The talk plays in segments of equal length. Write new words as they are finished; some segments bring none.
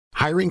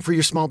Hiring for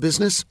your small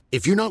business?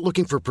 If you're not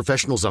looking for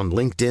professionals on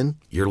LinkedIn,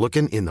 you're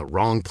looking in the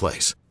wrong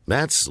place.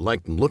 That's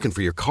like looking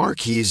for your car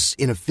keys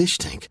in a fish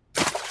tank.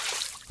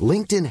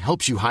 LinkedIn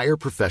helps you hire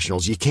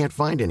professionals you can't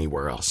find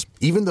anywhere else,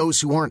 even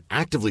those who aren't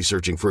actively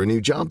searching for a new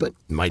job but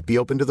might be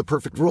open to the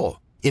perfect role.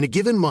 In a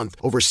given month,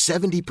 over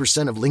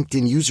 70% of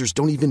LinkedIn users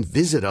don't even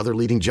visit other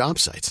leading job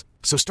sites.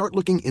 So start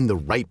looking in the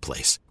right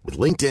place. With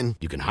LinkedIn,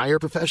 you can hire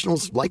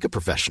professionals like a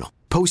professional.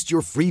 Post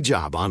your free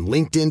job on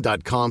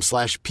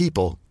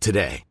linkedin.com/people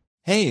today.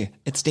 Hey,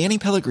 it's Danny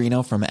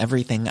Pellegrino from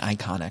Everything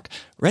Iconic.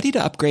 Ready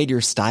to upgrade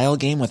your style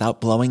game without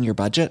blowing your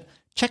budget?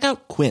 Check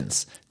out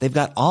Quince. They've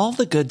got all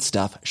the good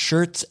stuff,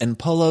 shirts and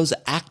polos,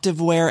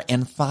 activewear,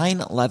 and fine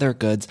leather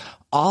goods,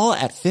 all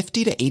at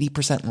 50 to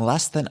 80%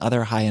 less than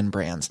other high-end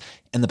brands.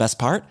 And the best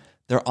part?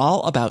 They're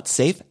all about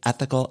safe,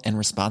 ethical, and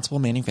responsible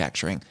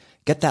manufacturing.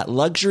 Get that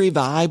luxury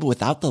vibe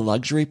without the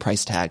luxury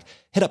price tag.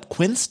 Hit up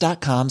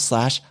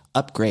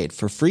quince.com/upgrade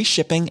for free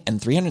shipping and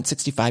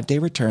 365-day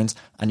returns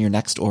on your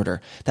next order.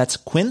 That's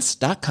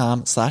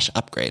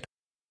quince.com/upgrade.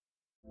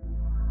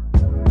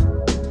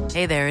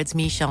 Hey there, it's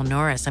Michelle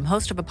Norris. I'm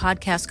host of a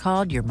podcast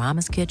called Your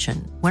Mama's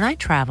Kitchen. When I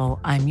travel,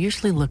 I'm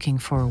usually looking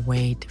for a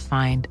way to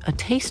find a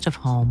taste of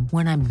home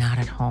when I'm not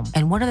at home.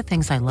 And one of the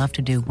things I love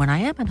to do when I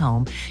am at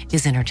home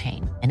is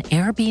entertain. And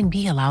Airbnb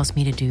allows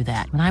me to do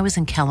that. When I was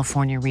in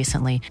California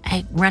recently,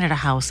 I rented a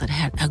house that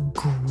had a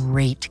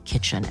great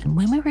kitchen. And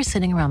when we were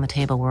sitting around the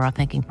table, we were all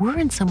thinking, we're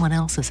in someone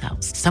else's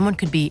house. Someone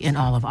could be in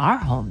all of our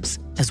homes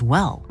as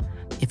well.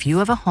 If you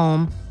have a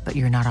home, but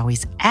you're not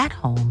always at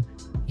home,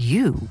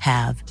 you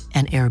have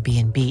an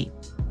Airbnb.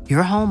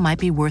 Your home might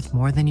be worth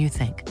more than you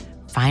think.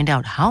 Find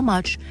out how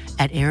much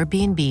at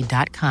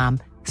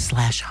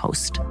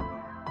airbnb.com/host.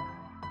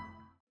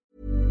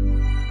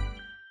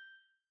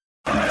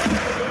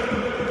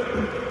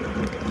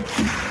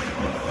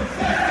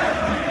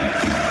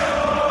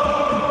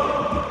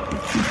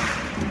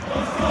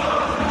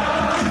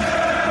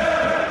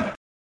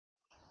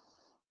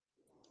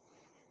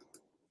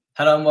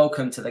 Hello and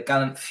welcome to the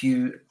Gallant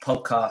Few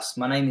podcast.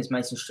 My name is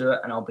Mason Stewart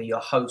and I'll be your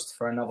host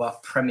for another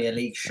Premier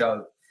League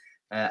show.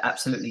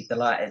 Absolutely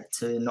delighted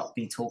to not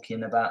be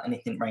talking about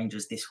anything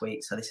Rangers this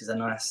week. So this is a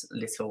nice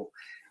little,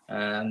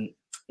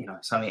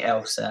 something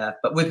else.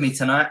 But with me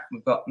tonight,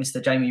 we've got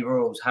Mr. Jamie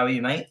Rules. How are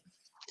you, mate?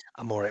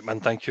 I'm all right, man.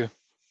 Thank you.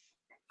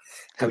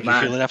 How Good are you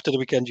man. feeling after the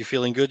weekend? You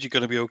feeling good? You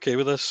going to be okay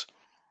with this?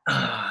 Do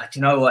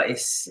you know what?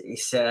 It's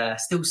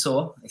still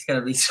sore. It's going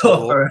to be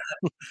sore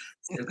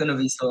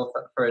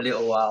for a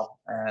little while.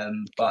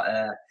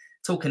 But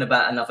talking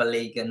about another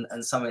league and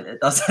something that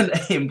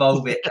doesn't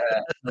involve it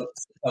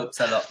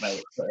helps a lot,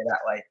 mate. Put it that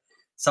way.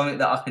 Something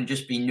that I can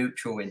just be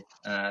neutral in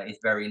is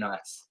very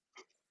nice.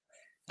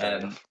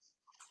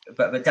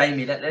 But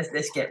Jamie,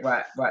 let's get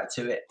right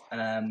to it.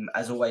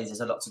 As always,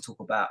 there's a lot to talk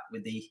about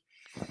with the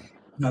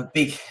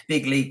big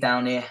league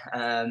down here.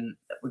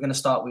 We're going to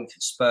start with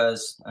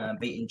Spurs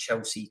beating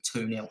Chelsea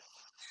 2-0.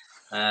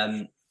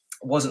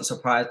 Wasn't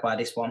surprised by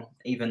this one,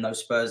 even though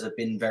Spurs have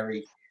been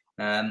very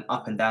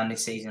up and down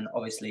this season.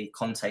 Obviously,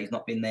 Conte's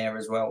not been there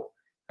as well.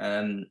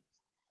 I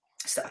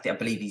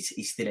believe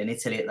he's still in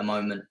Italy at the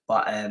moment.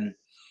 But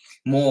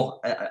more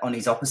on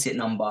his opposite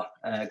number,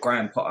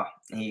 Graham Potter,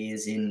 he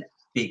is in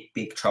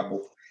big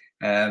trouble.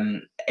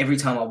 Every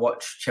time I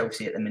watch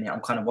Chelsea at the minute,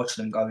 I'm kind of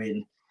watching them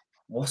going,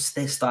 what's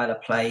their style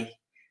of play?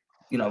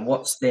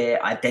 What's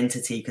their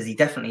identity? Because he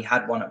definitely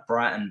had one at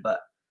Brighton,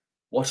 but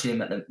watching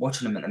him at the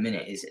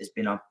minute has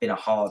been a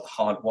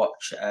hard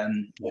watch.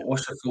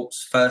 What's your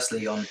thoughts,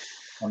 firstly, on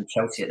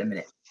Chelsea at the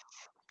minute?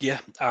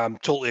 Yeah,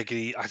 totally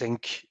agree. I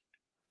think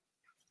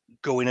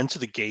going into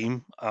the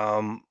game,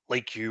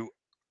 like you,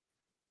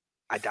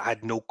 I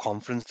had no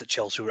confidence that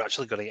Chelsea were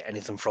actually going to get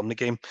anything from the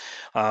game,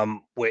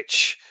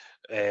 which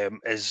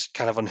is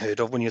kind of unheard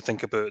of when you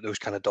think about those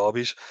kind of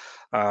derbies.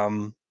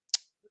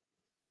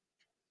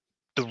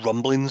 The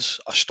rumblings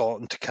are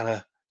starting to kind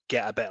of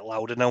get a bit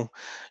louder now.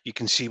 You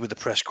can see with the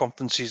press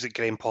conferences that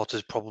Graham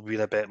Potter's probably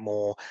been a bit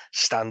more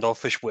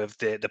standoffish with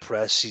the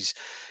press. He's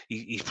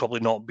probably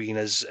not been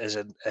as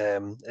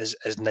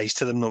nice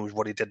to them as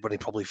what he did when he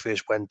probably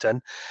first went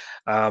in.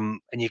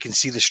 And you can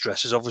see the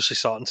stress is obviously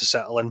starting to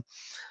settle in.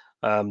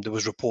 There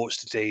was reports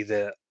today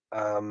that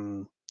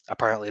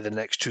apparently the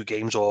next two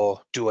games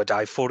are do or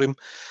die for him.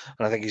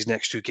 And I think his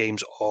next two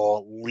games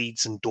are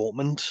Leeds and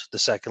Dortmund, the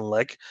second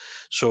leg.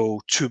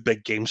 So two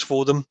big games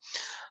for them.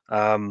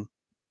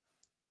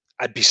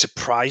 I'd be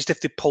surprised if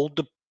they pulled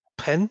the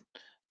pin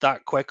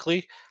that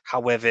quickly.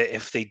 However,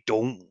 if they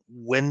don't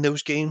win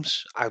those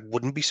games, I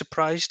wouldn't be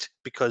surprised,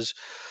 because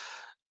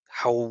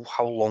how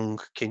long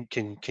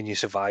can you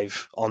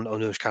survive on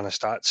those kind of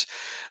stats?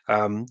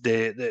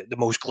 The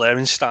most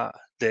glaring stat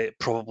that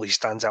probably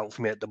stands out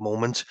for me at the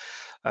moment,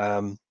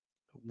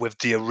 with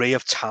the array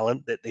of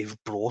talent that they've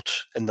brought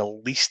in the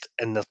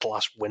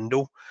last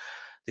window,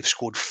 they've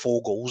scored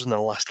 4 goals in the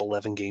last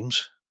 11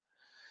 games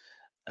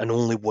and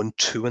only won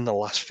 2 in the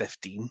last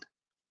 15.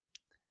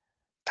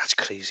 That's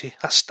crazy.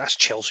 That's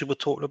Chelsea we're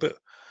talking about.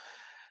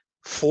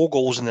 4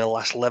 goals in their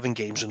last 11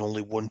 games and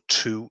only won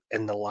 2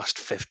 in the last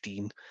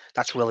 15.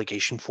 That's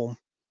relegation form.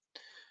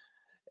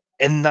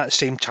 In that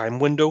same time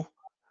window,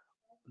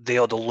 they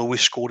are the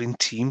lowest scoring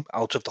team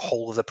out of the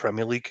whole of the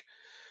Premier League.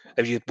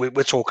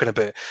 We're talking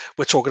about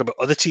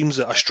other teams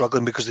that are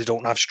struggling because they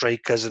don't have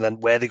strikers, and then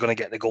where they're going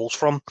to get the goals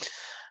from.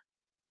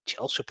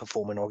 Chelsea are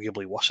performing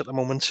arguably worse at the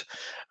moment,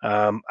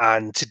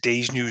 and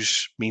today's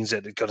news means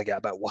that it's going to get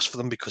a bit worse for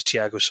them because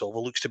Thiago Silva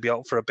looks to be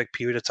out for a big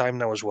period of time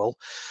now as well.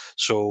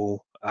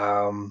 So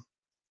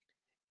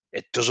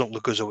it doesn't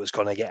look as though it's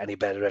going to get any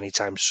better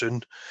anytime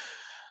soon.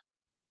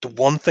 The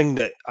one thing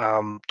that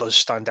does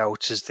stand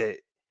out is that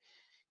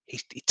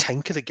he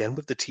tinkered again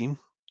with the team.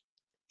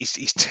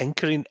 He's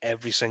tinkering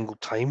every single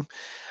time,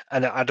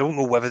 and I don't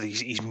know whether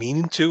he's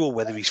meaning to or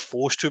whether he's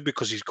forced to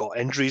because he's got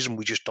injuries and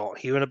we just aren't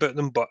hearing about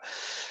them. But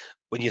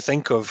when you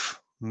think of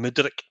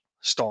Mudryk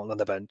starting on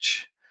the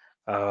bench,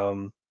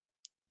 Havertz,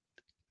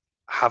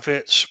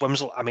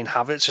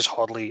 Havertz is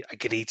hardly a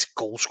great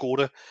goal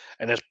scorer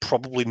and is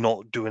probably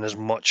not doing as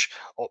much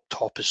up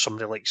top as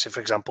somebody like, say, for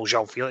example,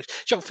 João Felix.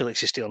 João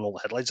Felix is stealing all the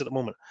headlines at the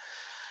moment.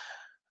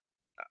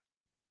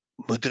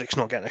 Mudryk's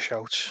not getting a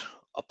shout.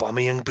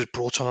 Aubameyang was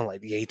brought on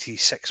like the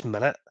 86th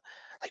minute.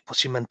 Like,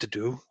 what's he meant to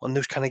do on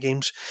those kind of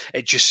games?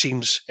 It just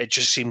seems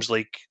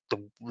like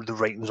the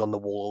writing's on the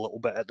wall a little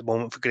bit at the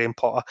moment for Graham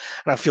Potter,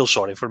 and I feel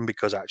sorry for him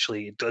because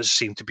actually it does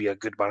seem to be a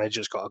good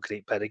manager. It's got a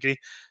great pedigree.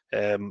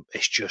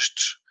 It's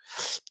just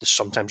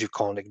sometimes you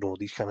can't ignore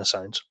these kind of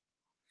signs.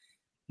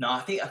 No, I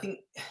think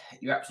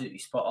you're absolutely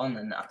spot on,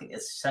 and I think,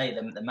 as I say,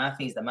 the main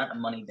thing is the amount of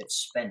money they've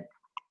spent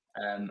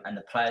and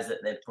the players that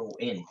they've brought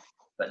in,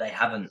 but they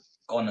haven't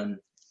gone and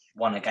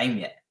won a game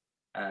yet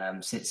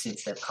since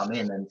they've come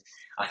in. And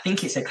I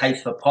think it's a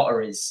case for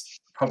Potter is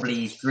probably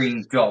his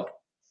dream job,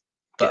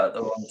 but at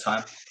the wrong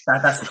time.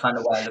 That's the kind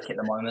of way I look at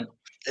the moment.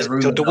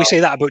 Did we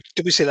say that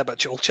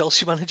about all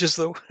Chelsea managers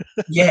though?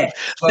 Yeah,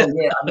 well,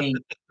 yeah. I mean,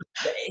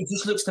 it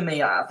just looks to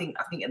me. I think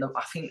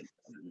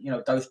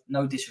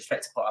no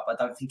disrespect to Potter,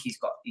 but I don't think he's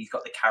got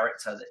the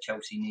character that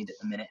Chelsea need at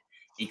the minute.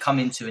 He come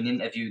into an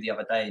interview the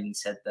other day and he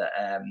said that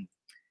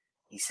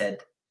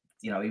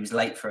he was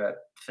late for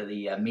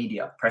the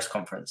media press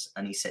conference,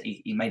 and he said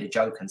he made a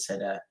joke and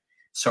said,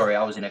 "Sorry,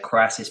 I was in a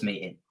crisis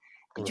meeting."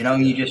 But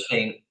you just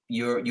think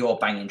you're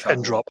banging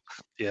trouble. Pin drop,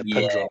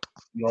 pin drop.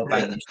 You're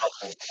banging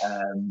trouble.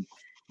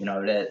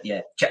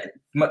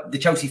 The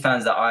Chelsea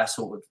fans that I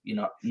sort of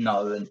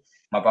know, and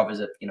my brothers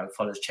that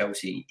follows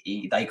Chelsea,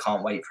 they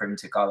can't wait for him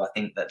to go. I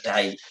think that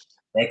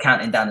they're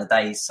counting down the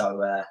days.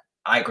 So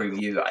I agree with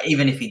you.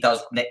 Even if he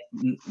does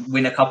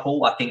win a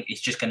couple, I think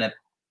it's gonna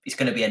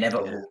be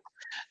inevitable. Yeah.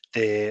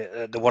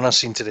 The one I've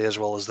seen today as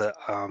well is that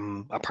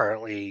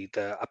apparently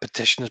a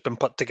petition has been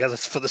put together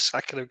for the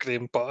sacking of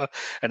Graham Potter,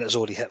 and it's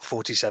already hit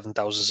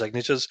 47,000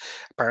 signatures.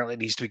 Apparently, it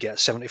needs to get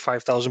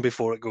 75,000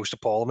 before it goes to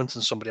Parliament,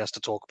 and somebody has to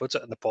talk about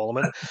it in the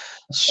Parliament.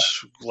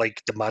 It's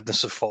like the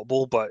madness of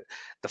football, but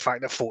the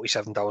fact that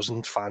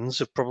 47,000 fans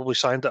have probably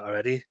signed it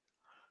already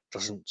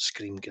doesn't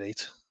scream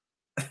great.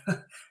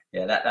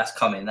 Yeah, that's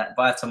coming. That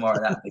by tomorrow,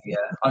 that'll be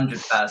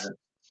 100,000.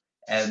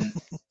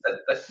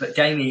 But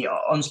Jamie,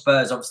 on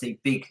Spurs, obviously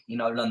big,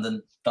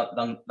 London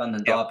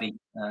derby.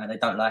 They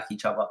don't like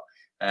each other,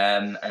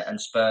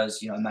 and Spurs,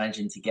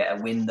 managing to get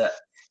a win. That,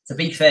 to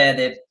be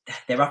fair,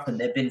 they're up and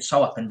they've been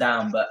so up and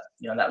down, but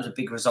that was a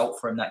big result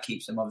for them. That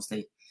keeps them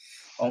obviously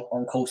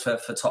on course for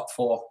top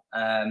four.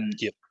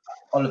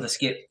 Oliver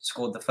Skipp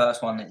scored the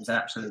first one. It was an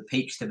absolute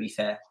peach, to be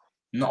fair.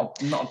 Not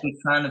a big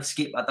fan of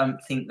Skipp. I don't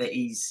think that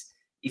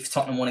if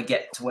Tottenham want to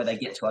get to where they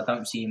get to, I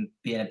don't see him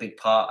being a big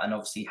part, and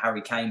obviously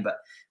Harry Kane. But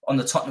on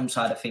the Tottenham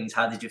side of things,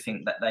 how did you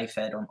think that they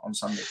fared on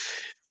Sunday?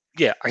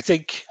 Yeah, I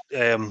think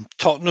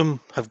Tottenham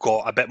have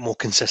got a bit more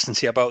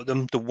consistency about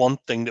them. The one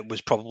thing that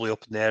was probably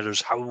up in the air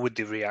is how would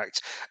they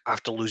react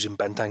after losing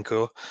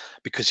Bentancur,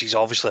 because he's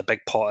obviously a big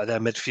part of their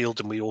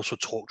midfield, and we also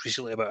talked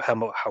recently about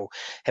how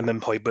him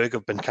and Højbjerg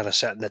have been kind of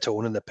setting the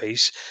tone and the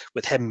pace.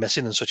 With him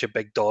missing in such a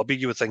big derby,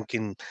 you were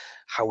thinking,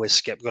 how is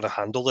Skipp going to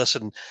handle this?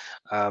 And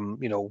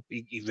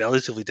he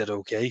relatively did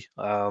okay.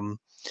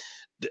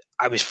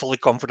 I was fully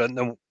confident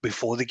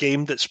before the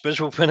game that Spurs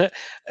will win it.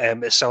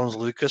 It sounds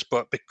ludicrous,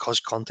 but because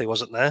Conte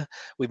wasn't there,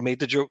 we've made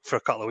the joke for a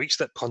couple of weeks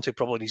that Conte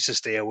probably needs to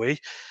stay away.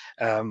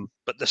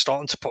 But they're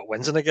starting to put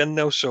wins in again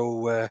now,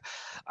 so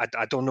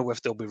I don't know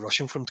if they'll be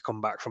rushing for him to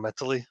come back from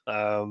Italy.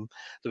 There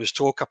was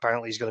talk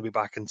apparently he's going to be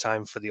back in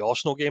time for the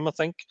Arsenal game, I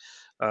think.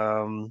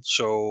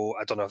 So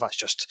I don't know if that's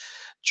just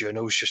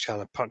journals just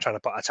kind of trying to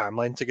put a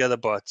timeline together,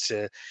 but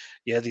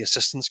the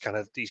assistants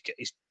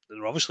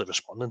they're obviously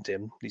responding to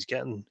him. He's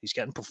getting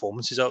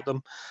performances out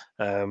of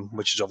them,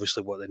 which is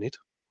obviously what they need.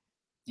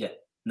 Yeah,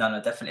 no,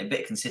 definitely a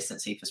bit of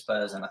consistency for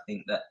Spurs, and I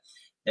think that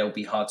they'll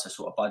be hard to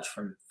sort of budge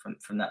from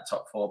that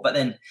top four. But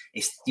then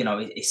it's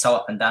so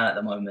up and down at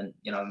the moment.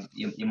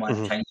 You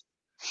might change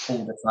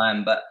all the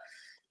time, but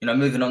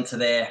moving on to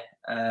their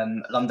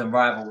London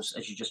rivals,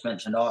 as you just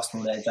mentioned,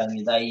 Arsenal. There,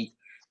 Jamie,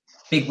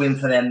 big win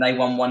for them. They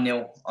won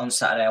 1-0 on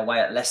Saturday away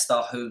at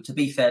Leicester, who, to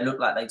be fair,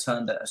 looked like they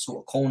turned a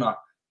sort of corner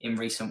in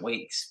recent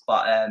weeks.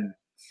 But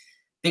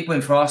Big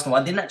win for Arsenal.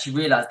 I didn't actually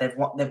realise they've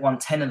won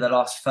 10 of the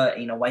last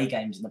 13 away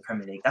games in the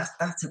Premier League. That's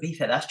to be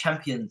fair, that's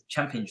champions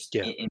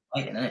in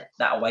waiting, isn't it?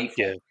 That away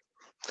form.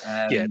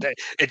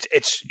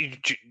 It's.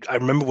 I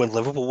remember when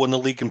Liverpool won the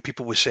league, and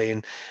people were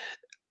saying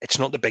it's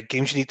not the big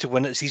games you need to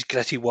win; it's these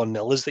gritty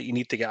 1-0s that you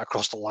need to get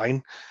across the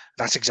line.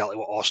 That's exactly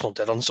what Arsenal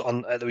did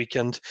on at the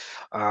weekend.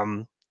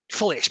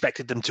 Fully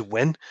expected them to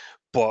win,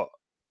 but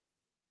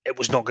it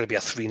was not going to be a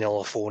 3-0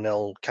 or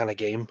 4-0 kind of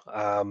game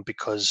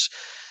because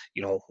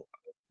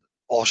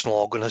Arsenal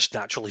are going to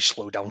naturally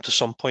slow down to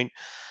some point.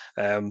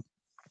 I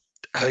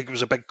think it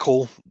was a big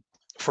call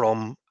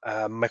from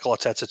Mikel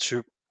Arteta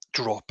to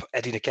drop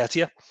Eddie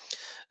Nketiah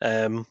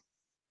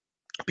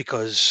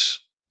because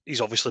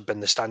he's obviously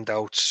been the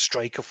standout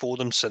striker for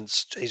them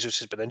since Jesus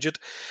has been injured.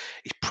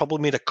 He's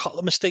probably made a couple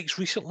of mistakes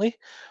recently,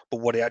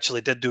 but what he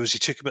actually did do is he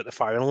took him at the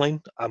firing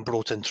line and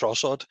brought in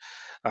Trossard,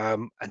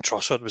 and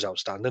Trossard was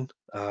outstanding.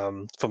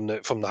 From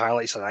the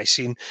highlights that I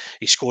seen,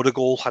 he scored a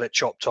goal, had it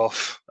chopped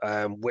off,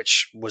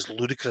 which was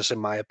ludicrous in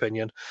my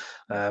opinion,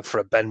 for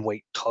a Ben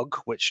White tug,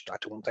 which I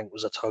don't think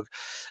was a tug.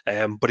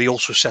 But he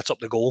also set up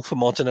the goal for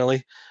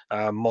Martinelli.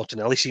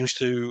 Martinelli seems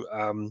to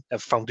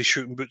have found his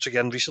shooting boots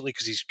again recently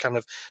because he's kind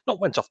of not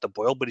went off the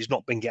boil, but he's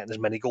not been getting as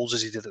many goals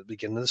as he did at the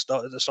beginning of the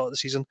start of the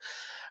season.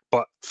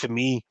 But for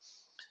me,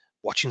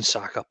 watching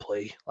Saka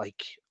play,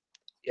 like,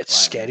 it's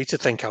scary to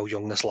think how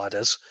young this lad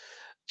is.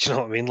 Do you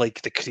know what I mean?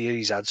 Like, the career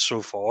he's had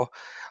so far,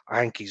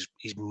 I think he's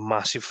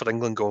massive for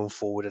England going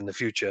forward in the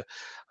future.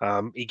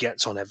 He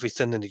gets on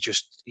everything, and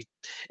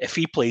if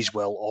he plays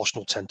well,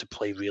 Arsenal tend to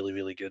play really,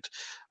 really good.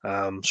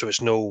 So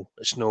it's no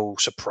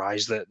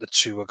surprise that the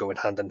two are going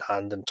hand in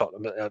hand, and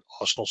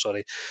Arsenal,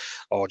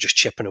 or just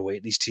chipping away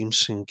at these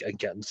teams and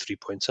getting 3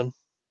 points in.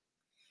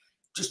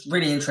 Just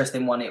really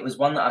interesting one. It was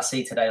one that I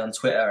see today on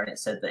Twitter, and it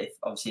said that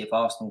if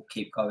Arsenal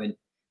keep going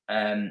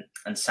and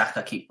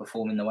Saka keep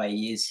performing the way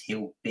he is,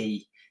 he'll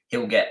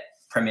get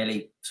Premier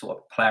League sort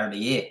of Player of the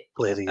Year.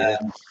 Player of the Year.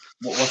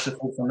 What's your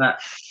thoughts on that?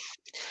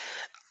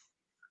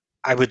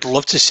 I would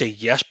love to say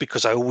yes,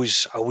 because I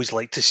always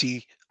like to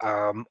see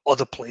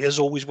other players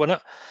always win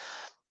it.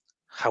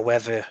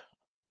 However,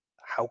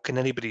 how can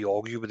anybody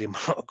argue with the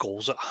amount of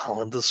goals that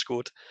Haaland has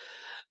scored?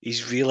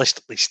 He's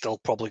realistically still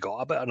probably got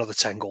about another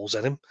 10 goals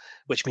in him,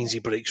 which means he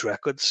breaks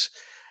records.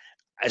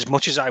 As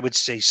much as I would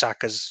say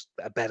Saka's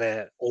a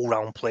better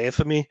all-round player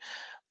for me,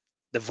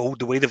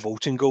 the way the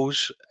voting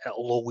goes,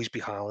 it'll always be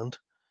Haaland.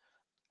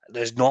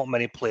 There's not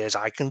many players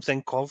I can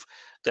think of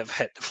that have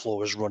hit the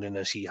floor as running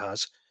as he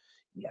has.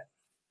 Yeah.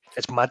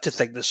 It's mad to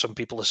think that some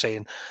people are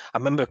saying, I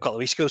remember a couple of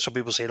weeks ago, some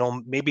people saying,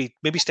 oh, maybe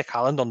stick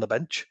Haaland on the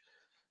bench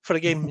for a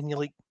game. And you're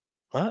like,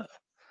 what?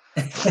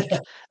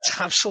 It's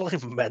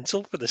absolutely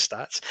mental for the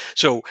stats.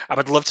 So I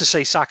would love to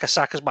say Saka.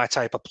 Saka's my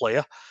type of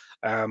player,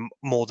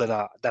 more than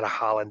a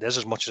Haaland is,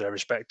 as much as I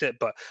respect it.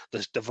 But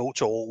the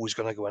votes are always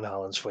going to go in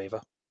Haaland's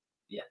favour.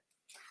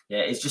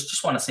 Yeah, it's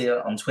just want to see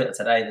it on Twitter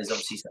today. There's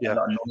obviously a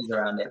lot of noise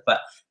around it,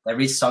 but there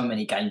is so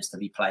many games to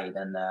be played,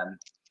 and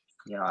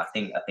I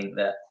think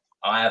that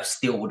I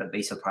still wouldn't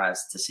be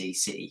surprised to see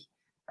City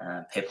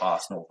pip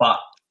Arsenal, but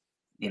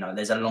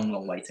there's a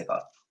long way to go.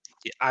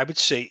 Yeah, I would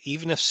say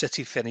even if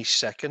City finish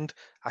second,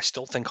 I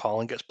still think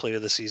Haaland gets Player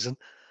of the Season,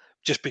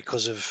 just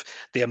because of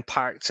the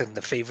impact and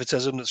the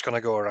favouritism that's going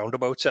to go around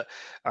about it.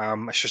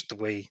 It's just the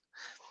way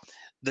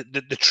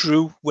the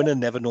true winner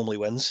never normally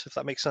wins, if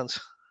that makes sense.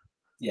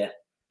 Yeah.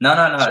 No.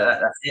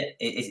 That's it.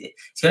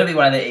 It's going to be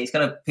one of the. It's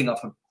going to ping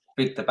off a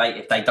big debate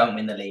if they don't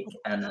win the league,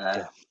 and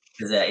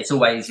because it's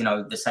always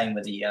the same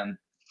with the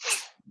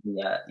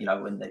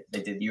when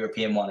they did the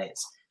European one.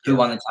 It's who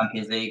won the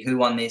Champions League, who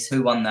won this,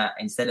 who won that,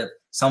 instead of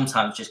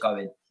sometimes just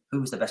going who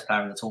was the best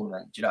player in the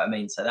tournament. Do you know what I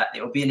mean? So that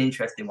it will be an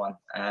interesting one.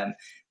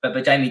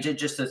 But Jamie,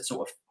 just to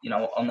sort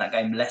of on that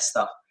game,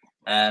 Leicester,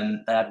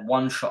 they had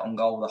one shot on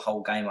goal the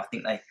whole game. I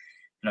think they,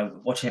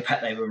 watching it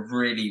back, they were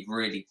really,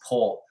 really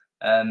poor.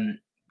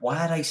 Why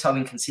are they so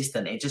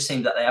inconsistent? It just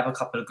seems that they have a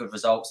couple of good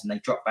results and they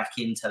drop back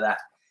into that,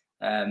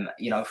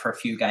 for a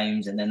few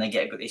games, and then they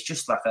get a good. It's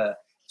just like a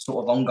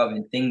sort of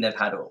ongoing thing they've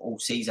had all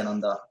season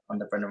under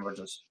Brendan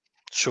Rodgers.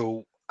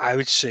 So I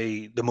would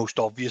say the most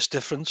obvious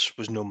difference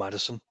was no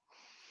Maddison.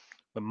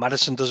 When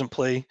Maddison doesn't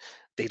play,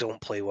 they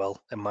don't play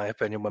well, in my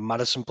opinion. When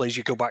Maddison plays,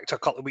 you go back to a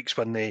couple of weeks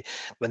when they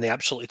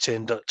absolutely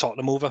turned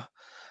Tottenham over.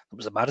 It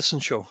was a Maddison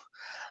show.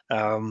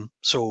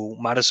 So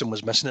Maddison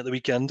was missing at the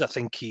weekend. I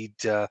think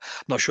I'm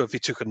not sure if he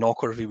took a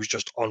knock or if he was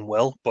just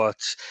unwell, but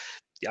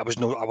I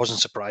wasn't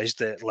surprised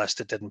that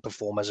Leicester didn't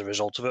perform as a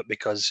result of it,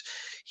 because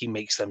he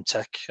makes them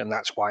tick, and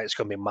that's why it's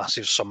going to be a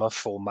massive summer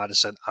for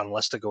Maddison and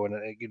Leicester going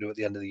at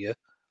the end of the year.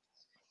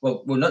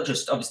 Well, not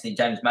just obviously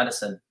James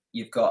Maddison.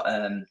 You've got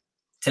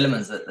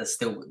Tielemans that's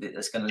going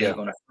to leave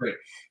on a free,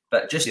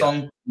 but just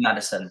on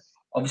Maddison,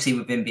 obviously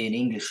with him being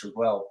English as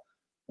well.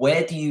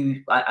 Where do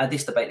you? I had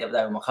this debate the other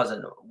day with my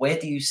cousin. Where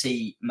do you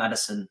see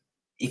Maddison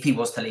if he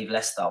was to leave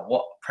Leicester?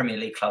 What Premier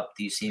League club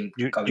do you see him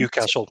going?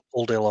 Newcastle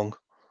all day long.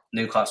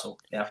 Newcastle,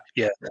 yeah.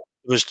 Yeah,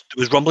 There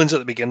was rumblings at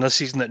the beginning of the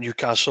season that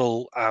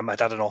Newcastle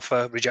had an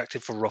offer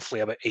rejected for roughly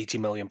about £80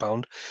 million.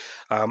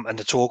 And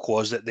the talk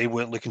was that they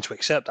weren't looking to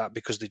accept that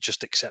because they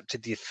just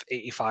accepted the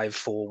 85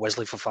 for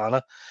Wesley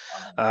Fofana.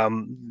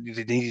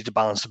 They needed to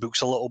balance the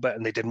books a little bit,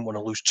 and they didn't want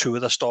to lose two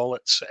of the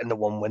starlets in the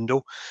one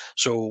window.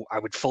 So I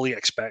would fully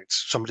expect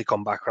somebody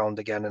come back around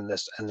again in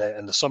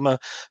the summer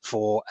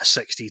for a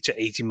 60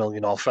 to 80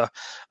 million offer.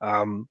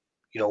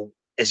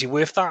 Is he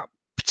worth that?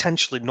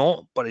 Potentially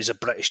not, but as a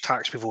British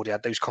tax, we've already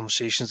had those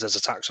conversations. There's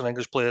a tax on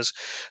English players,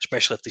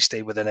 especially if they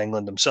stay within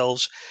England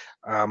themselves.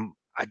 I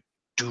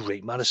do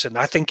rate Madison.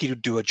 I think he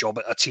would do a job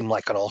at a team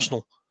like an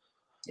Arsenal.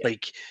 Yeah.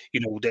 Like,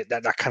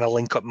 that kind of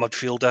link up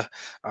midfielder.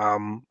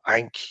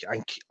 I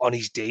think on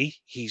his day,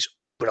 he's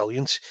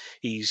brilliant.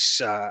 He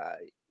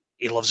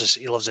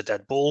loves a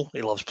dead ball.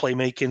 He loves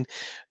playmaking.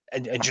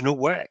 And you know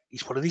what?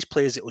 He's one of these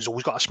players that has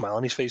always got a smile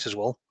on his face as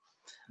well.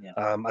 Yeah.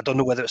 I don't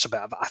know whether it's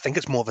I think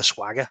it's more of a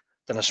swagger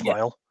than a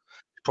smile.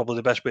 Yeah. Probably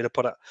the best way to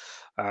put it.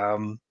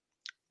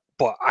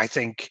 But I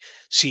think,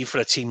 see, for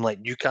a team like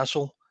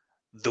Newcastle,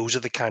 those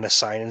are the kind of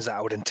signings that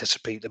I would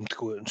anticipate them to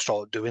go out and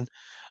start doing.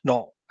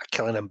 Not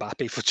killing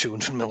Mbappe for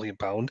 £200 million.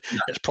 No.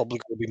 It's probably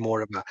going to be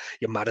more about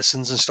your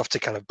Madisons and stuff to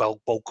kind of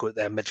bulk out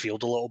their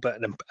midfield a little bit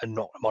and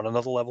knock them on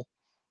another level.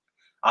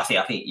 I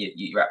think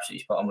you're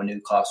absolutely spot on with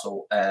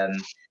Newcastle.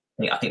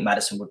 I think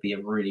Madison would be a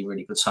really,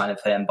 really good signing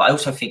for them. But I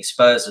also think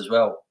Spurs as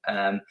well.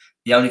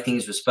 The only thing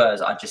is with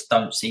Spurs, I just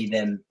don't see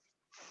them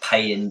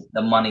paying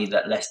the money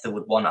that Leicester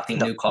would want. I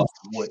think Newcastle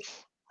would.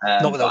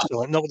 Not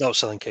without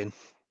selling Kane.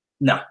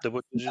 No, they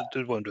won't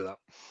do that.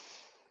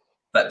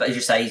 But as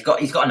you say, he's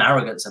got an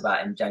arrogance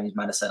about him, James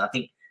Maddison. I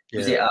think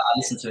I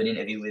listened to an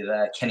interview with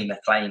Kenny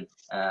McLean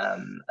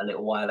a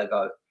little while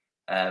ago.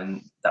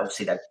 That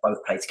obviously they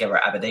both played together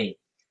at Aberdeen.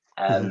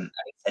 And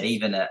he said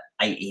even at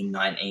 18,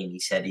 19, he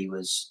said he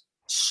was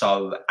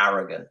so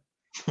arrogant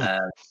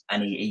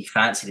and he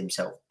fancied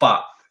himself.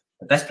 But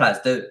the best players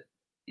do.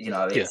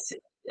 It's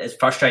as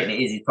frustrating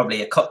it is. He's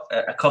probably a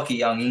cocky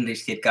young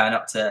English kid going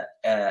up to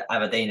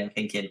Aberdeen and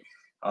thinking,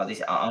 I'm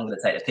going to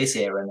take the piss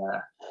here. And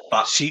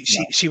but see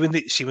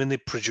when they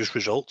produce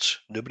results,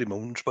 nobody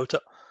moans about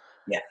it.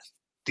 Yeah,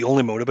 the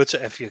only moan about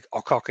it if you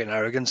are cocky and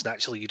arrogance, and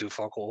actually you do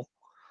fuck all.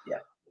 Yeah,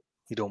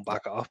 you don't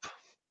back it up.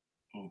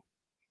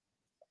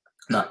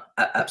 No,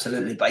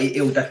 absolutely. But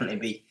it'll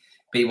definitely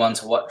be one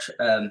to watch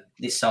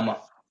this summer,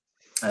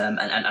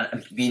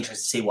 and be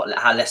interested to see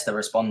how Leicester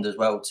respond as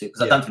well too.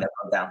 Because I don't think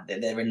they'll go down.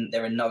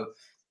 They're in no.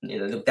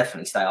 They'll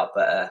definitely stay up,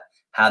 but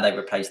how they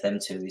replace them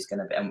two is going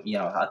to be.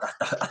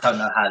 I don't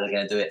know how they're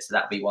going to do it. So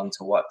that'll be one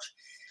to watch.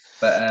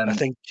 But I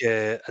think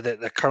they're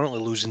currently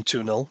losing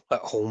 2-0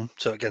 at home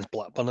against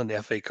Blackburn in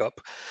the FA Cup.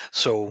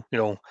 So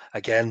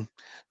again,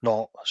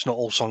 it's not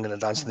all song and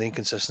dance, and the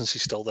inconsistency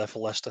still there for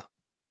Leicester.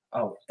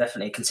 Oh,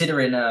 definitely.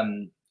 Considering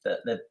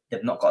that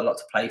they've not got a lot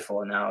to play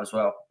for now as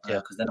well,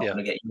 because they're not going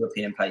to get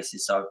European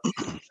places. So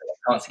a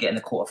chance to get in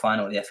the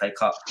quarterfinal of the FA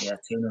Cup. 2-0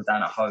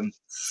 down at home.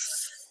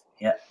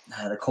 Yeah,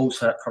 the calls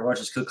for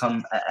Rodgers could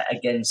come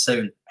again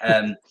soon.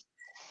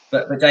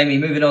 But Jamie,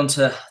 moving on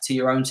to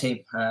your own team,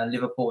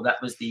 Liverpool.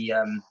 That was the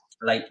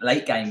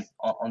late game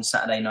on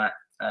Saturday night.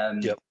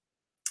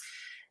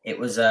 It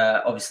was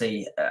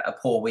obviously a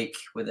poor week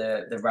with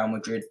the Real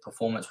Madrid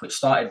performance, which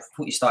started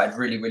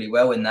really, really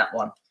well in that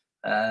one.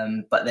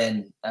 But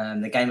then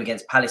the game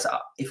against Palace,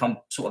 if I'm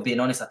sort of being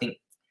honest, I think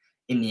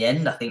in the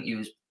end, he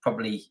was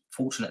probably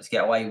fortunate to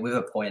get away with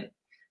a point,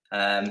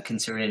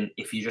 considering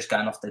if you're just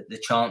going off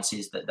the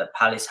chances that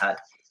Palace had.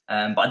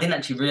 But I didn't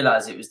actually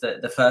realise it was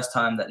the first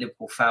time that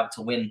Liverpool failed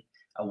to win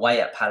away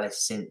at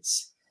Palace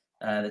since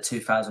the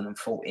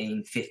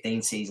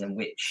 2014-15 season,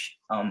 which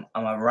am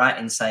I right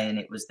in saying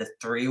it was the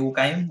 3-3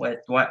 game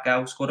where Dwight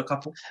Gale scored a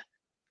couple?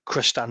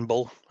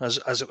 Cristanbul, as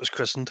it was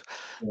christened,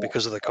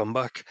 because of the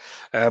comeback.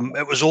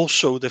 It was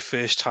also the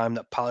first time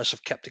that Palace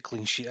have kept a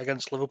clean sheet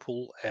against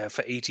Liverpool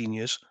for 18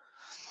 years.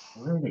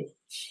 Really?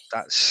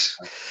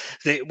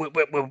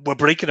 We're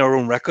breaking our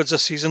own records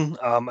this season,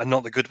 and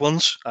not the good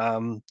ones.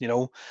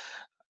 The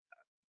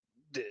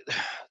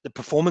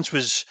performance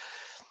was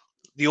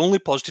the only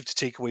positive to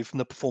take away from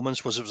the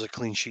performance was it was a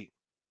clean sheet,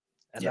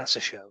 and that's a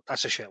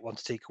shit one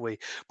to take away.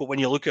 But when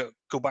you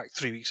go back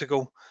 3 weeks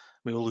ago,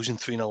 we were losing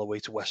 3-0 away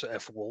to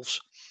for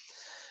Wolves.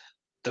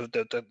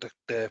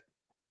 The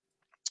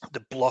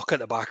block at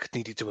the back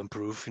needed to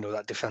improve,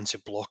 that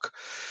defensive block.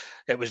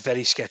 It was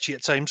very sketchy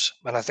at times.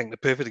 And I think the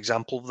perfect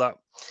example of that,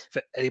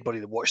 for anybody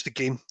that watched the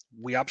game,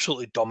 we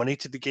absolutely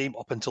dominated the game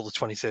up until the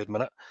 23rd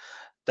minute.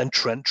 Then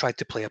Trent tried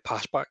to play a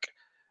pass back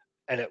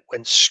and it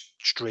went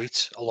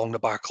straight along the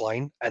back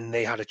line and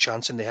they had a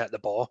chance and they hit the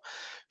bar.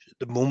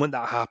 The moment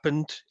that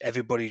happened,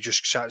 everybody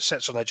just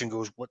sits on edge and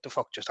goes, what the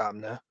fuck just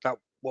happened there?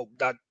 We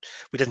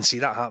didn't see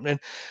that happening.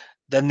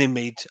 Then they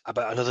made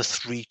about another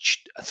three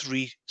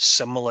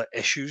similar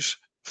issues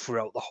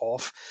throughout the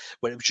half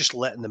where it was just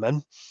letting them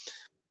in.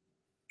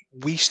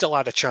 We still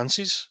had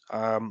chances.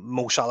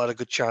 Mo Salah had a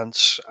good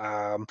chance.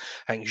 I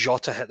think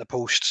Jota hit the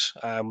post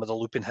with a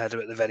looping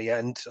header at the very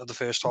end of the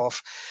first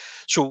half.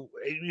 So,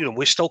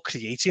 we're still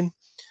creating.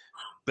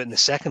 But in the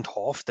second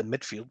half, the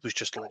midfield was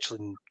just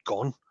literally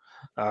gone.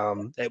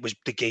 It was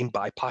the game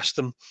bypassed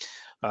them.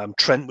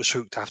 Trent was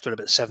hooked after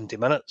about 70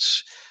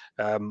 minutes.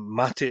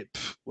 Matip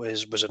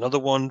was another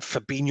one.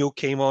 Fabinho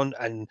came on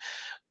and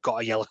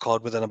got a yellow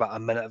card within about a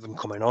minute of him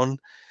coming on.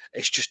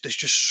 There's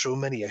just so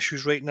many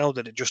issues right now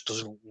that it just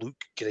doesn't look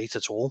great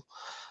at all.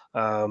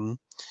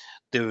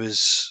 There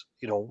was,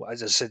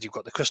 as I said, you've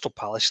got the Crystal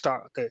Palace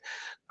start. That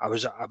I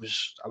was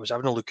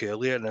having a look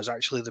earlier, and there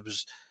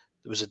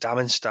was a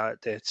damning stat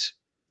that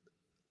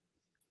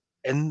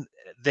in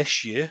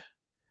this year,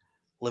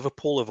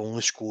 Liverpool have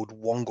only scored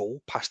one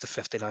goal past the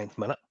 59th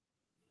minute.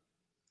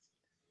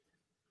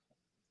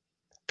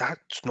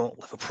 That's not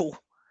Liverpool.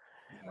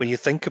 When you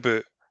think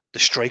about the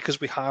strikers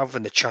we have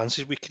and the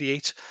chances we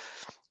create,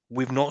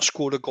 we've not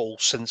scored a goal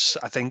since,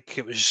 I think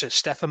it was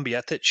Stefan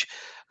Bietic,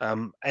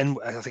 and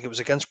I think it was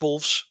against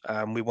Wolves.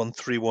 We won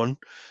 3-1.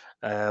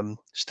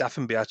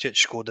 Stefan Bietic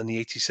scored in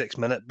the 86th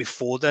minute.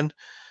 Before then,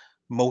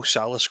 Mo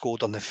Salah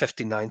scored on the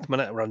 59th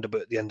minute, around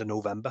about the end of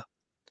November.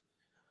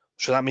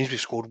 So that means we've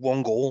scored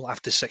one goal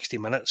after 60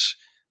 minutes,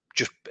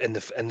 just in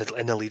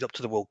the lead up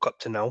to the World Cup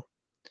to now.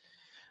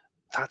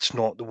 That's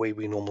not the way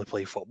we normally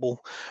play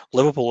football.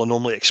 Liverpool are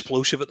normally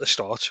explosive at the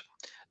start.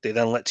 They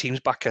then let teams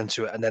back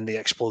into it, and then they're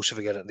explosive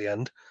again at the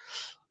end.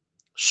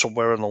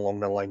 Somewhere along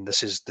the line,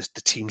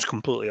 the team's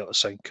completely out of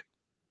sync.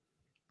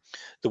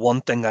 The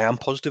one thing I am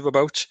positive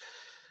about,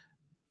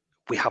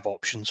 we have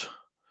options.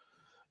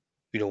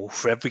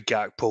 For every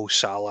Gakpo,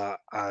 Salah,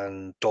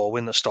 and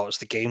Darwin that starts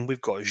the game,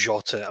 we've got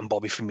Jota and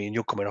Bobby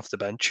Firmino coming off the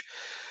bench.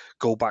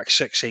 Go back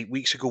 6-8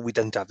 weeks ago, we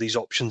didn't have these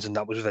options, and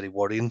that was very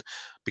worrying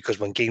because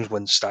when games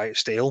went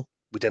stale,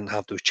 we didn't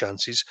have those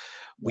chances.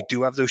 We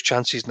do have those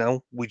chances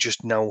now. We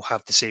just now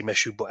have the same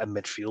issue, but in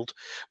midfield.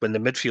 When the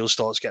midfield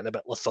starts getting a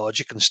bit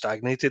lethargic and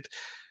stagnated,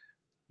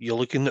 you're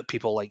looking at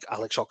people like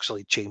Alex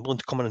Oxlade-Chamberlain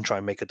to come in and try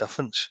and make a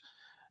difference.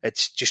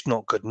 It's just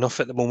not good enough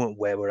at the moment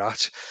where we're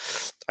at.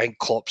 I think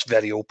Klopp's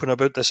very open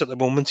about this at the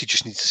moment. He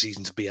just needs the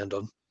season to be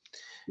done.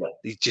 Yeah.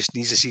 He just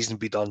needs the season to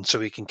be done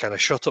so he can kind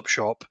of shut up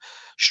shop,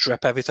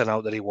 strip everything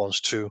out that he wants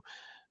to,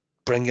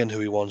 bring in who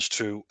he wants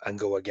to, and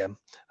go again.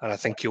 And I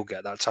think he'll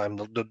get that time.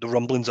 The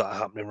rumblings that are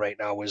happening right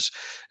now is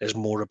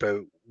more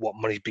about what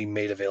money's being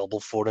made available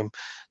for him.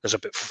 There's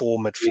about 4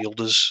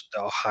 midfielders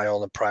that are high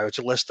on the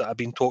priority list that are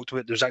being talked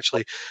about. There's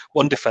actually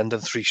one defender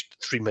and three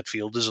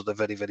midfielders are the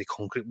very, very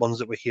concrete ones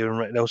that we're hearing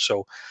right now.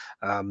 So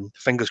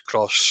fingers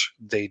crossed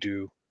they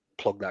do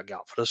plug that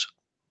gap for us.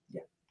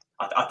 Yeah,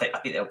 I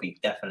think there'll be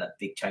definite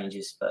big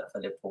changes for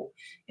Liverpool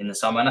in the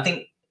summer. And I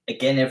think,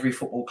 again, every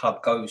football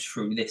club goes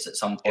through this at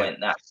some point,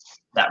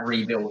 that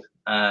rebuild.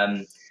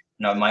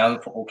 My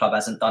own football club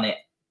hasn't done it.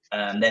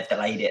 They've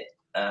delayed it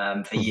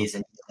for years,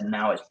 and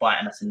now it's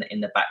biting us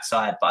in the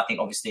backside. But I think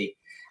obviously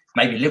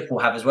maybe Liverpool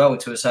have as well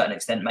to a certain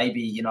extent.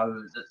 Maybe,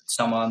 the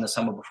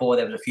summer before,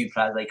 there was a few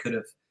players they could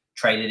have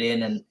traded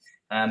in.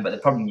 But the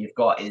problem you've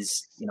got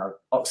is,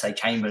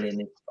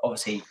 Oxlade-Chamberlain,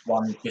 obviously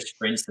one, just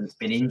for instance,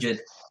 been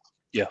injured.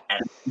 Yeah.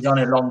 And he's on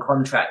a long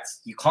contract.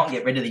 You can't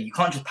get rid of them. You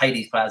can't just pay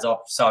these players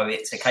off. So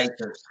it's a case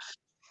of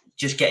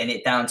just getting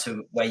it down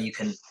to where you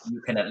can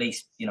at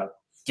least,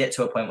 get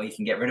to a point where you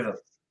can get rid of them.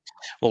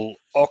 Well,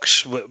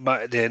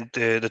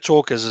 the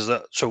talk is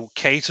that so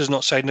Kate has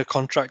not signed a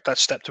contract.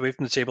 That's stepped away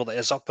from the table. That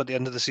is up at the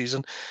end of the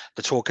season.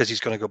 The talk is he's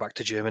going to go back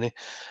to Germany.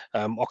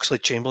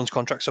 Oxlade-Chamberlain's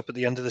contract's up at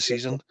the end of the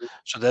season.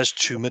 So there's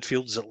 2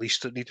 midfielders at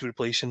least that need to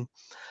replace him.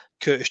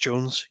 Curtis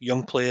Jones,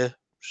 young player,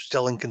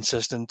 still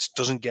inconsistent,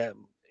 doesn't get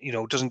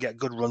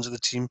good runs of the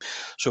team.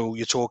 So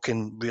you're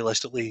talking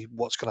realistically,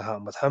 what's going to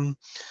happen with him?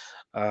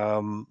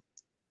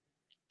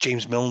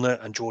 James Milner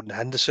and Jordan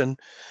Henderson.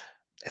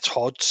 It's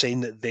hard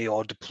saying that they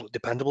are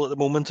dependable at the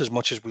moment as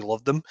much as we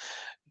love them.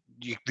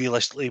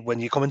 Realistically, when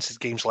you come into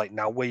games like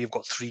now where you've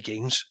got 3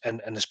 games in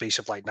the space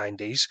of like 9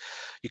 days,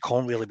 you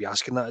can't really be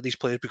asking that of these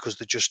players because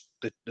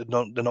they're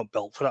not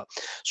built for that.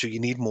 So you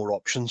need more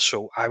options.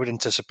 So I would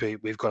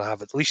anticipate we've got to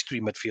have at least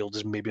 3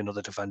 midfielders and maybe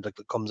another defender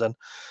that comes in.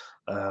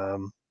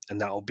 And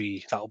that'll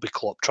be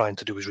Klopp trying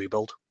to do his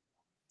rebuild.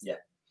 Yeah.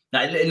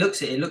 Now it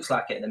looks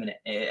like it at the minute.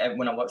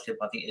 When I watched it,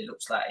 I think it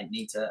looks like it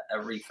needs a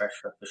refresh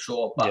for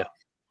sure. But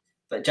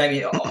But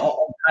Jamie,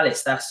 on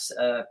Palace,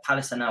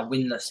 Palace are now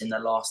winless in the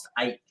last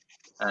 8.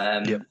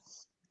 I'm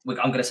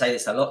going to say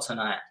this a lot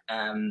tonight.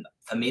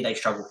 For me, they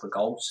struggle for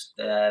goals.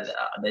 There's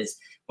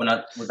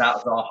without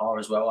Zaha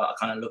as well, I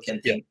kind of look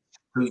and think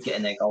who's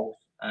getting their goals.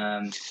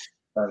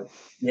 So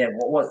yeah,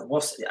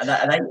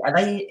 are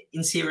they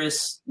in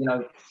serious?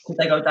 Could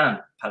they go down,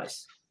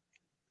 Palace?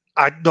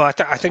 I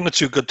think they're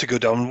too good to go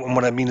down. And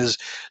what I mean is,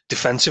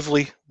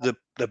 defensively,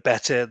 they're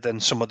better than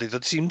some of the other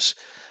teams.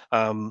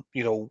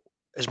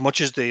 As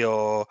much as they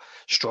are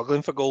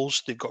struggling for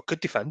goals, they've got good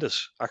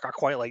defenders. I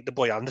quite like the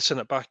boy Anderson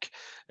at back,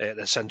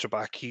 the centre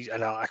back.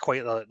 I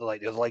quite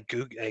like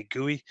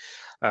Gui.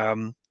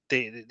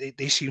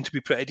 They seem to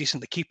be pretty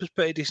decent. The keeper's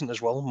pretty decent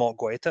as well, Mark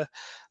Guaita.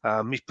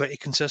 He's pretty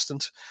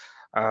consistent.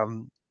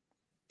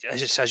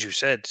 As you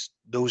said,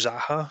 no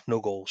Zaha, no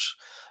goals.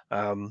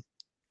 I'm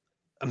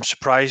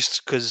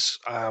surprised because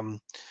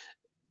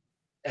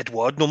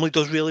Edward normally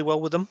does really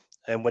well with him,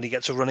 and when he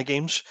gets a run of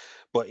games,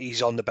 but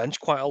he's on the bench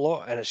quite a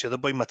lot, and it's the other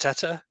boy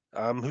Mateta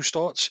who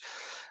starts.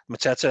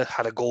 Mateta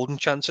had a golden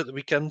chance at the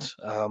weekend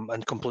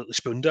and completely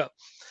spooned it.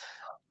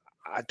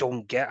 I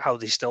don't get how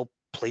they still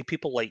play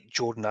people like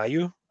Jordan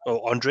Ayew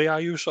or Andre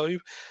Ayew, sorry.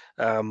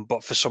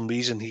 But for some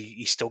reason,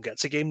 he still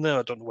gets a game there.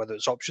 I don't know whether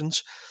it's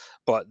options,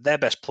 but their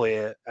best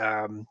player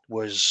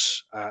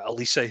was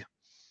Elise.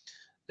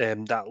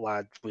 That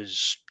lad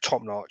was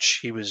top notch.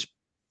 He was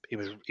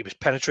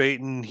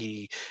penetrating.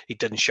 He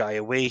didn't shy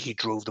away. He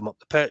drove them up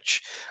the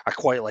pitch. I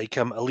quite like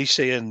him. Elise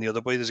and the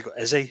other boy, there's got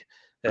Izzy.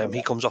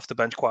 He comes off the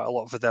bench quite a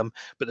lot for them,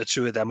 but the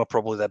two of them are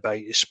probably their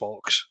brightest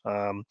sparks.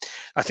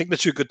 I think they're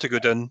too good to go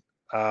down.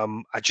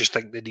 I just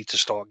think they need to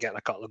start getting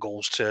a couple of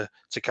goals to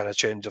kind of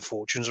change their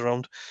fortunes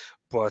around.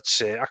 But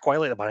I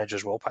quite like the manager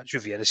as well.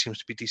 Patrick Vieira seems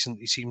to be decent.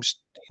 He seems,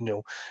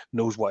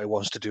 knows what he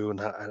wants to do and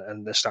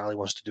the style he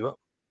wants to do it.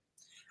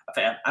 I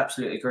think I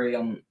absolutely agree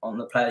on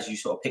the players you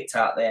sort of picked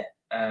out there.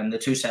 The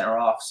two centre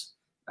halves,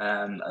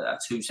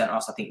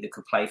 I think that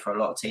could play for a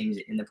lot of teams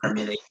in the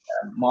Premier League.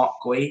 Mark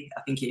Gui,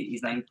 I think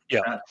his name.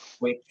 Yeah.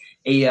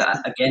 He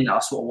again, I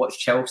sort of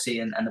watched Chelsea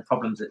and the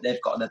problems that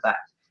they've got at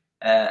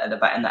the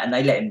back, and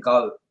they let him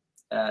go.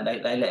 They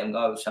let him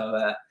go.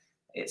 So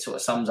it sort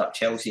of sums up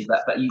Chelsea.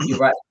 But you're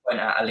right to point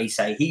out Elise.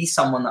 He's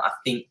someone that I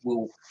think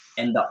will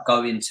end up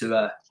going to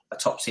a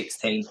top 6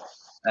 team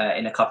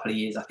in a couple of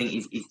years. I think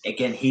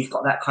he's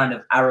got that kind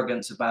of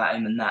arrogance about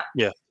him and that.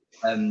 Yeah.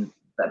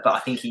 But I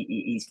think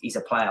he's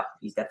a player.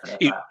 He's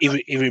definitely a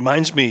player. He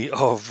reminds me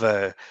of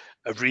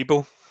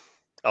Rebo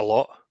a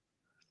lot.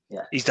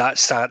 Yeah. He's that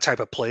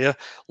type of player,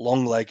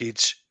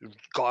 long-legged,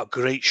 got a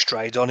great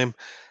stride on him,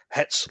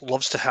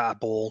 loves to hit a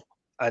ball,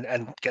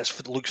 and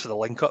looks for the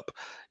link-up.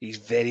 He's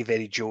very,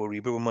 very Joe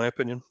Aribo, in my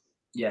opinion.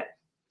 Yeah.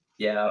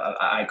 Yeah,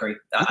 I agree.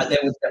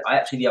 I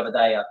actually, the other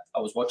day, I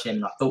was watching him,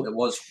 and I thought it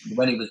was,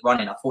 when he was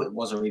running, I thought it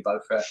was Aribo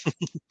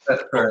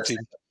for a team.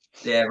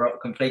 Yeah,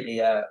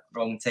 completely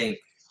wrong team.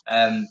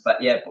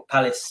 But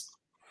Palace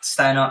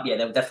staying up,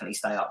 they'll definitely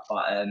stay up.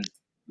 But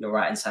you're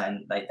right in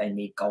saying they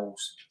need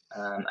goals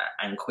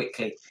and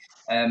quickly.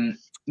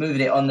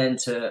 Moving it on then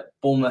to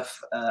Bournemouth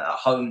at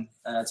home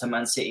to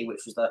Man City,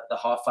 which was the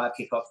 5:30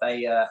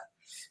 kickoff.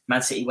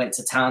 Man City went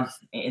to town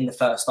in the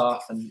first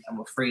half and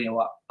were 3-0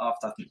 up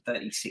after, I think,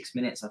 36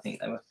 minutes. I think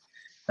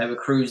they were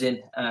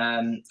cruising.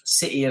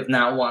 City have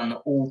now won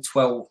all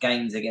 12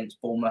 games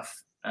against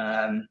Bournemouth.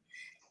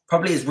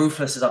 Probably as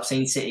ruthless as I've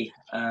seen City,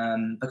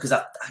 because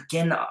I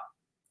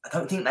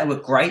don't think they were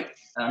great.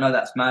 I know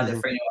that's mad.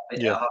 They're 3-0 up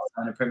at half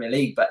in the Premier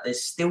League, but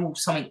there's still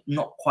something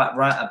not quite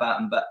right about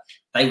them. But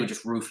they were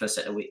just ruthless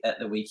at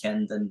the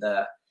weekend. And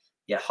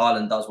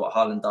Haaland does what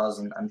Haaland does,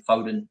 and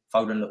Foden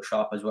looks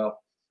sharp as well.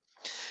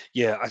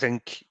 Yeah, I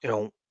think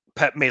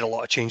Pep made a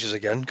lot of changes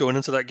again going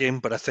into that game,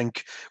 but I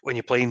think when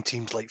you're playing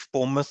teams like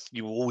Bournemouth,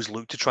 you always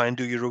look to try and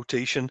do your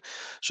rotation.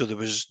 So there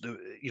was,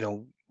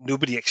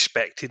 nobody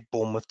expected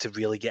Bournemouth to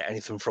really get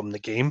anything from the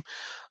game.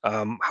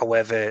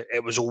 However,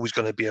 it was always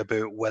going to be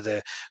about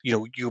whether,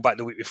 you go back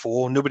the week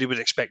before, nobody would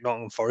expect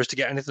Nottingham Forest to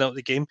get anything out of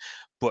the game.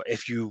 But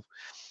if you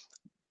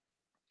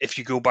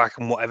go back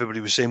and what everybody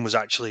was saying was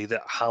actually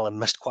that Haaland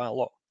missed quite a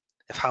lot.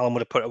 If Haaland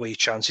would have put away his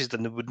chances,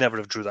 then they would never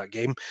have drew that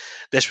game.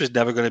 This was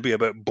never going to be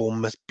about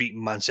Bournemouth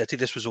beating Man City.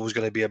 This was always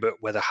going to be about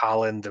whether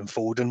Haaland and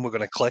Foden were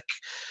going to click.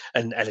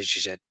 And as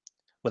you said,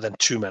 within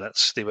 2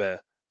 minutes, they were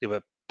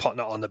putting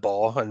it on the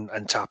bar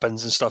and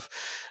tap-ins and stuff.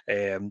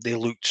 They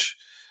looked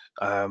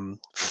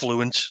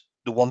fluent.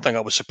 The one thing I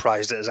was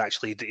surprised at is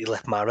actually that he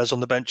left Mahrez on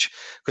the bench,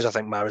 because I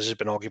think Mahrez has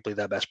been arguably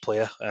their best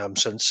player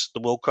since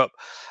the World Cup.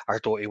 I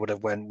thought he would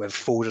have went with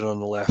Foden on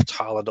the left,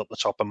 Haaland up the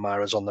top, and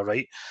Mahrez on the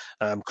right,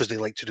 because they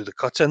like to do the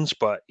cut-ins,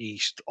 but he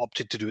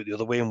opted to do it the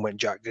other way and went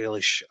Jack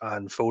Grealish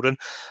and Foden.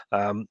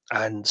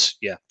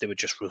 They were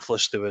just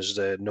ruthless. There was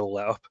no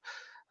let-up.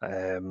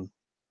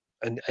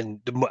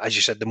 As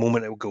you said, the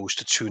moment it goes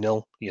to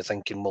 2-0, you're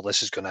thinking, well,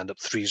 this is going to end up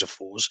 3s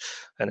or 4s.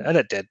 And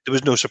it did. There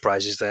was no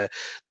surprises there.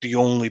 The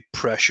only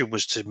pressure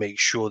was to make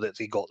sure that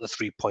they got the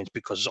 3 points,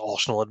 because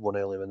Arsenal had won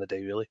earlier in the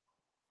day, really.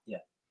 Yeah.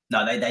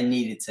 No, they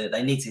needed to.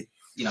 They need to,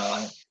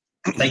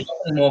 if they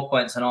got more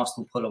points and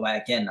Arsenal pull away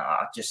again,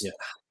 I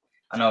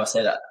know I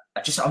said that.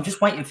 I'm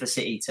just waiting for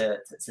City to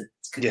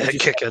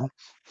kick in.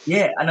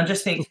 Yeah, and I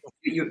just think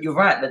you're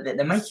right that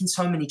they're making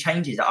so many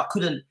changes. I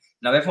couldn't.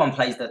 Everyone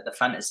plays the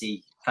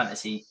fantasy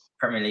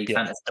Premier League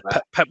fantasy.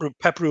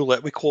 Pep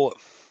roulette, we call it.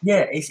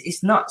 Yeah,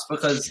 it's nuts,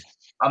 because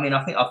I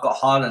think I've got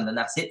Haaland and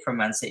that's it from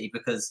Man City,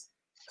 because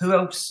who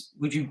else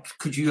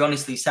could you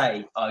honestly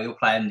say, oh, you're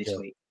playing this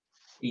week?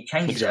 He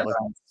changes it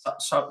around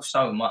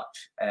so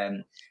much.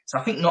 So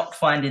I think not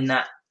finding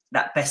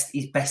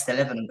his best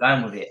 11 and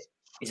going with it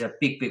is a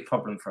big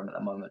problem for him at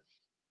the moment.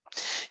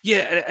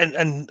 Yeah,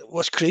 and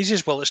what's crazy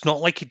as well, it's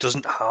not like he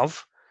doesn't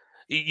have.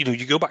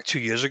 You go back 2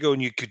 years ago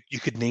and you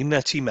could name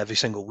their team every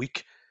single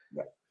week.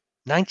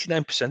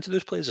 99% of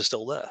those players are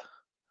still there,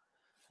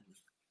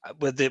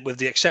 with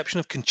the exception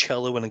of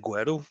Cancelo and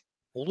Aguero.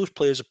 All those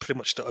players are pretty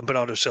much still.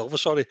 David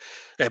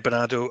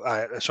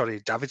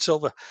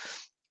Silva.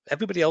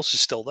 everybody else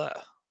is still there.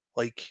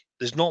 Like,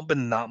 there's not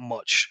been that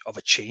much of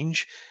a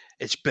change.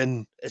 I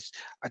don't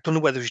know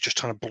whether he's just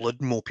trying to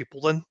blood more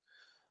people in,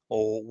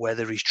 or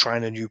whether he's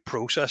trying a new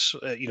process,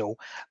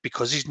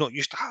 because he's not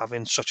used to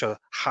having such a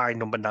high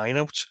number 9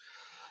 out.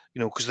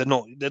 Because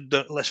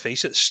let's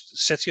face it,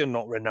 City are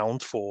not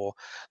renowned for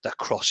their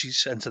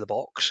crosses into the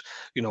box.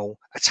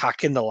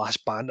 Attacking the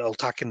last band or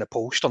attacking the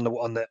post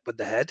with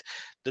the head.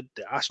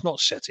 That's not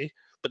City,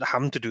 but they're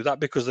having to do that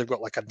because they've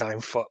got like a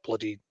 9-foot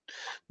bloody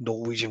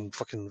Norwegian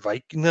fucking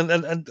Viking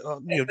and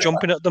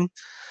jumping at them.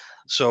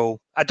 So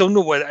I don't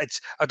know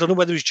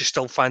whether he's just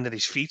still finding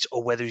his feet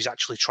or whether he's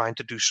actually trying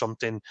to do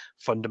something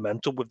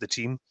fundamental with the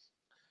team.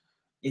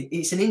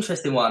 It's an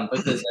interesting one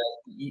because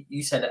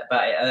you said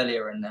about it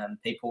earlier, and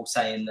people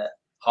saying that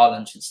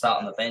Haaland should start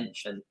on the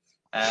bench, and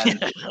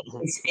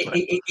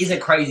it is a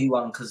crazy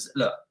one because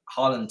look,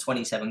 Haaland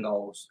 27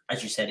 goals,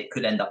 as you said, it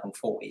could end up on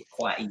 40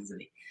 quite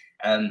easily.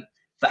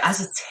 But as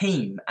a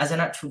team, as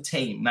an actual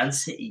team, Man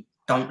City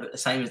don't look the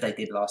same as they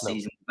did last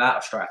season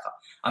without a striker.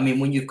 I mean,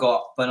 when you've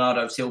got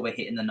Bernardo Silva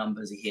hitting the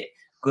numbers he hit,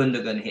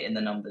 Gundogan hitting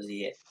the numbers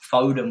he hit,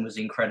 Foden was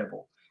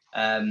incredible,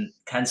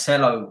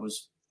 Cancelo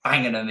was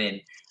banging them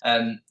in.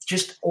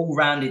 Just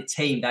all-rounded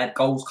team. They had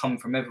goals coming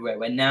from everywhere.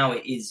 Where now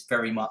it is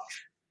very much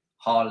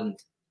Haaland,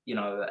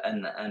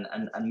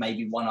 and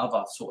maybe one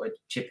other sort of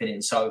chipping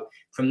in. So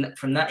from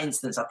that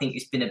instance, I think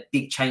it's been a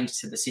big change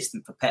to the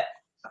system for Pep.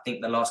 I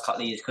think the last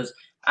couple of years, because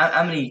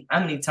how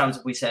many times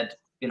have we said?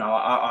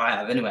 I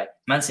have anyway.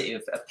 Man City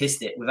have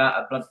pissed it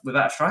without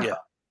a striker.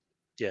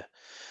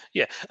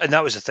 Yeah, and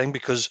that was the thing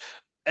because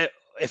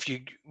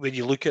when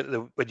you look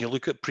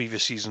at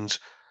previous seasons,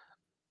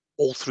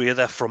 all three of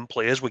their front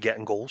players were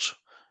getting goals,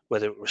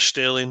 whether it was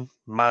Sterling,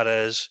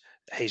 Mahrez,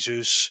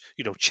 Jesus,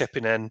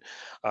 chipping in,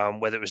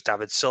 whether it was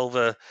David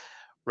Silva.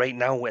 Right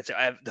now,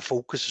 the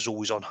focus is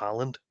always on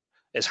Haaland.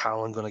 Is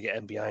Haaland going to get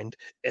in behind?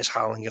 Is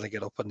Haaland going to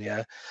get up in the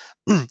air?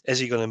 Is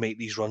he going to make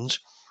these runs?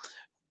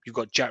 You've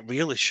got Jack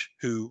Grealish,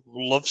 who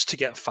loves to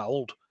get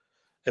fouled,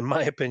 in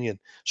my opinion.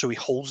 So he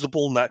holds the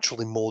ball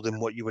naturally more than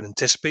what you were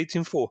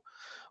anticipating for.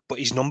 But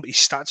his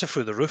stats are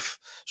through the roof.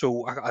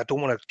 So I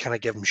don't want to kind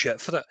of give him shit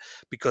for that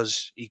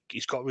because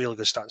he's got really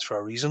good stats for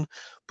a reason.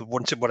 But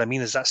what I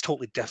mean is that's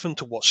totally different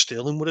to what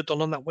Sterling would have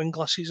done on that wing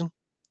last season.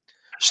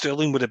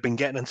 Sterling would have been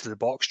getting into the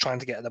box, trying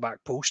to get at the back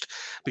post.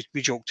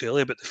 We joked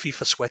earlier about the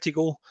FIFA sweaty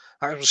goal.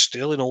 That was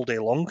Sterling all day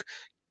long.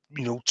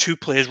 2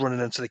 players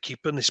running into the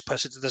keeper and they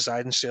pass it to the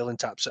side and Sterling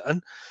taps it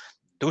in.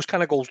 Those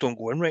kind of goals don't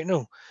go in right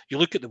now. You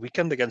look at the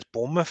weekend against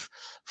Bournemouth,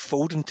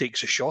 Foden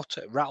takes a shot,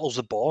 it rattles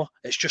the ball.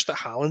 It's just that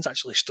Haaland's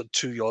actually stood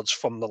 2 yards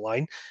from the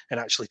line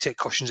and actually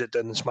cushions it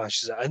down and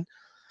smashes it in.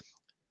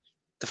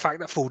 The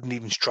fact that Foden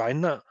even's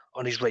trying that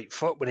on his right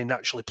foot when he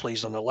naturally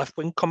plays on the left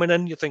wing coming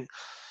in, you think,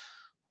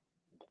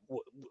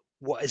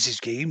 what is his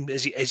game?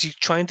 Is he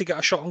trying to get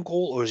a shot on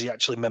goal, or is he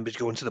actually remembered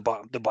going to the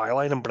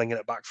byline and bringing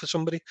it back for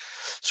somebody?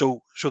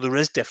 So there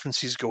is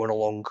differences going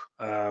along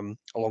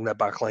their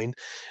back line.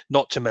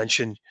 Not to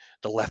mention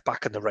the left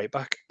back and the right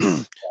back.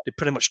 They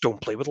pretty much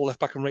don't play with the left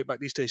back and right back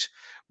these days.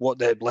 What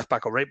the left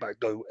back or right back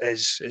do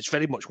is it's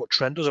very much what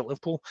Trent does at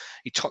Liverpool.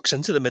 He tucks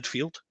into the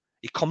midfield.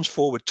 He comes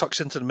forward, tucks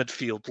into the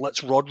midfield,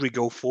 lets Rodri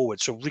go forward.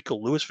 So Rico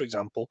Lewis, for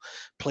example,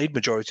 played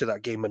majority of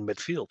that game in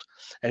midfield.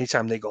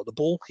 Anytime they got the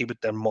ball, he would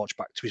then march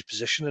back to his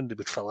position and they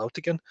would fill out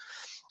again.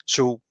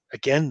 So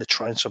again, they're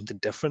trying something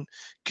different.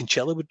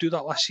 Cancelo would do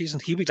that last season.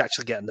 He would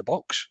actually get in the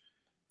box.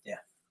 Yeah.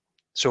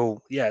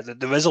 So yeah,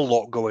 there is a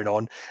lot going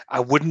on.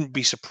 I wouldn't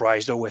be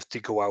surprised though if they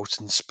go out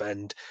and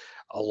spend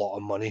a lot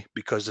of money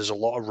because there's a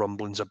lot of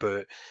rumblings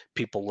about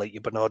people like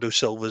your Bernardo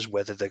Silvas,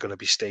 whether they're going to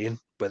be staying,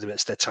 whether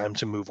it's their time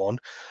to move on.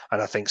 And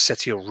I think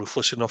City are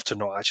ruthless enough to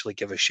not actually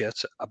give a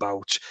shit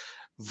about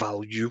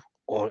value,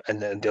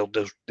 and then they'll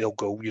go,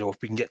 if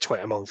we can get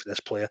 20 million for this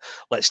player,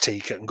 let's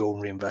take it and go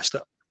and reinvest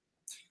it.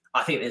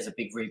 I think there's a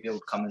big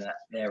rebuild coming out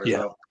there as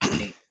well. I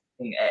think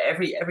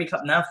every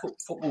club now,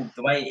 football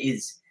the way it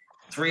is,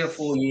 3 or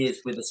 4 years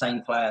with the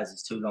same players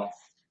is too long.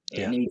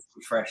 It needs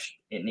refresh.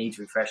 It needs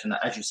refresh. And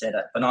as you said,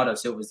 Bernardo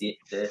Silva is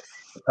the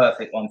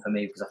perfect one for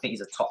me because I think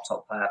he's a top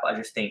player. But I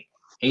just think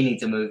he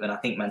needs to move, and I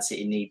think Man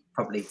City need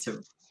probably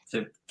to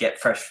get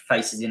fresh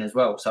faces in as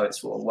well. So it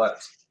sort of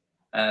works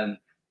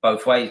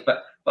both ways.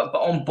 But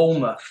on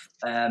Bournemouth,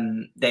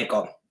 they're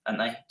gone, aren't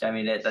they? I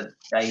mean, they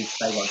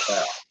won't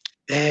stay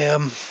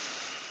up.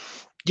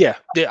 Yeah,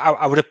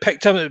 I would have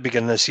picked him at the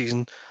beginning of the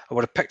season. I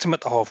would have picked him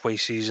at the halfway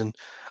season,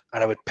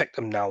 and I would pick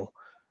them now.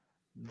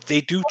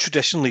 They do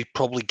traditionally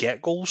probably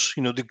get goals.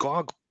 They've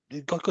got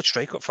a good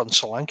striker up front,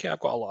 Solanke. I've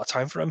got a lot of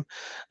time for him.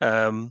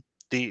 I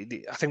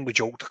think we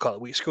joked a couple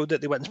of weeks ago that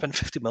they went and spent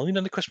 50 million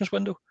in the Christmas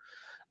window.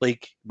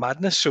 Like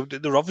madness. So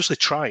they're obviously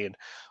trying,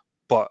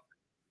 but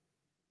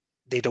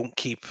they don't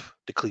keep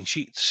the clean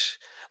sheets.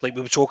 Like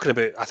we talked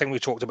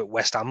about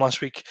West Ham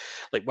last week.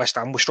 Like West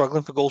Ham were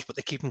struggling for goals, but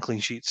they're keeping clean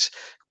sheets.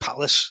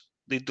 Palace,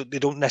 they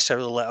don't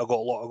necessarily let a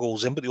lot of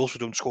goals in, but they also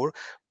don't score.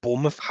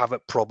 Bournemouth have a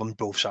problem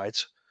both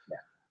sides.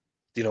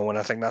 And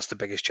I think that's the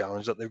biggest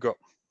challenge that they've got.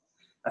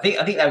 I think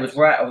that was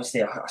right.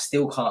 Obviously, I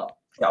still can't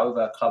get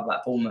over a club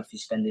like Bournemouth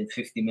who's spending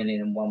 50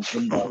 million in one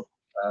window.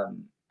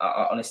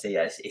 Honestly,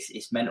 yeah,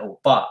 it's mental.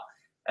 But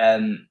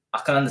I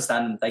can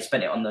understand they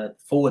spent it on the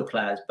forward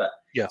players, but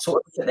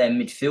sort of look at their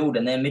midfield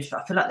and I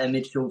feel like their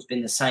midfield's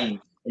been the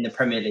same in the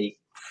Premier League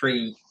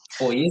 3-4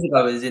 years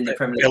ago as in the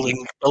Premier League.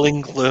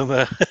 Billing,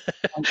 Luma.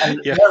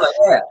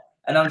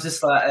 And I'm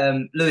just like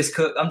Lewis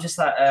Cook. I'm just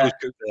like,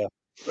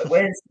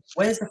 where's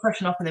the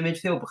freshen up in the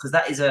midfield? Because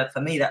that is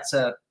for me that's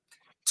a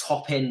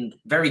top end,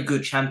 very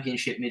good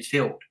Championship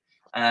midfield.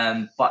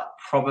 But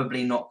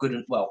probably not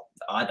good. Well,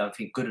 I don't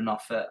think good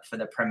enough for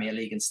the Premier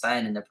League and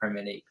staying in the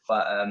Premier League.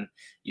 But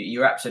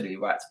you're absolutely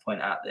right to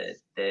point out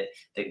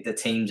the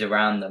teams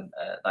around them.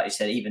 Like you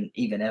said,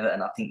 even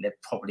Everton, I think they've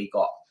probably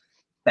got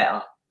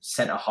better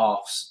centre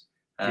halves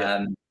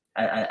and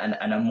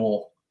are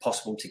more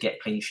possible to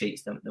get clean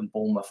sheets than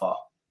Bournemouth are.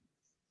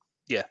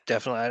 Yeah,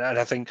 definitely, and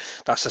I think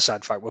that's the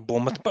sad fact with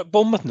Bournemouth. But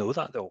Bournemouth know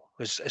that though.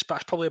 It's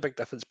probably a big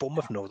difference.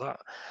 Bournemouth know that.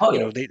 Oh, you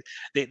know,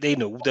 they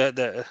know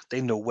that they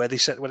know where they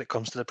sit when it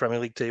comes to the Premier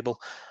League table.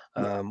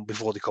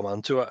 Before they come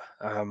onto it,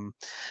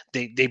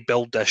 they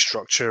build their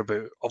structure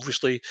about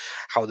obviously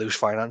how those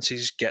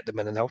finances get them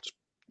in and out.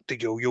 The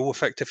yo-yo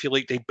effect, if you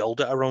like, they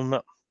build it around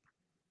that.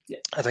 Yeah,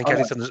 I think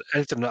anything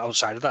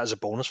outside of that is a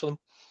bonus for them.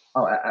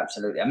 Oh,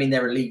 absolutely. I mean,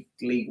 they're a League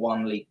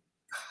One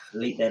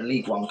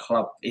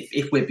club.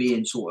 If we're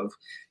being sort of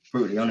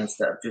brutally honest,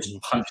 that have just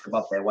punched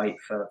above their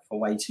weight for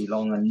way too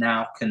long, and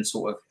now can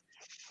sort of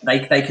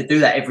they could do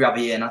that every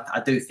other year. And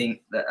I do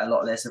think that a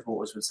lot of their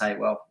supporters would say,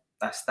 well,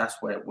 that's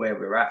where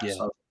we're at.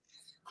 Yeah.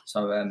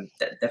 So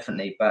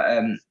definitely.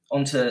 But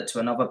on to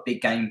another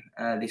big game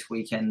this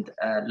weekend,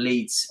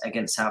 Leeds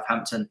against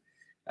Southampton.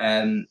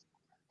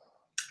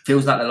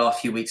 Feels like the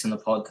last few weeks on the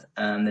pod,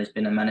 there's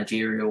been a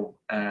managerial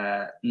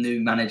new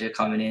manager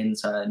coming in,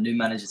 so a new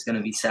manager's going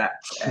to be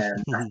sacked.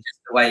 That's just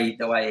the way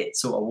it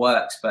sort of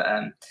works. But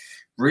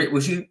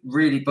was you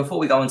really, before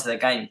we go into the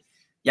game,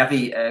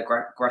 Javi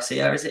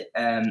Gracia, is it?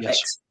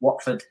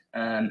 Ex-Watford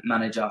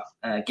manager,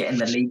 getting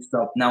the Leeds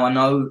job. Now,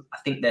 I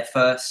think their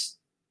first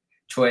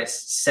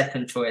choice,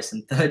 second choice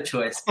and third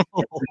choice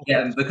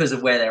because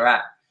of where they're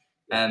at.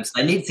 So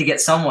they need to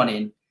get someone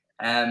in.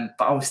 But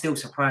I was still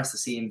surprised to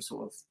see him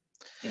sort of,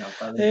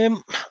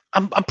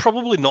 I'm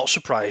probably not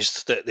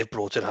surprised that they've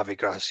brought in Javi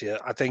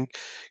Gracia. I think,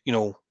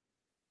 the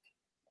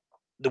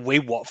way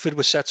Watford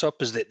was set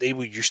up is that they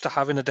were used to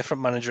having a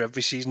different manager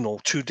every season or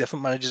two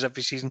different managers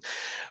every season.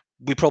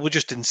 We probably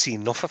just didn't see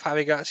enough of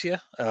Javi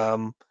Gracia.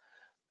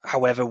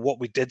 However, what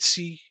we did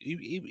see,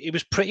 he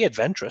was pretty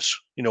adventurous.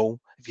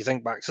 If you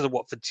think back to the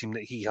Watford team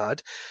that he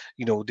had,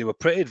 they were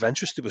pretty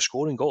adventurous. They were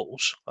scoring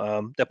goals.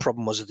 Their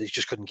problem was that they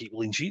just couldn't keep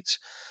clean sheets.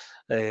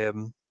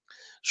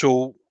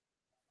 So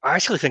I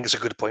actually think it's a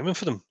good appointment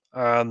for them.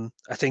 I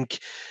think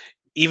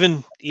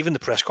even the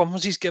press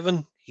conference he's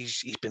given,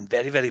 he's been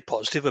very, very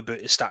positive about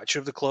his stature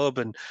of the club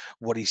and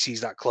what he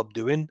sees that club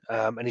doing.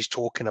 And he's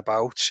talking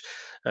about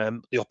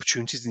the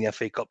opportunities in the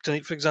FA Cup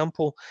tonight, for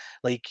example.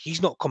 Like,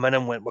 he's not come in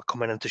and went, we're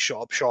coming in to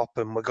shut up shop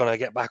and we're going to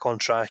get back on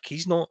track.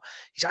 He's not.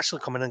 He's actually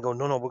coming in and going,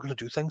 no, we're going to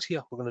do things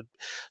here. We're going to.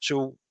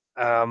 So,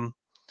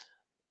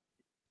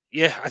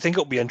 yeah, I think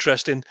it'll be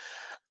interesting.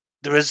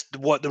 There is the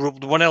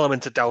one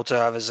element of doubt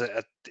I have is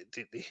that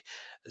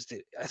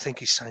I think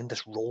he signed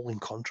this rolling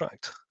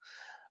contract.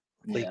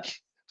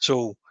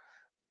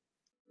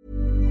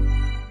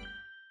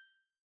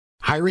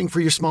 Hiring for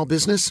your small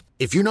business?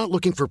 If you're not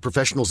looking for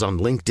professionals on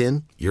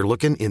LinkedIn, you're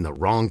looking in the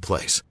wrong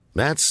place.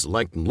 That's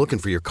like looking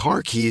for your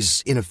car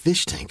keys in a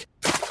fish tank.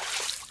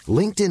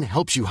 LinkedIn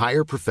helps you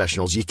hire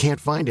professionals you can't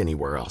find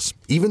anywhere else,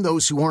 even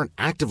those who aren't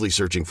actively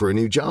searching for a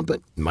new job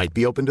but might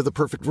be open to the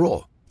perfect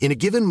role. In a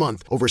given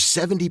month, over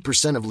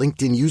 70% of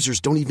LinkedIn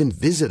users don't even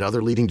visit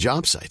other leading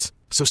job sites.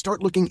 So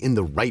start looking in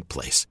the right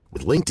place.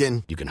 With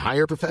LinkedIn, you can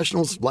hire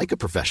professionals like a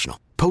professional.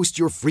 Post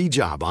your free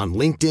job on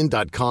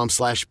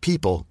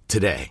linkedin.com/people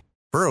today.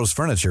 Burrow's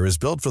furniture is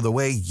built for the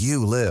way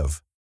you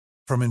live.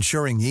 From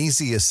ensuring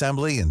easy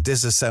assembly and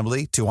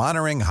disassembly to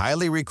honoring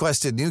highly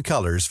requested new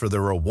colors for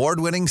their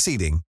award-winning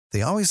seating,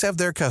 they always have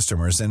their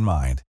customers in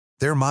mind.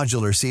 Their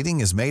modular seating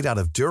is made out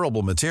of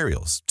durable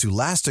materials to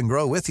last and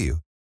grow with you.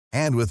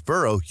 And with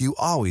Burrow, you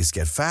always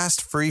get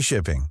fast, free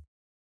shipping.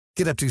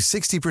 Get up to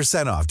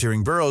 60% off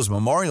during Burrow's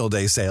Memorial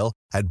Day sale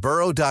at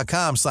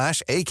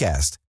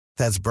burrow.com/ACAST.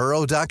 That's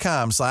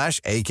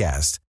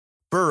burrow.com/ACAST.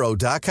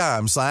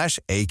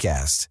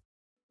 burrow.com/ACAST.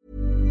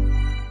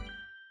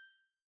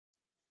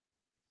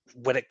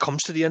 When it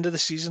comes to the end of the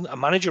season, a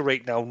manager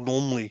right now,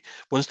 normally,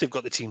 once they've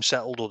got the team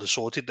settled or they're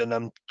sorted, then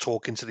I'm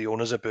talking to the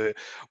owners about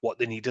what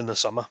they need in the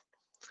summer.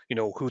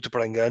 Who to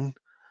bring in.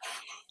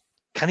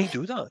 Can he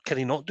do that? Can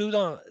he not do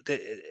that?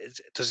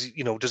 Does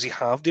he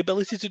have the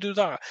ability to do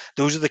that?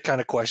 Those are the kind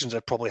of questions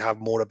I'd probably have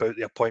more about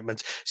the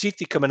appointments. See if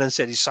they come in and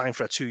said he's signed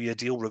for a 2-year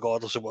deal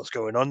regardless of what's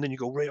going on, then you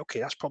go, right, okay,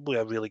 that's probably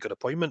a really good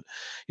appointment.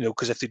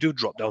 Because if they do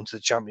drop down to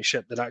the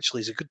Championship, then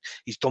actually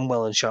he's done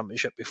well in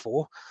Championship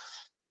before.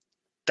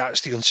 That's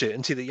the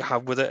uncertainty that you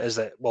have with it, is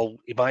that, well,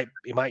 he might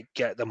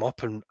get them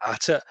up and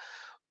at it,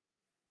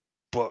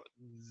 but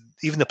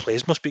even the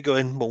players must be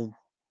going, well,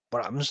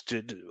 what happens?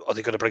 Are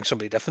they going to bring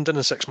somebody different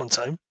in 6 months'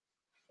 time?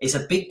 It's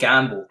a big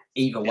gamble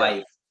either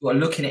way. You're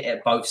looking at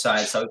it both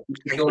sides. So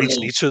if you're Leeds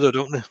need to, though,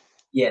 don't they?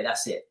 yeah,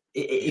 that's it.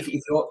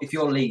 If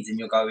you're Leeds and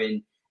you're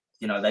going,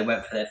 they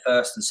went for their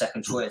first and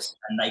second choice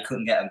and they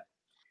couldn't get them,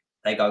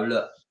 they go,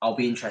 look, I'll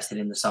be interested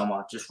in the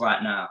summer. Just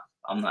right now,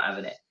 I'm not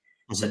having it.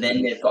 Mm-hmm. So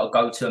then they've got to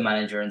go to a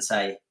manager and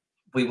say,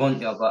 we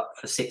want you, but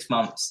for 6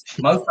 months.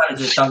 Most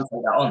managers don't take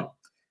that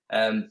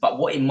on. But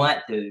what it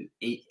might do,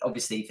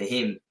 obviously for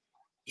him,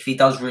 if he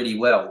does really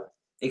well,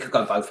 it could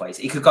go both ways.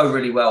 It could go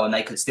really well, and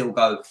they could still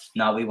go,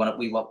 no, we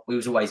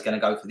was always going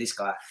to go for this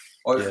guy,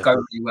 or it could go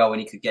really well,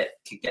 and he could get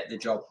the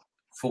job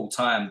full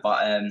time.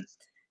 But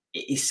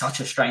it's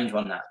such a strange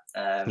one that,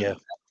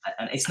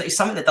 and it's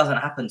something that doesn't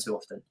happen too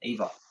often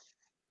either.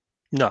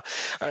 No,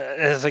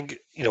 I think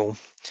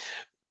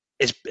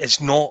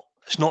it's not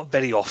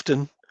very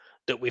often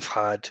that we've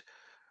had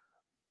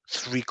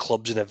 3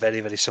 clubs in a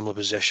very, very similar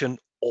position,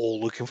 all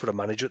looking for a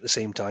manager at the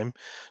same time.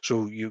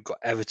 So you've got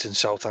Everton,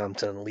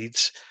 Southampton, and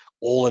Leeds,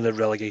 all in a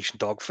relegation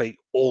dogfight,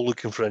 all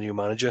looking for a new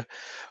manager.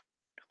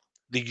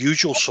 The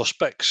usual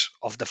suspects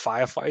of the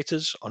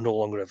firefighters are no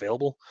longer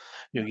available.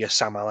 Your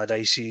Sam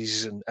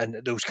Allardyce's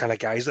and those kind of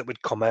guys that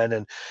would come in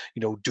and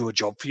do a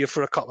job for you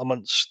for a couple of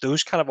months.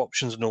 Those kind of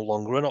options are no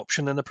longer an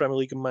option in the Premier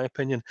League, in my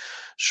opinion.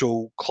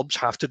 So clubs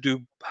have to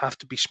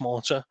be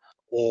smarter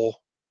or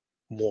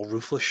more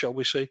ruthless, shall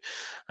we say.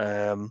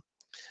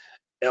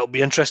 It'll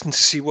be interesting to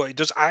see what he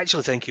does. I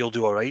actually think he'll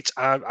do all right.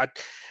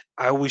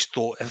 I always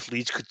thought if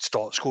Leeds could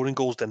start scoring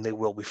goals, then they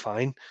will be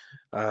fine.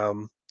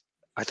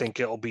 I think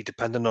it'll be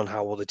dependent on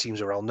how all the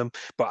teams around them.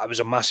 But it was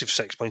a massive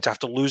 6 points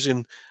after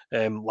losing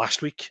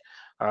last week.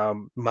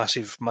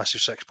 Massive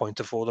 6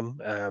 pointer for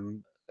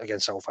them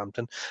against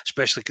Southampton,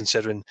 especially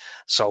considering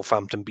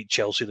Southampton beat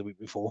Chelsea the week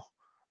before.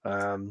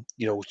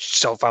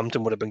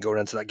 Southampton would have been going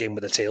into that game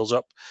with their tails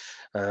up.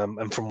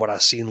 And from what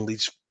I've seen,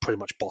 Leeds pretty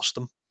much bossed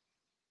them.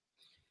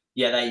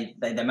 Yeah,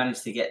 they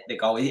managed to get the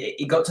goal.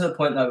 It got to the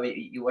point though,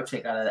 you're watching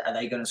it, are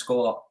they going to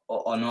score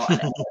or not?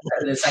 And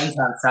at the same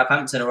time,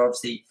 Southampton are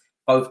obviously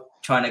both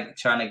trying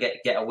to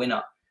get a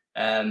winner.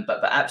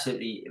 But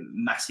absolutely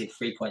massive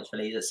 3 points for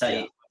Leeds. I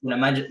say,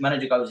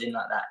 manager goes in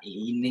like that,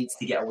 he needs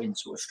to get a win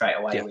sort of straight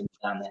away when he's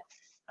down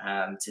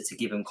there to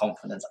give him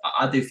confidence.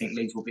 I do think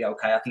Leeds will be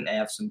okay. I think they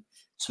have some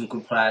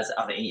good players.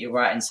 I think you're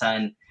right in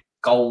saying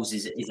goals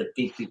is a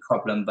big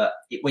problem. But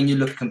when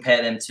you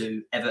compare them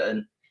to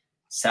Everton,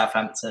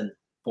 Southampton,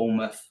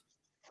 Bournemouth,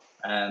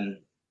 and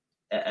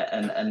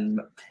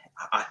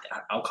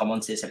I'll come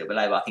on to this a little bit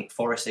later, but I think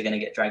Forest are going to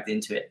get dragged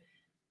into it.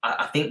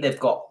 I think they've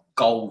got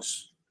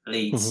goals,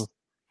 Leeds,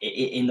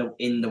 in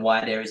the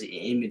wide areas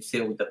in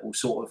midfield that will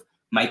sort of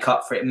make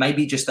up for it.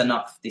 Maybe just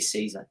enough this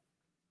season.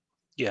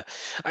 Yeah,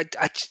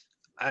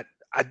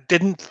 I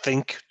didn't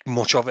think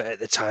much of it at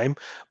the time,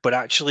 but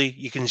actually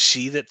you can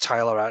see that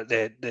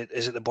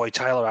the boy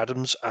Tyler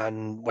Adams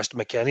and Weston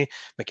McKennie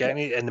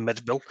in the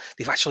midfield,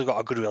 they've actually got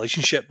a good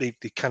relationship. They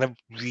kind of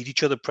read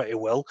each other pretty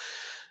well.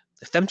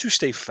 If them two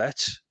stay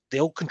fit,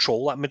 they'll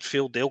control that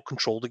midfield. They'll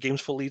control the games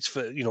for Leeds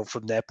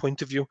from their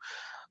point of view,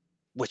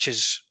 which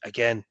is,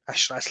 again,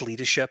 that's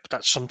leadership.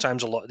 That's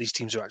sometimes a lot of these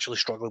teams are actually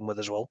struggling with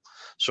as well.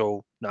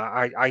 So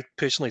I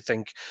personally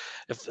think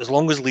as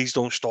long as Leeds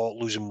don't start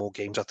losing more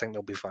games, I think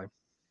they'll be fine.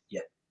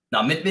 Yeah.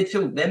 No, their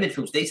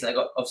midfield's decent. They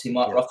got obviously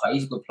Mark Rothko,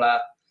 he's a good player.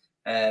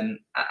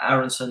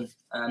 Aronson,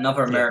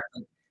 another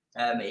American,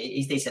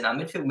 he's decent. Now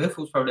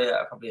midfield's probably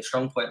a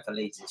strong point for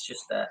Leeds. It's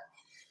just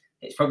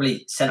it's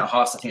probably centre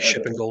half. I think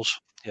shipping goals,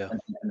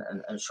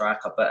 and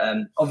striker. But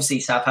obviously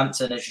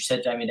Southampton, as you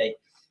said, Jamie, they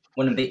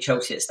won and beat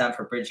Chelsea at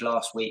Stamford Bridge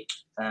last week.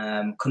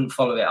 Couldn't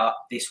follow it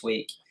up this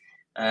week.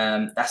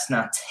 That's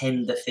now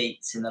 10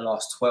 defeats in the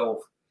last 12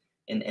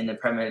 in the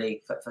Premier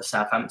League for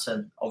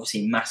Southampton.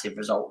 Obviously, massive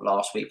result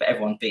last week, but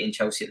everyone's beating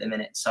Chelsea at the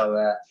minute.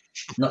 So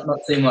not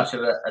too much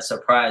of a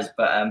surprise,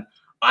 but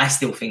I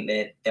still think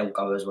they'll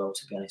go as well,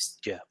 to be honest.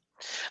 Yeah.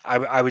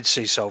 I would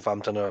say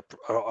Southampton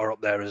are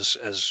up there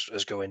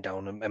as going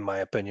down, in my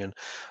opinion,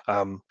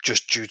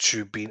 just due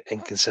to being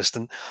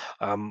inconsistent.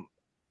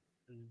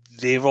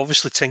 They've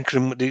obviously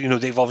tinkering.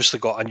 They've obviously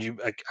got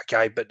a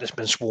guy, but that's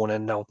been sworn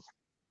in now.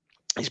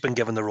 He's been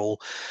given the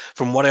role.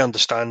 From what I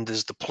understand,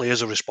 is the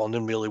players are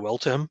responding really well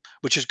to him,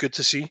 which is good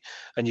to see.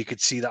 And you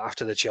could see that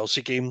after the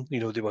Chelsea game, they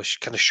were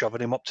kind of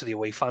shoving him up to the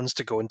away fans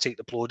to go and take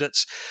the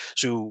plaudits.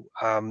 So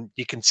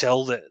you can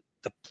tell that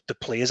the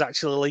players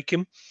actually like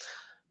him,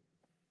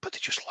 but they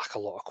just lack a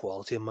lot of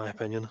quality, in my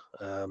opinion.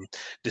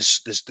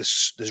 There's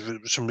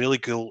some really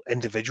cool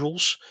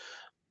individuals,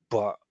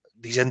 but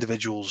these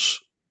individuals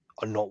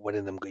are not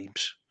winning them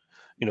games.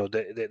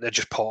 They're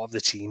just part of the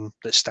team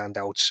that stand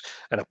out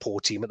in a poor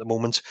team at the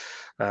moment.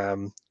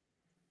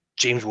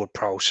 James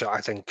Ward-Prowse,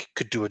 I think,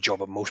 could do a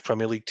job at most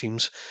Premier League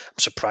teams. I'm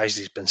surprised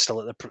he's been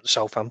still at the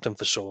Southampton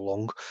for so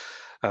long.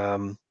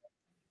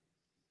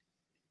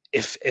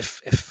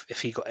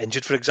 If he got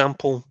injured, for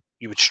example,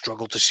 you would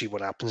struggle to see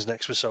what happens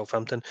next with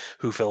Southampton.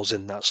 Who fills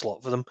in that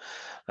slot for them?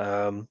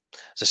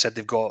 As I said,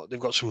 they've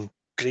got some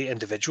great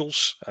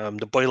individuals.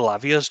 The boy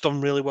Lavia's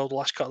done really well the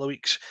last couple of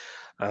weeks,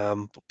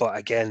 but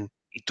again,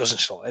 he doesn't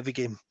start every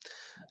game.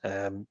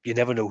 You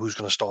never know who's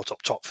going to start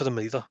up top for them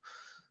either.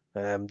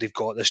 They've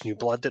got this new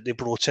blood that they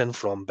brought in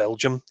from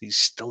Belgium. He's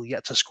still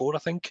yet to score, I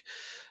think.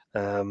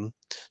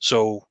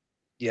 So,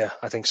 yeah,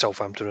 I think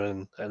Southampton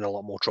are in a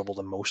lot more trouble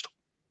than most.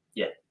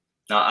 Yeah.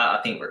 No, I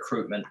think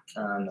recruitment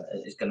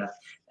is going to.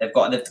 They've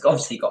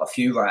obviously got a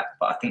few right,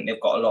 but I think they've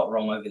got a lot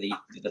wrong over the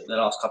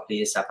last couple of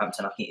years.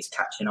 Southampton, I think, is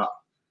catching up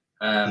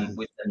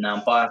with them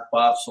now. By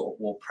sort of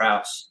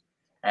Ward-Prowse,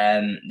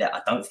 that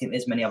I don't think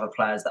there's many other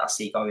players that I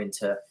see going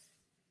to,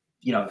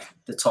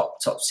 the top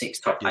 6,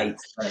 top 8.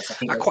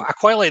 I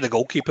quite like the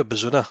goalkeeper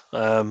Bazuna,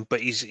 but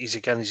he's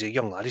a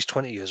young lad. He's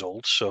 20 years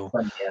old, so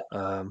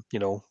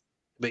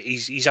but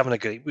he's having a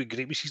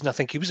great season. I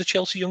think he was a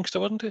Chelsea youngster,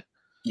 wasn't he?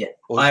 Yeah,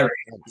 Irish.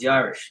 Is he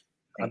Irish?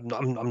 I'm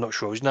not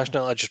sure his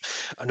national.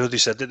 I know they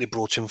said that they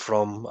brought him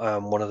from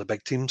one of the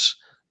big teams,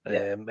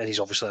 and he's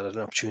obviously had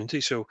an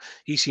opportunity. So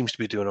he seems to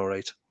be doing all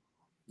right.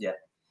 Yeah,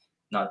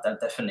 no,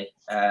 definitely.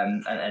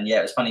 And yeah,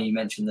 it was funny you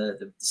mentioned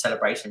the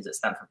celebrations at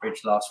Stamford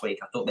Bridge last week.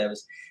 I thought there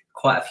was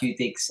quite a few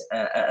digs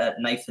at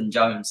Nathan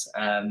Jones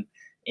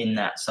in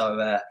that.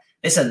 So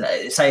listen,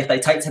 say if they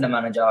take to the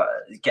manager,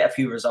 get a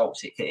few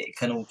results, it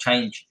can all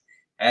change.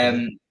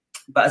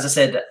 But as I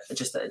said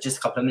just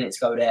a couple of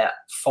minutes ago, there,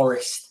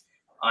 Forest,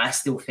 I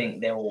still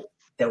think they'll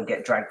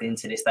get dragged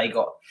into this. They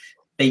got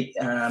beat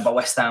by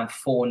West Ham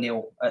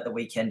 4-0 at the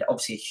weekend.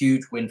 Obviously, a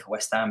huge win for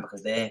West Ham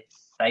because they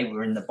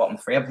were in the bottom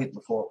 3, I think,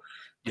 before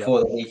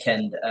the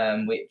weekend.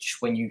 Which,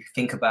 when you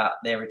think about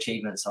their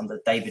achievements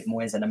under David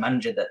Moyes and a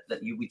manager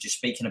that you were just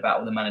speaking about,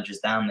 all the managers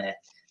down there,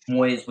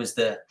 Moyes was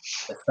the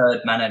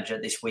third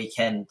manager this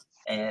weekend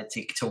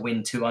to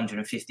win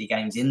 250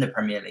 games in the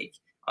Premier League.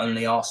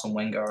 Only Arsene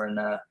Wenger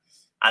and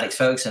Alex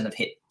Ferguson have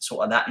hit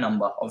sort of that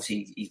number.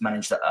 Obviously, he's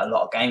managed a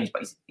lot of games,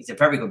 but he's a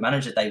very good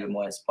manager, David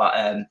Moyes.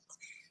 But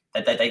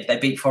they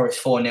beat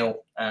Forest 4-0.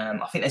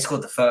 I think they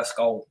scored the first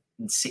goal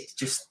in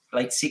just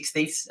late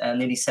 60s,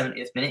 nearly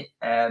 70th minute.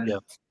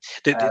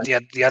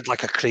 They had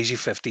like a crazy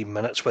 15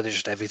 minutes where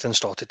everything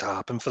started to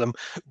happen for them.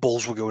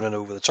 Balls were going in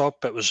over the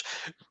top. It was,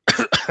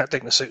 I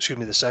think,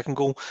 the second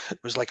goal, it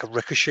was like a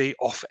ricochet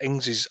off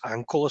Ings'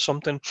 ankle or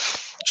something.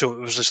 So it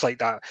was just like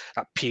that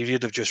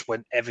period of just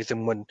when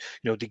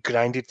they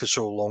grinded for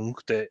so long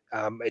that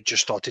it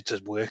just started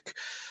to work.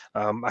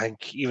 I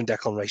think even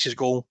Declan Rice's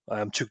goal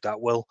took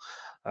that well.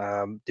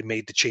 They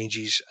made the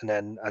changes, and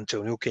then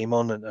Antonio came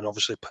on and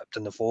obviously pipped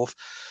in the fourth.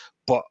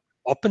 But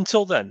up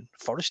until then,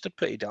 Forest are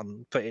pretty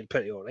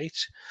all right.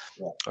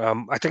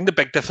 I think the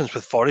big difference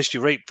with Forest,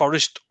 you're right,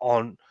 Forest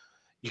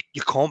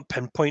you can't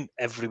pinpoint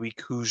every week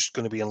who's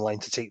going to be in line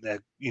to take their,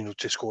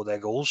 to score their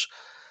goals.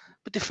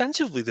 But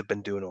defensively, they've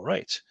been doing all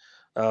right.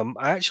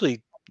 I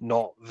actually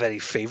not very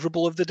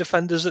favourable of the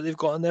defenders that they've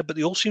got in there, but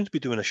they all seem to be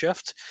doing a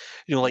shift.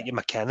 Like your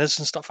McKenna's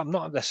and stuff. I'm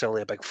not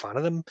necessarily a big fan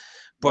of them,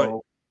 but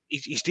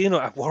he's doing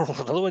a world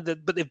another one.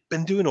 But they've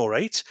been doing all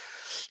right.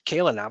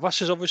 Keylor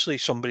Navas is obviously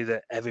somebody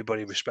that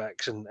everybody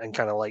respects and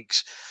kind of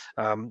likes.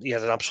 He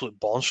had an absolute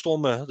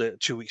barnstormer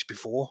 2 weeks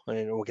before,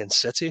 against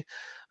City,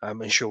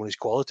 and showing his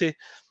quality.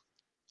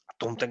 I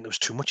don't think there was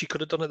too much he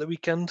could have done at the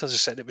weekend. As I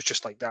said, it was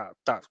just like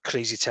that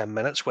crazy 10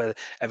 minutes where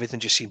everything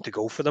just seemed to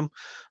go for them.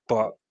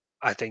 But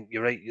I think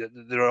you're right.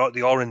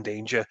 They are in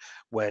danger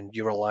when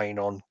you're relying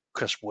on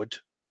Chris Wood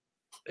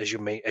as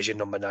your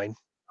number 9.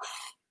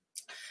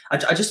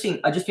 I just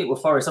think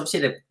with Forest,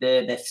 obviously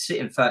they're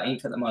sitting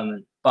 13th at the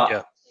moment,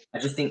 but I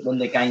just think when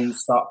the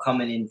games start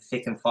coming in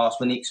thick and fast,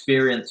 when the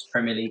experienced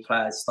Premier League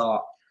players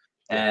start,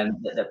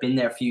 that have been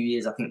there a few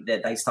years, I think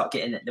that they start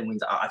getting the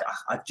wins.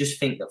 I just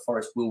think that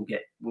Forest will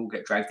get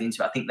dragged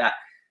into it. I think that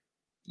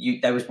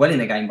they was well in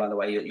the game, by the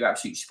way. You're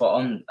absolutely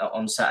spot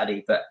on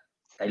Saturday, but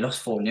they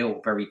lost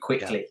 4-0 very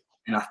quickly,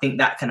 and I think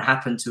that can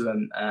happen to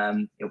them.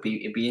 It'll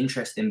be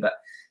interesting, but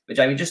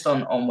Jamie, just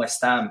on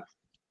West Ham.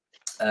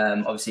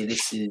 Obviously,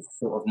 this is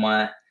sort of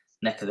my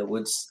neck of the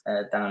woods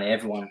down here.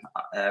 Everyone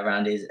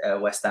around is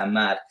West Ham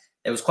mad.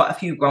 There was quite a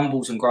few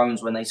grumbles and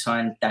groans when they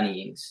signed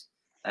Danny Ings.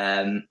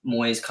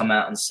 Moyes come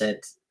out and said,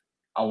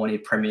 I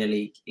wanted Premier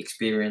League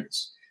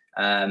experience.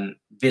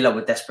 Villa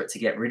were desperate to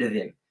get rid of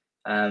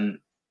him.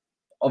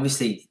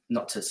 Obviously,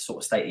 not to sort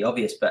of state the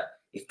obvious, but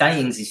if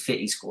Danny Ings is fit,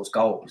 he scores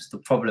goals. The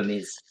problem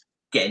is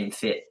getting him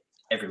fit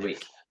every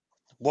week.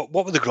 What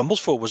were the grumbles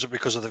for? Was it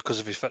because of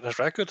his fitness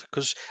record?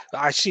 Because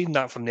I seen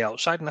that from the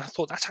outside, and I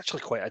thought that's actually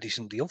quite a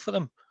decent deal for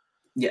them.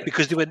 Yeah,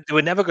 because they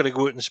were never going to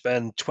go out and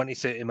spend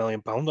 20-30 million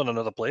pound on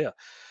another player.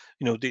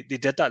 They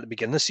did that at the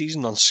beginning of the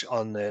season on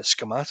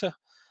Scamata.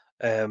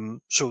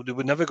 So they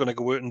were never going to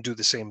go out and do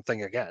the same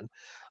thing again.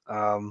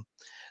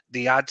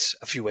 They had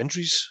a few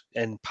injuries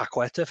in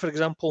Paqueta, for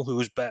example, who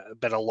has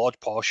been a large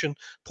portion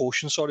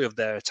of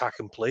their attack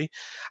and play.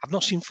 I've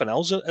not seen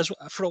Fennells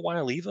for a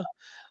while either.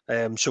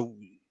 So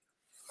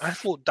I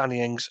thought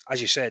Danny Ings,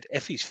 as you said,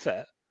 if he's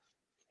fit,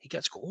 he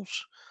gets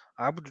goals.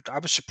 I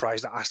was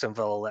surprised that Aston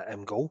Villa let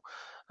him go,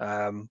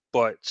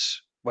 but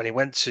when he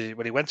went to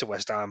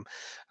West Ham,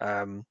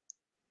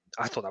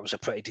 I thought that was a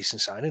pretty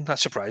decent signing. That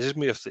surprises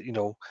me if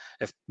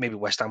maybe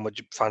West Ham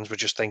fans were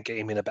just thinking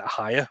aiming a bit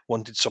higher,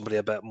 wanted somebody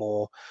a bit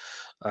more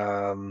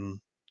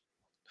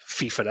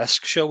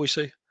FIFA-esque, shall we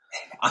say?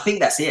 I think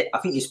that's it. I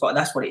think you're spot.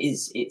 That's what it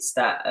is. It's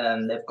that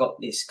they've got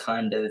this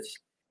kind of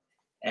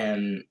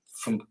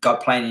from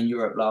playing in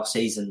Europe last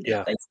season.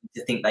 Yeah. They seem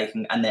to think they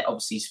can, and they're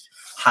obviously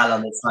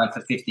Haaland is signed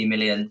for 50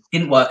 million.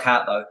 Didn't work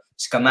out though.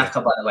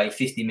 Skamaka, by the way,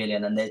 50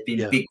 million, and there's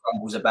been big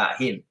grumbles about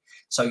him.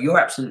 So you're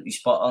absolutely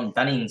spot on.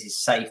 Danny Ings is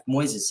safe.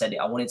 Moyes has said it.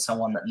 I wanted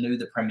someone that knew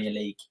the Premier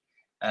League,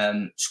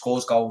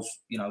 scores goals,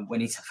 when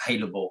he's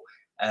available.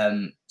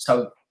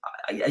 So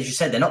as you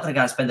said, they're not going to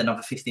go and spend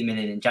another 50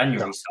 million in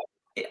January. No. So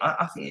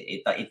I think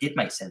it did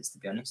make sense, to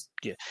be honest.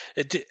 Yeah,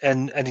 it did,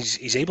 and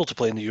he's able to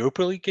play in the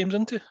Europa League games,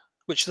 isn't he?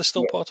 Which they're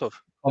still part of.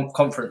 The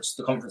Conference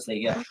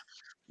League, yeah.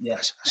 Yeah,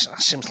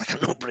 that seems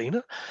like a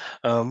no-brainer.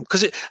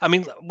 Because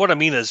what I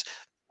mean is,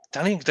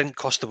 Danny Ings didn't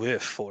cost the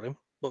earth for him.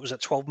 What was it,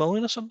 12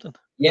 million or something?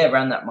 Yeah,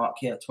 around that mark.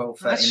 Yeah, 12,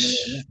 13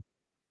 million.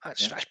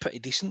 That's pretty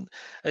decent.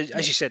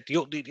 As you said,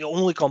 the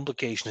only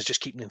complication is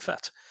just keeping him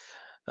fit.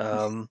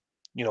 That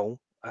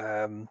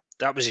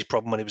was his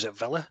problem when he was at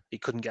Villa. He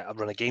couldn't get a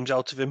run of games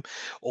out of him.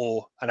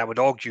 And I would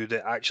argue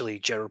that actually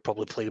Gerrard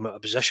probably played him out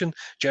of position.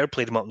 Gerrard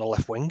played him out on the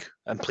left wing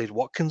and played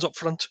Watkins up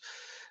front.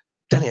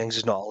 Danny Ings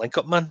is not a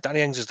link-up man.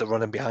 Danny Ings is the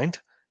running behind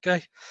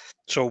guy.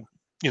 So,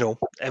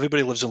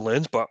 everybody lives and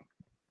learns, but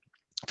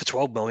for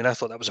 12 million, I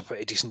thought that was a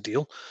pretty decent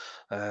deal.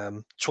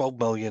 12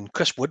 million.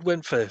 Chris Wood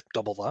went for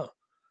double that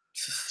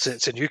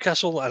to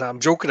Newcastle, and I'm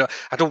joking.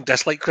 I don't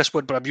dislike Chris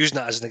Wood, but I'm using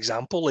that as an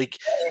example.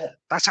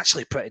 That's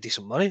actually pretty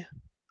decent money.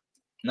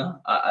 No,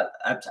 I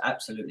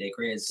absolutely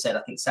agree. As I said,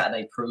 I think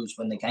Saturday proves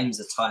when the games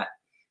are tight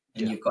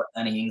and you've got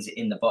Danny Ings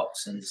in the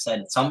box. And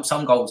said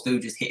some goals do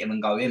just hit him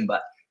and go in,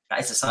 but that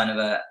is a sign of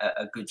a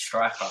good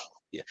striker.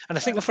 Yeah, and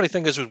I think the funny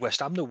thing is with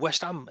West Ham, though,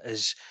 West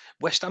Ham's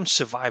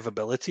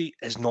survivability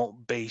is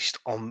not based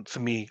on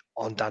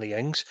Danny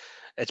Ings.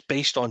 It's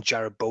based on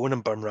Jared Bowen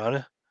and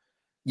Bernrana.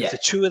 Yeah. If the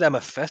two of them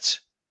are fit,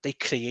 they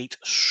create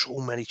so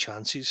many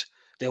chances.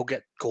 They'll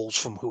get goals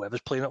from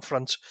whoever's playing up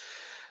front.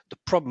 The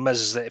problem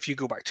is that if you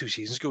go back 2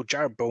 seasons ago,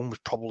 Jared Bowen was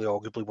probably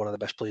arguably one of the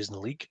best players in the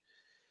league.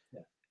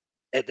 Yeah.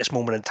 At this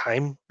moment in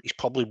time, he's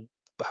probably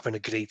having a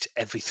great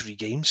every 3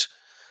 games.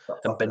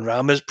 And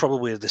Benrahma's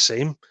probably the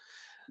same.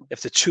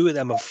 If the two of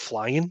them are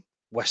flying,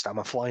 West Ham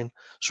are flying.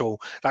 So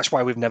that's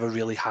why we've never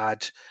really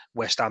had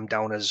West Ham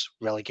down as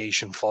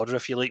relegation fodder,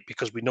 if you like,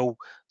 because we know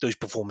those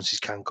performances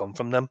can come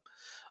from them.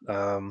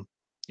 I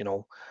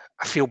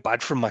feel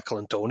bad for Michael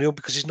Antonio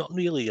because he's not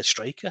really a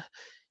striker.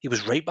 He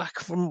was right back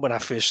from when I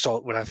first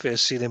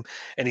seen him,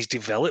 and he's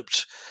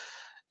developed.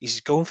 He's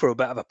going for a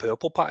bit of a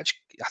purple patch.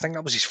 I think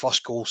that was his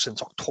first goal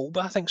since October,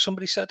 I think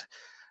somebody said.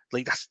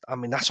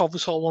 That's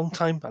obviously a long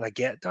time, and I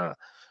get that.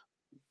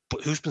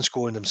 But who's been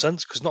scoring them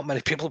since? Because not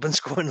many people have been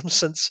scoring them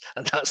since,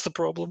 and that's the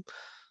problem.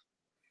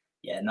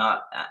 Yeah, no,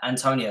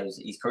 Antonio's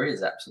his career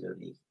is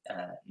absolutely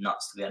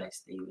nuts. To be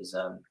honest, he was.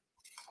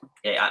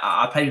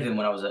 I played with him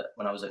when I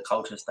was at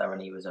Colchester,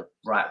 and he was a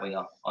right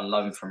winger on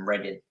loan from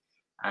Reading.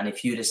 And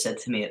if you'd have said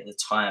to me at the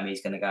time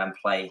he's going to go and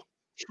play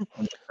in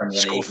the Premier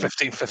League,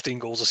 score 15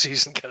 goals a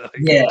season, for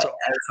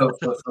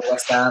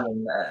West Ham,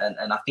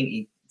 and I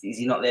think is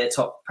he not their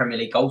top Premier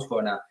League goal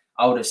scorer now?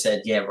 I would have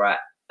said, yeah, right.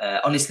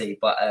 Honestly,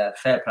 but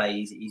fair play.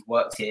 He's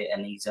worked here,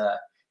 and he's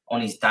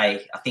on his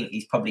day. I think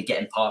he's probably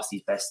getting past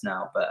his best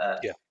now.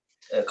 But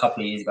a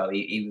couple of years ago,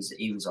 he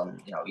was on.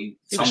 He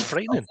was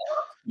frightening.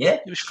 Yeah,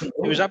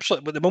 he was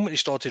absolutely. But the moment he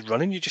started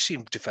running, you just see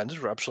defenders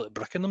were absolutely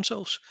bricking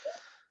themselves.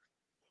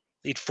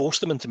 He'd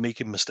forced them into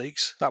making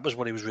mistakes. That was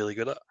what he was really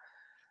good at.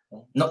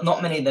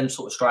 Not many of them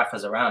sort of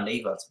strikers around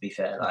either. To be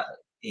fair,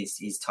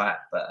 he's tight,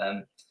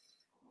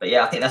 But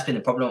yeah, I think that's been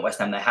the problem at West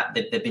Ham.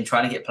 They've been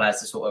trying to get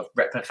players to sort of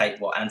replicate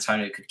what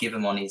Antonio could give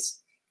them on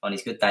his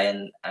good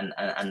day,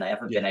 and they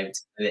haven't been able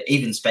to do it,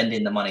 even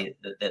spending the money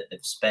that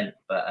they've spent.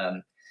 But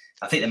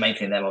I think the main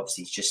thing there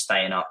obviously is just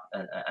staying up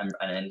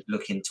and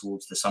looking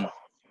towards the summer.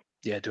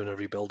 Yeah, doing a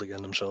rebuild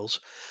again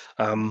themselves.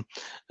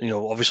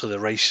 Obviously the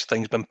Rice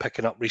thing's been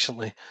picking up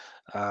recently.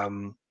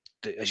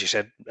 As you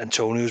said,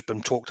 Antonio's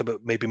been talked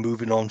about maybe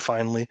moving on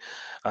finally.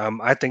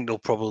 I think they'll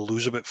probably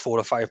lose about 4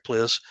 or 5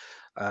 players.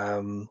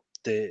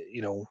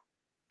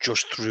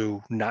 Just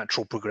through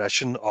natural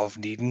progression of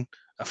needing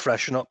a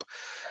freshen up.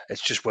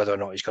 It's just whether or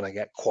not he's going to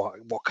get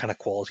what kind of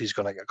quality he's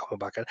going to get coming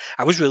back in.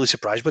 I was really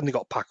surprised when they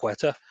got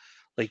Paqueta.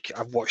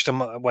 I've watched him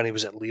when he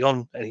was at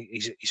Lyon, and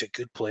he's a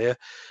good player.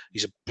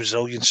 He's a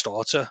Brazilian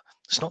starter.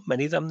 There's not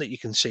many of them that you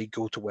can say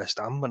go to West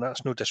Ham, and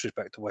that's no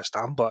disrespect to West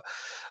Ham, but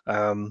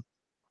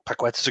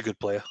Paqueta's a good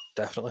player,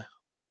 definitely.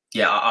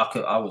 Yeah,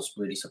 I was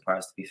really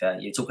surprised, to be fair.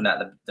 You're talking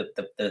about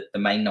the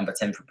main number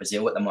 10 for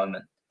Brazil at the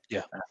moment.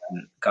 Yeah,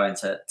 going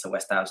to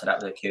West Ham, so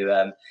that was a cue.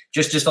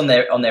 Just on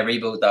their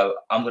rebuild though,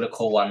 I'm going to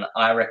call one.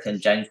 I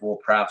reckon James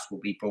Ward-Prowse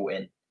will be brought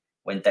in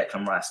when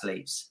Declan Rice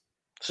leaves.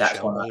 That's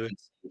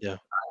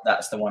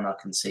the one I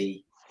can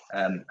see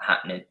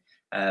happening.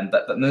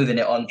 But moving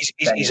it on,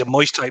 he's a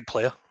moist type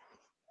player.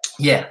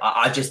 Yeah,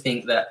 I just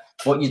think that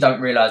what you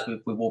don't realise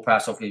with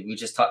Ward-Prowse, we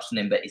just touched on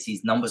him, but it's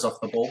his numbers off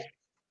the ball.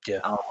 Yeah.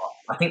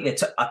 I think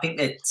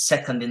they're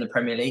second in the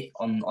Premier League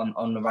on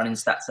the running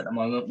stats at the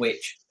moment,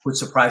 which would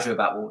surprise you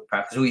about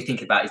Ward-Prowse, because all you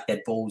think about is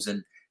dead balls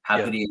and how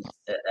good he is,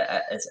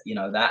 as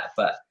that.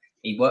 But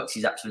he works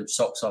his absolute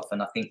socks off,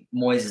 and I think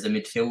Moyes as a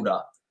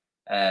midfielder,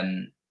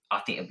 I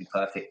think it'd be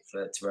perfect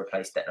to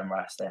replace Declan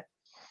Rice there.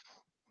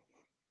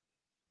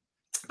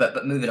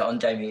 But moving on,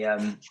 Jamie,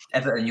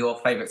 Everton, your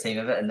favourite team,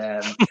 Everton,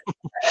 at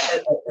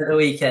the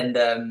weekend,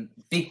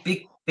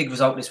 big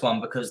result this one,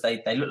 because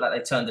they look like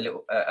they turned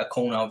a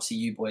corner. Obviously,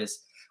 you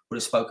boys would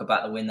have spoke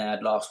about the win they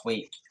had last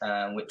week,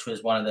 which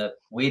was one of the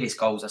weirdest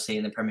goals I see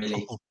in the Premier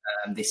League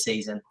this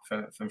season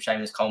from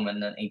Seamus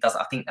Coleman, and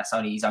I think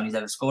he's only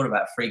ever scored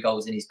about 3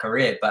 goals in his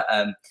career, but.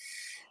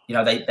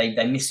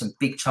 They missed some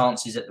big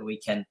chances at the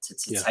weekend to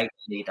take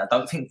the lead. I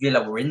don't think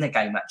Villa were in the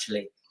game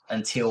actually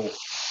until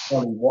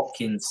Ollie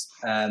Watkins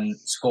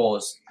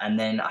scores, and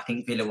then I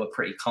think Villa were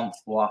pretty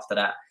comfortable after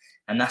that.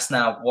 And that's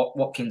now what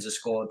Watkins has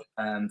scored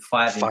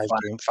 5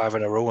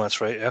 in a row.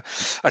 That's right. Yeah,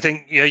 I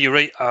think you're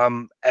right.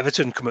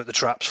 Everton come out the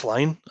traps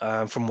flying.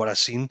 From what I've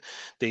seen,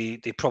 they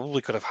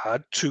probably could have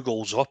had 2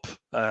 goals up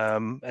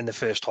in the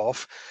first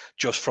half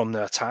just from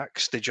their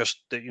attacks. They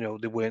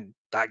weren't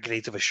that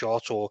great of a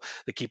shot, or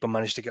the keeper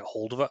managed to get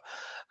hold of it.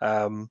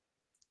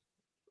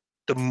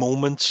 The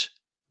moment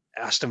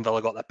Aston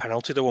Villa got the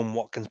penalty though, and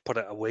Watkins put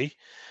it away,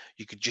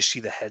 you could just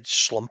see the head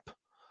slump.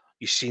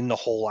 You've seen the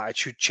whole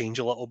attitude change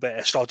a little bit.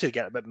 It started to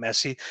get a bit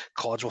messy.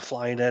 Cards were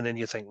flying in, and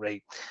you think,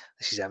 right,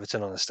 this is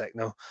Everton on a stick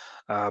now.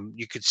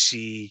 You could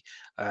see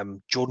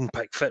Jordan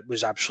Pickford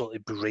was absolutely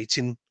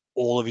berating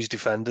all of his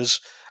defenders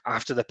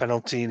after the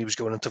penalty, and he was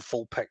going into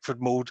full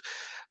Pickford mode.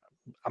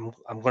 I'm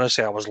going to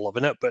say I was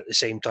loving it, but at the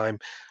same time,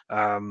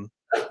 I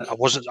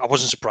wasn't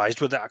surprised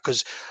with that,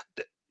 because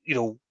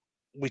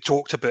we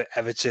talked about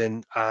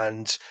Everton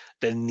and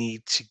the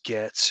need to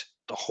get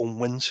the home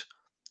wins.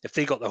 If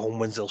they got the home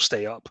wins, they'll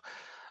stay up.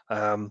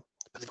 But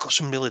they've got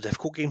some really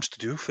difficult games to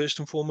do, first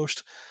and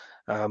foremost.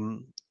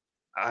 And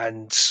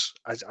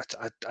I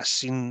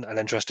seen an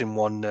interesting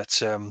one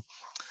that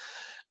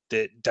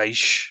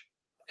Dyche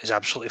is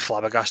absolutely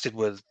flabbergasted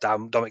with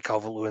Dominic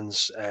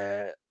Calvert-Lewin's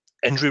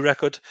injury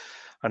record.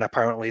 And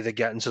apparently they're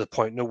getting to the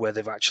point now where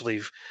they're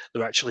actually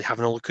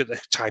having a look at the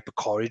type of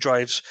car he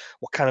drives,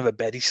 what kind of a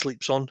bed he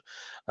sleeps on,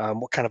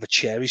 what kind of a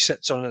chair he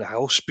sits on in the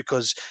house,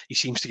 because he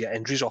seems to get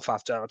injuries off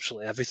after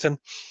absolutely everything.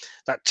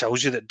 That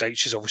tells you that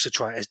Dyche is obviously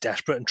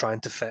desperate and trying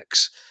to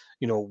fix,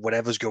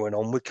 whatever's going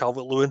on with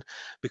Calvert-Lewin,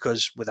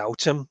 because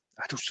without him,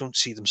 I just don't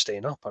see them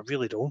staying up. I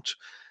really don't.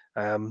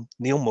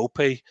 Neil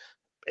Maupay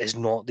is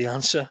not the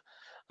answer.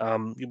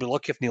 You'll be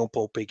lucky if Neil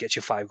Maupay gets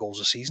you 5 goals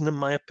a season, in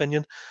my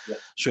opinion. Yeah,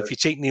 so if you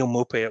take Neil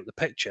Maupay out of the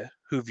picture,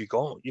 who have you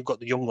got? You've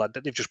got the young lad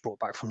that they've just brought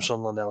back from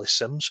Sunderland, Ellis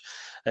Sims.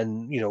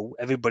 And,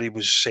 everybody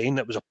was saying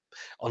it was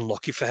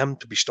unlucky for him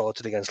to be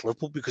started against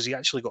Liverpool, because he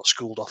actually got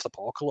schooled off the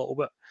park a little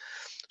bit.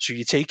 So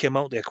you take him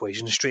out of the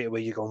equation, straight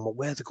away you're going, well,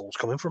 where are the goals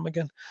coming from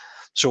again?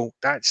 So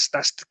that's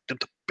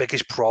the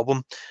biggest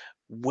problem.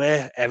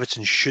 Where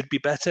Everton should be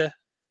better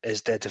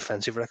is their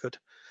defensive record.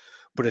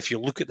 But if you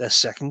look at their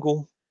second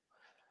goal,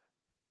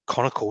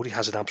 Connor Cody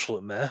has an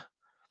absolute mare.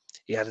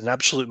 He had an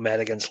absolute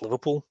mare against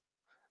Liverpool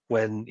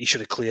when he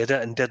should have cleared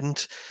it and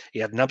didn't. He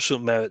had an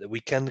absolute mare at the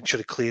weekend, should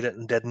have cleared it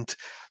and didn't.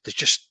 There's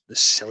just the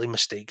silly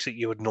mistakes that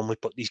you would normally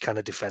put these kind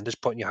of defenders,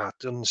 putting your hat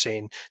on and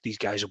saying these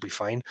guys will be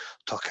fine.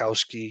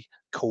 Tarkowski,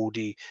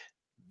 Cody,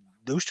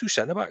 those 2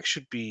 centre-backs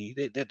should be,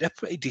 they're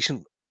pretty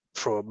decent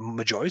for a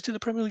majority of the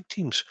Premier League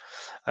teams.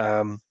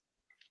 They're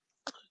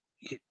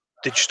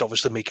just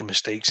obviously making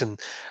mistakes, and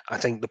I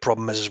think the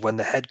problem is when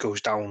the head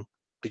goes down,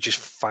 they just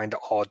find it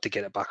hard to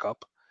get it back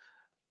up.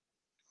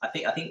 I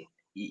think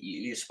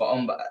you're spot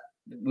on, but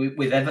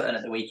with Everton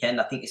at the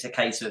weekend, I think it's a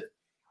case of,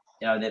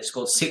 they've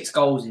scored 6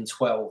 goals in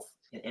 12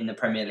 in the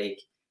Premier League.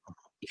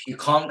 If you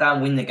can't go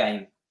and win the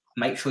game,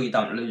 make sure you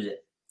don't lose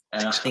it.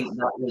 And I think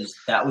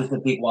that was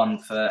the big one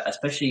for,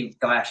 especially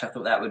Dyche. I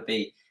thought that would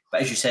be,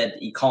 but as you said,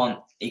 he can't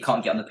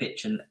get on the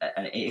pitch, and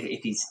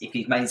if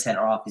his main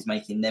centre half is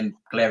making them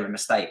glaring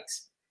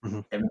mistakes,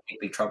 they're in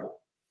big trouble.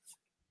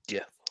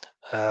 Yeah.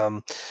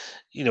 And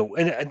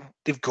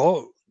they've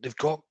got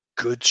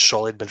good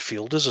solid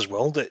midfielders as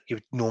well that you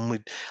would normally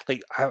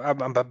like.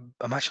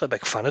 I'm actually a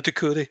big fan of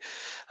Doucouré.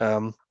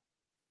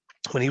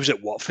 When he was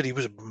at Watford, he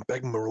was a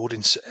big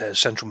marauding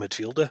central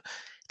midfielder.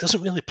 He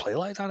doesn't really play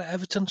like that at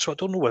Everton, so I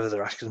don't know whether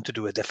they're asking him to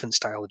do a different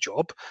style of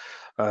job.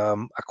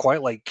 I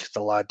quite like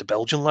the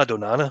Belgian lad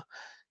Onana.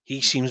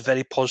 He seems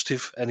very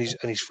positive in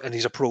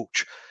his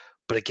approach.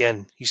 But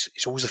again, he's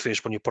always the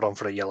first one you put on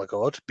for a yellow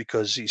card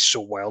because he's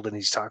so wild in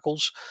his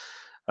tackles.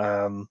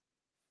 I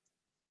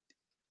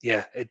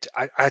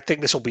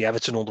think this will be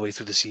Everton all the way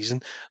through the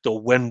season.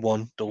 They'll win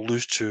 1, they'll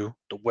lose 2,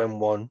 they'll win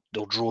 1,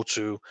 they'll draw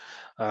 2,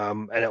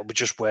 and it'll be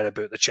just where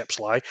about the chips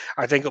lie.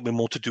 I think it'll be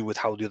more to do with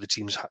how the other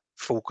teams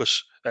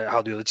focus,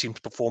 how the other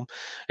teams perform.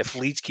 If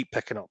Leeds keep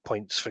picking up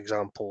points, for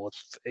example,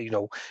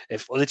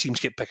 if other teams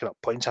keep picking up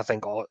points, I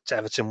think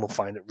Everton will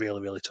find it really,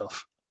 really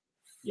tough.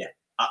 yeah,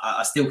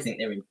 I still think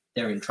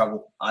they're in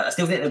trouble. I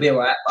still think they'll be all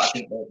right, but I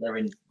think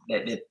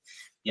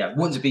they're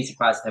wouldn't be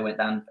surprised if they went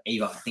down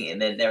either. I think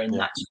they're in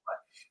that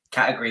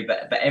category.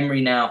 But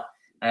Emery now,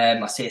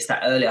 I see a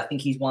stat earlier. I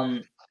think he's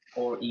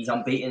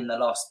unbeaten in the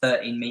last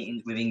 13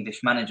 meetings with English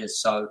managers.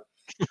 So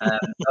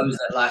those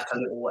that like a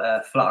little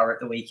flutter at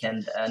the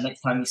weekend,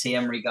 next time you see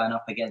Emery going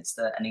up against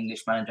an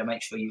English manager,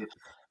 make sure you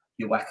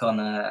whack on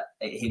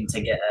him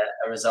to get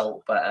a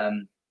result. But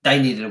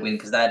they needed a win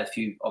because they had a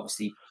few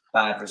obviously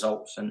bad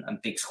results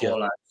and big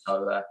scoreline.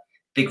 So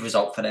big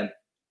result for them.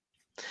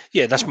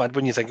 Yeah, that's mad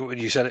when you think when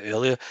you said it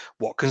earlier.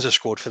 Watkins has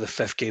scored for the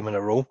 5th game in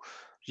a row.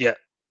 Yeah,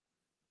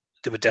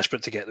 they were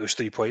desperate to get those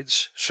 3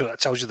 points. So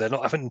that tells you they're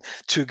not having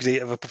too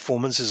great of a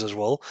performances as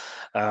well.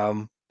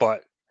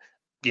 But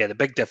yeah, the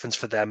big difference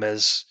for them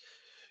is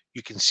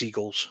you can see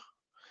goals.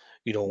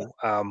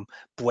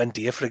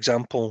 Buendia, for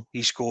example,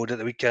 he scored at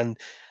the weekend.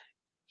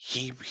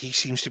 He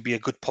seems to be a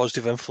good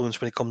positive influence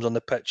when he comes on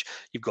the pitch.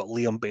 You've got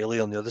Leon Bailey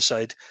on the other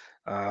side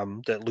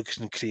that looks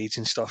and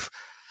creating stuff.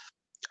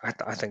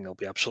 I think they'll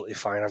be absolutely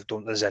fine. I don't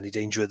think there's any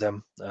danger of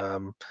them.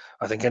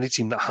 I think any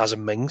team that has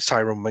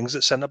Tyrone Mings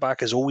at centre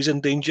back is always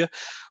in danger.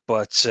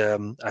 But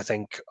I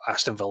think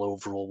Aston Villa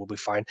overall will be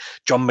fine.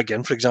 John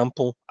McGinn, for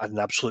example, had an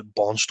absolute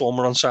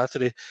barnstormer on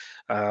Saturday.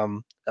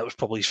 That was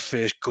probably his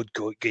first good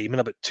game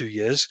in about 2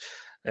 years.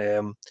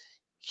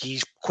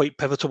 He's quite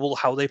pivotal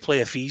how they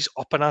play. If he's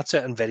up and at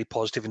it and very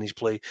positive in his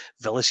play,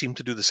 Villa seem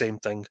to do the same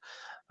thing.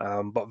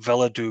 But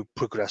Villa do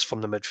progress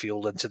from the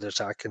midfield into the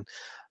attack, and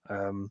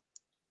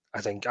I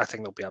think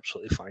they'll be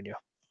absolutely fine. Yeah.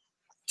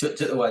 Took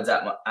the words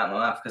out my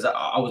mouth because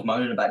I was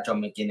moaning about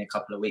John McGinn a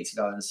couple of weeks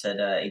ago and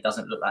said he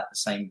doesn't look like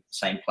the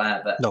same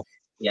player, but no.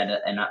 He had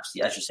an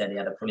absolutely, as you said, he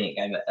had a brilliant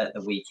game at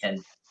the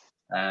weekend.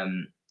 I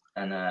mean,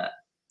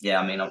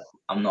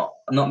 I'm not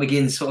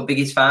McGinn's sort of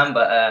biggest fan,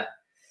 but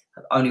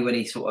only when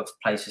he sort of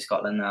plays for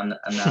Scotland now.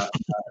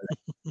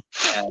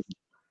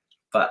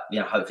 But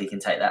hopefully he can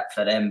take that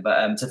for them.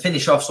 But to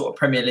finish off, sort of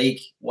Premier League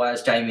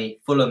wise, Jamie,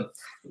 Fulham,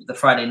 the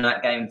Friday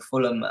night game,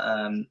 Fulham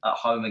at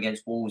home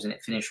against Wolves, and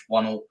it finished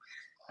 1-1.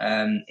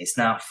 It's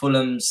now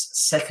Fulham's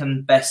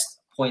second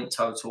best point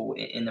total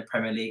in the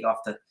Premier League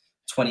after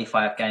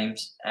 25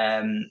 games.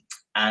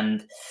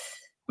 And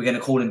we're going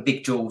to call him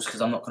Big Jules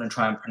because I'm not going to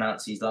try and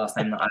pronounce his last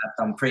name that I have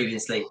done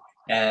previously.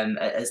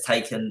 Has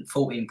taken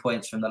 14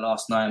 points from the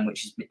last 9,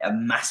 which is a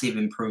massive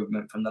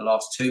improvement from the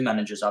last 2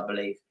 managers, I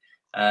believe.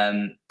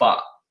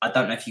 But I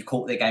don't know if you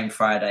caught the game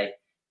Friday.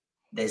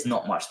 There's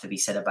not much to be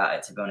said about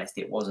it, to be honest.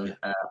 It wasn't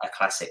a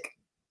classic.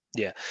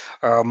 Yeah.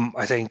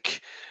 I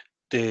think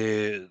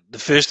the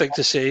first thing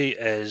to say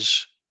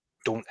is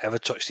don't ever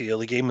touch the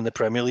early game in the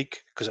Premier League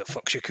because it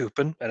fucks your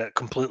coupon, and it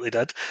completely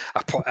did.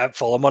 I put at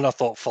Fulham on. I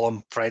thought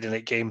Fulham Friday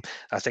night game,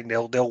 I think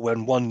they'll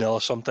win 1-0 or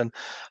something.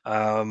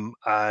 And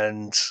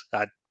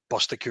I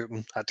bust the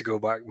coupon, had to go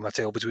back with my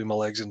tail between my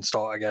legs and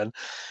start again.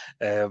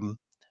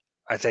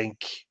 I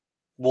think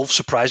Wolves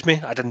surprised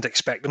me. I didn't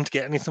expect them to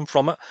get anything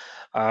from it,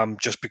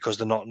 just because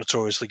they're not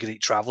notoriously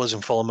great travellers,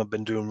 and Fulham have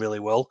been doing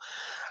really well.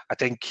 I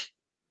think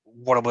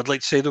what I would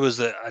like to say though is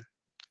that I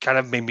kind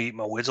of made me eat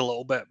my words a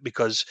little bit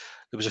because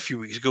there was a few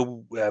weeks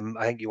ago,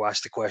 I think you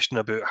asked the question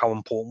about how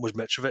important was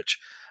Mitrovic,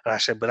 and I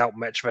said without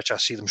Mitrovic, I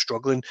see them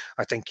struggling.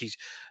 I think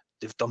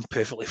they've done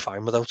perfectly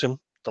fine without him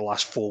the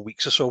last 4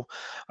 weeks or so,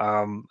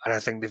 and I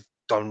think they've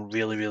done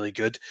really, really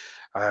good.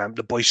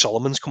 The boy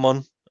Solomon's come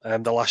on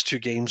the last 2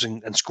 games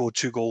and scored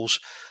 2 goals,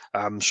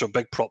 so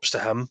big props to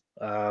him.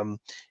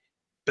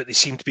 But they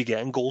seem to be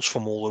getting goals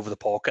from all over the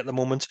park at the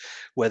moment,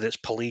 whether it's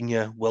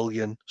Palhinha,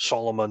 Willian,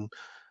 Solomon.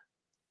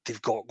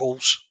 They've got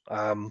goals.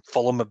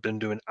 Fulham have been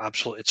doing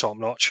absolutely top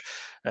notch.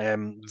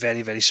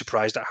 Very, very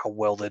surprised at how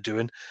well they're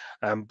doing.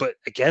 But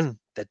again,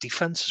 their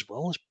defense as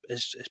well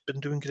has been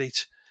doing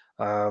great.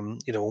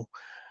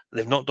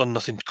 They've not done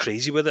nothing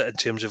crazy with it in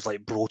terms of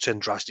like brought in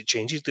drastic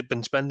changes. They've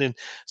been spending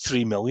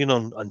 $3 million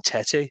on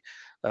Tete,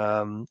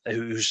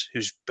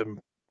 who's been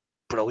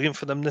brilliant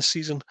for them this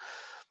season.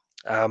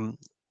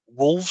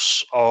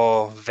 Wolves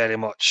are very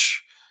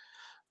much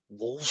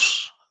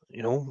Wolves.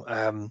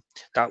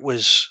 That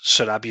was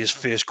Sarabia's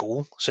first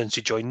goal since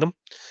he joined them.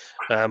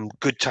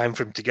 Good time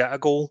for him to get a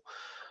goal,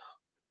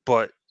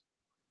 but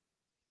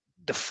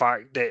the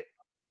fact that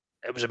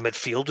it was a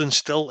midfielder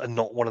still and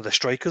not one of the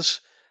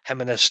strikers,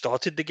 Jimenez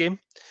started the game,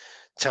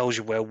 tells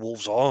you where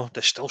Wolves are.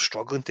 They're still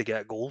struggling to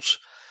get goals.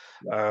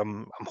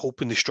 I'm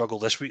hoping they struggle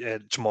this week,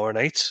 tomorrow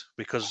night,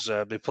 because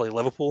they play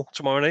Liverpool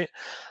tomorrow night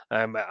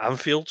at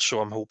Anfield.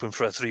 So I'm hoping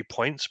for 3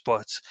 points,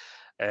 but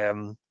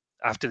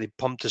after they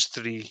pumped us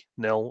 3-0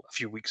 a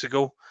few weeks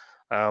ago,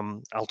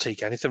 I'll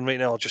take anything right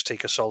now. I'll just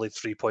take a solid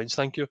 3 points,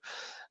 thank you.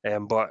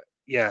 But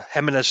yeah,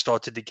 Jimenez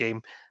started the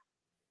game.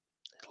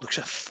 It looks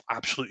an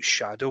absolute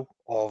shadow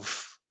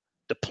of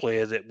the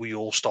player that we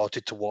all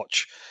started to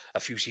watch a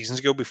few seasons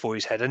ago before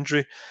his head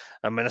injury.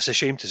 I mean, it's a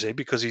shame to say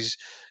because he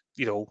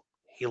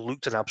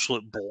looked an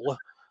absolute baller,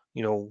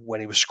 when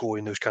he was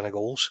scoring those kind of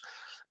goals.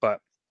 But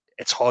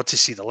it's hard to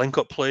see the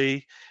link-up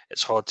play.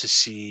 It's hard to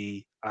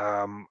see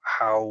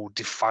how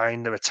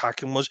defined their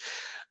attacking was.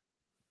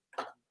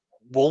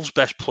 Wolves'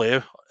 best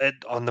player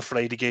on the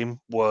Friday game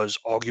was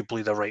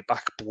arguably the right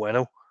back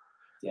Bueno.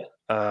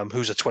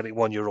 Who's a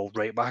 21-year-old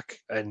right back,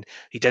 and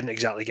he didn't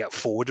exactly get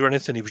forward or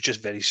anything. He was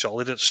just very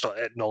solid at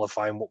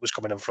nullifying what was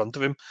coming in front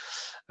of him.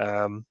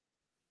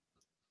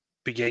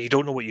 But yeah, you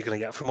don't know what you're going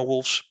to get from the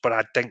Wolves, but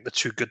I think they're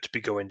too good to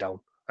be going down.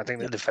 I think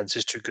the defence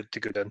is too good to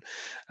go down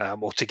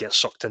or to get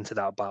sucked into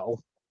that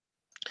battle.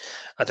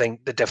 I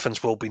think the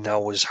difference will be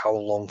now is how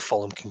long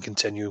Fulham can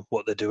continue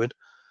what they're doing.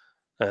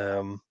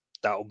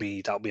 That'll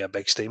be a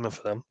big statement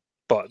for them.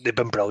 But they've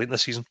been brilliant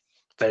this season.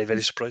 Very,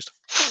 very surprised.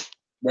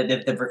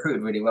 They've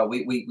recruited really well.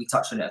 We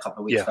touched on it a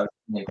couple of weeks ago,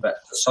 but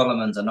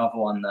Solomon's another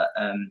one that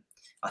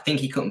I think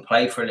he couldn't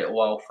play for a little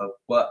while for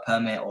work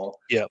permit or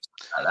like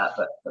that.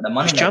 But the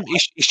money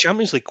he's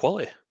Champions League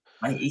quality.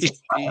 Mate,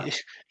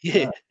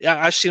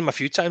 I've seen him a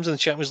few times in the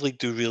Champions League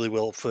do really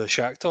well for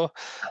Shakhtar.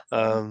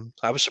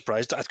 I was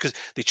surprised because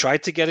they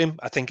tried to get him,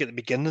 I think, at the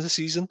beginning of the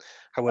season.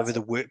 However,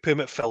 the work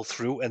permit fell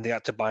through and they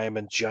had to buy him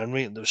in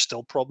January, and there was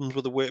still problems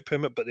with the work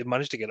permit, but they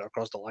managed to get it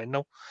across the line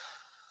now.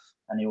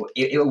 And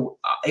it'll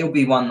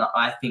be one that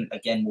I think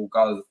again will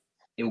go.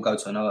 It will go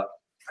to another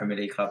Premier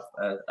League club,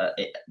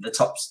 the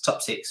top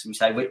six. We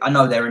say I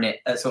know they're in it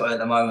sort of at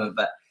the moment,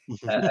 but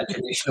a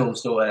traditional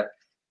sort of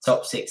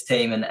top six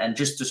team. And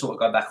just to sort of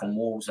go back on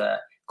Wolves,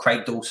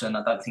 Craig Dawson.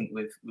 I don't think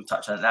we've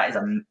touched on it. That is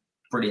a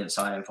brilliant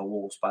signing for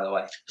Wolves, by the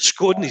way.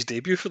 Scored in his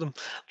debut for them.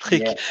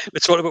 We're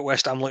talking about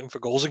West Ham looking for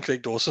goals, and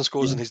Craig Dawson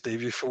scores in his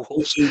debut for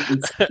Wolves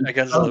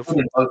against so Liverpool.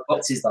 Good in both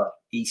boxes, though.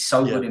 He's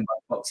so good in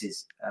both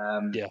boxes.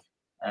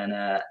 And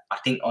I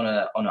think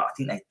I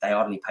think they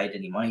hardly paid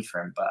any money for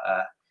him, but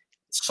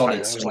solid. It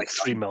was like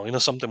 3 million or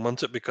something,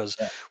 wasn't it? Because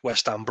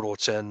West Ham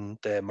brought in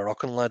the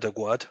Moroccan lad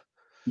Aguad.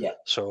 Yeah.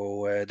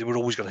 So they were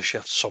always going to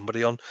shift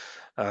somebody on.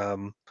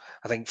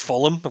 I think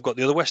Fulham have got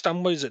the other West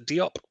Ham boy. Is it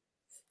Diop?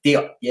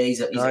 Diop, yeah, he's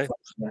a yeah.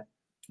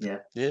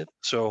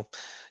 So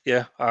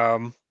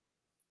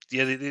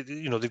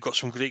they've got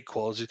some great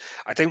qualities.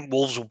 I think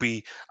Wolves will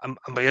be. I'm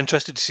very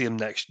interested to see him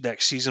next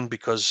season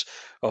because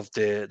of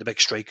the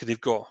big striker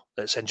they've got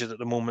that's injured at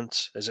the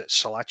moment. Is it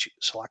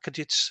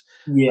Salakajic?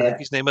 Yeah, I think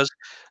his name is.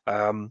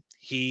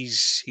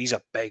 He's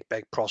a big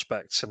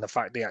prospect, and the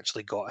fact they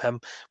actually got him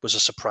was a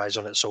surprise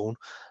on its own.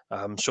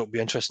 So it'll be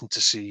interesting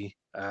to see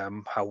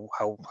how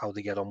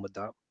they get on with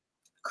that.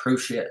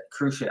 Cruciate,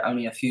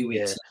 only a few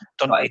weeks.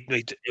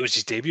 It was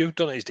his debut.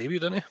 Done at his debut,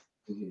 didn't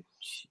he?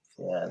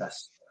 Yeah,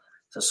 that's.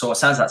 So it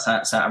sounds like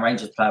something a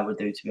Rangers player would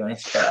do, to be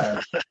honest.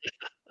 But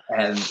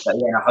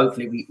yeah,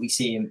 hopefully we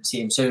see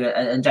him soon.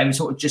 And Jamie,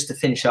 sort of just to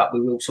finish up,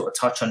 we will sort of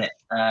touch on it.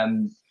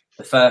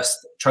 The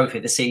first trophy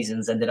of the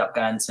season's ended up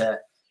going to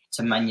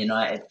Man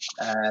United.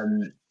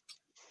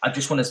 I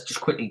just want to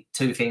quickly,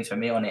 two things for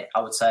me on it.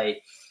 I would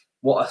say,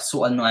 what a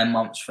sort of 9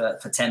 months for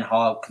Ten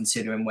Hag,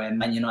 considering where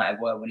Man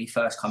United were when he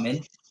first come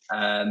in.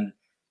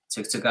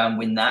 To go and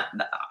win that.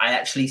 I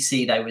actually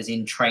see they was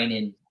in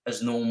training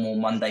as normal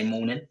Monday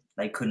morning.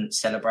 They couldn't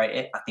celebrate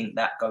it. I think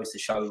that goes to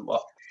show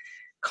what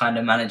kind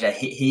of manager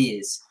he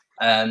is.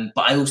 But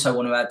I also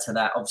want to add to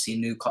that,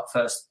 obviously,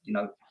 first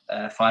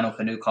final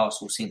for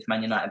Newcastle since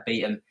Man United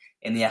beat them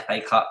in the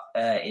FA Cup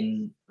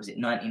in, was it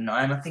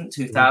 99, I think,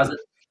 2000.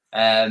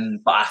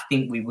 But I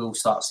think we will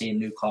start seeing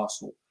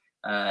Newcastle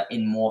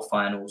in more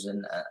finals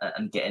and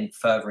getting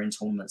further in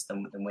tournaments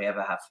than we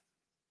ever have.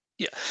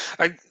 Yeah,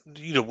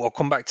 we'll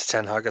come back to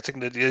Ten Hag. I think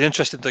the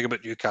interesting thing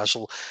about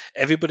Newcastle,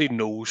 everybody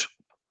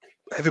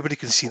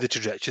can see the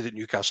trajectory that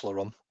Newcastle are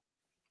on.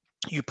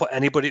 You put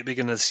anybody at the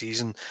beginning of the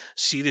season,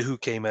 see who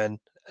came in,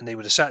 and they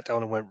would have sat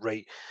down and went,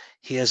 right,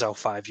 here's our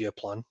 5-year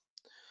plan.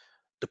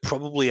 They're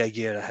probably a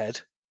year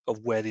ahead of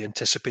where they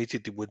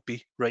anticipated they would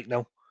be right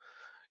now.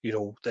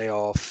 They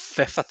are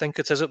 5th, I think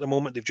it is at the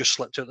moment. They've just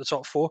slipped out the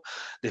top 4.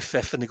 They're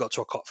 5th and they got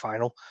to a cup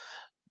final.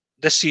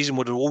 This season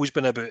would have always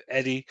been about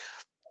Eddie,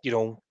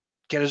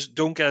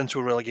 don't get into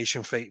a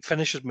relegation fight,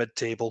 finish as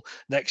mid-table.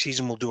 Next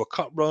season we'll do a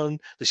cup run.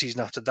 The season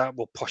after that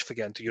we'll push for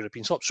getting to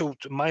European slots. So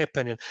in my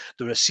opinion,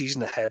 they're a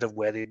season ahead of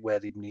where they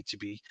need to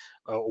be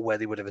or where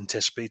they would have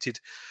anticipated.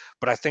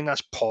 But I think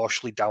that's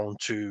partially down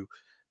to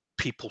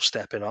people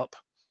stepping up.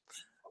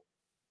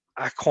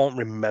 I can't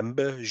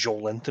remember Joe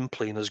Linton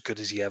playing as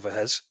good as he ever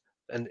has.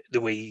 And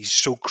the way he's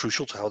so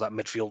crucial to how that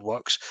midfield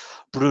works.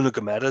 Bruno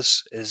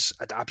Gomes is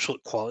an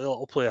absolute quality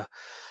little player.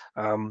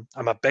 I'm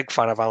a big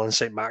fan of Alan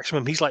St.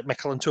 Maximum. He's like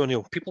Mikel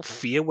Antonio. People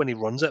fear when he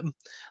runs at him.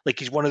 Like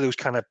he's one of those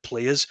kind of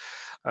players.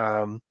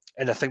 And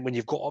I think when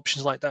you've got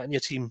options like that in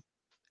your team,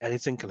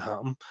 anything can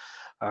happen.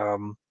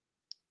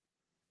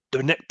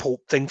 The Nick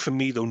Pope thing for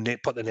me, though,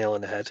 Nick put the nail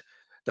on the head.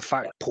 The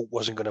fact Pope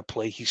wasn't going to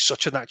play, he's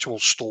such an actual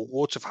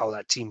stalwart of how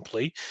that team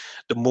play.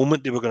 The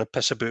moment they were going to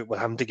piss about with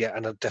him to get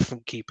in a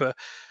different keeper,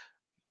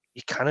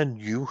 you kind of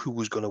knew who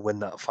was going to win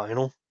that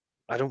final.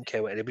 I don't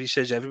care what anybody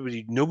says.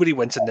 Nobody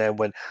went in there and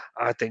went,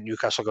 I think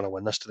Newcastle are going to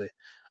win this today.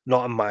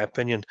 Not in my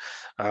opinion.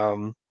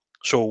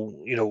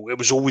 So, it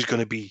was always going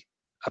to be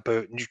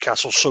about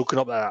Newcastle soaking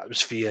up that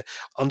atmosphere,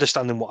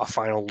 understanding what a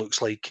final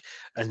looks like,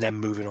 and then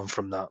moving on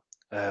from that.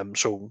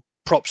 So,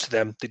 props to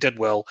them. They did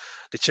well.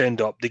 They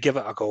turned up. They give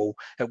it a go.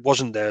 It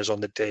wasn't theirs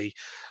on the day,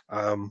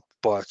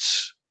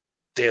 but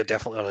they're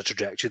definitely on a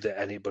trajectory that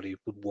anybody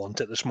would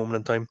want at this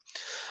moment in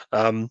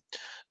time.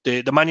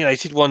 The Man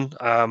United one,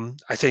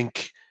 I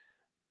think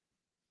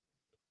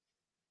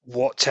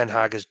what Ten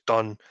Hag has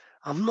done,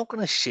 I'm not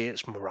going to say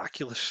it's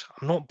miraculous.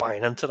 I'm not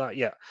buying into that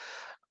yet.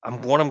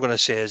 What I'm going to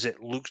say is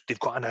it looks they've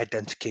got an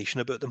identification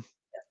about them.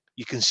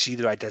 You can see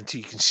their identity.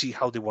 You can see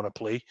how they want to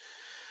play.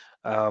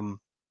 And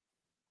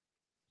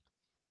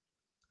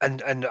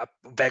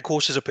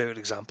Weghorst is a perfect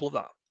example of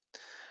that.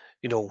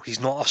 You know, he's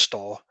not a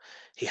star.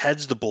 He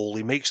heads the ball.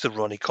 He makes the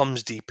run. He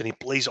comes deep and he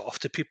plays it off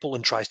to people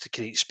and tries to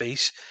create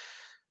space.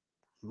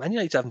 Man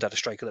United haven't had a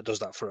striker that does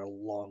that for a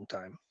long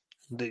time.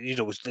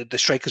 The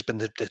striker's been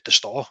the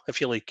star,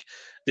 if you like,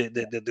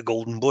 the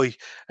golden boy,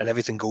 and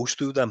everything goes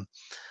through them.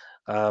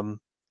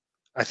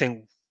 I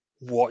think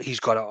what he's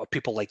got out of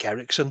people like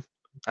Eriksen,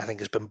 I think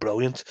has been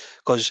brilliant,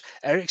 because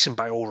Eriksen,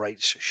 by all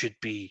rights, should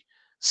be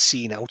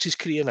seeing out his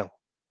career now.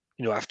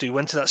 You know, after he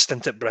went to that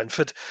stint at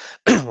Brentford,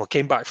 well,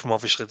 came back from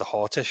obviously the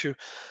heart issue,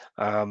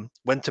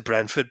 went to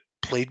Brentford,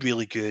 played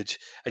really good,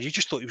 and you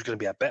just thought he was going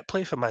to be a bet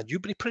player for Man U,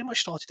 but he pretty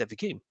much started every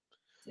game.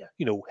 Yeah.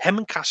 You know, him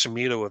and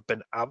Casemiro have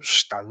been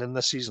outstanding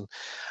this season.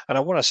 And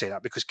I want to say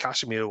that because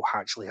Casemiro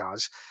actually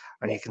has.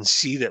 And you can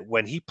see that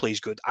when he plays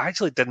good, I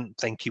actually didn't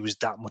think he was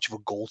that much of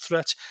a goal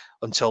threat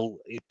until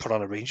he put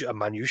on a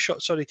Man U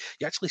shot. Sorry,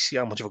 you actually see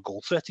how much of a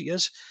goal threat he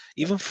is.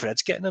 Even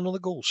Fred's getting another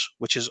goals,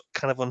 which is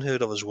kind of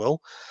unheard of as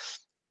well.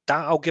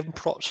 That I'll give him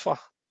props for.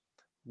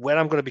 Where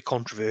I'm going to be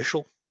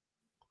controversial,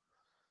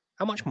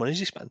 how much money has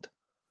he spent?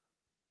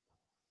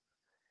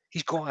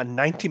 He's got a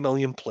 90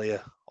 million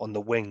player on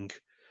the wing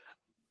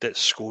that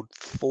scored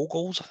 4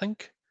 goals, I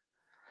think.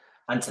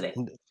 Anthony.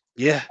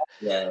 Yeah.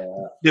 Yeah.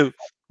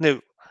 Now,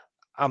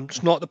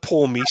 it's not the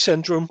poor me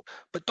syndrome,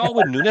 but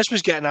Darwin Núñez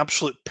was getting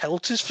absolute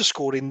pelters for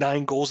scoring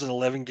 9 goals in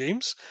 11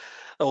 games.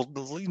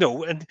 You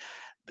know, and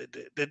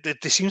there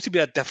seems to be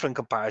a different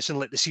comparison.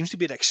 Like, there seems to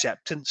be an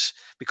acceptance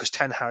because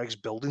Ten Hag's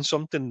building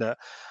something that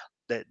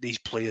these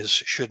players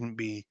shouldn't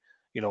be,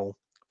 you know,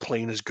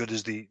 playing as good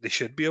as they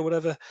should be or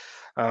whatever.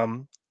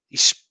 He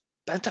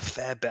spent a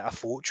fair bit of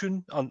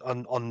fortune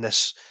on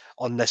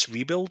this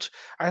rebuild.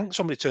 I think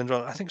somebody turned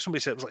around. I think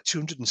somebody said it was like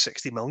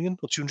 260 million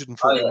or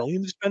 240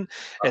 million they spent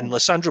in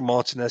Lisandro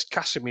Martinez,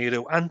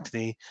 Casemiro,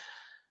 Anthony.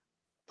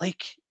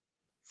 Like,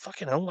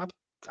 fucking hell!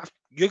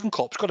 Jurgen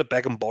Klopp's got to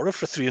beg and borrow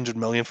for 300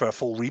 million for a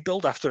full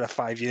rebuild after a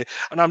 5-year.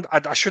 And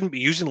I shouldn't be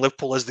using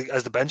Liverpool as the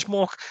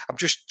benchmark. I'm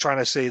just trying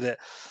to say that,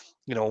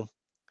 you know.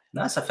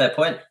 That's a fair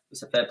point.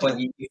 It's a fair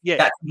point.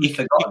 That can be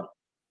forgotten.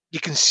 You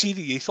can see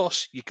the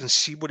ethos. You can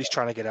see what he's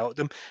trying to get out of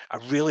them.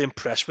 I'm really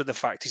impressed with the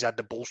fact he's had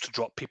the balls to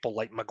drop people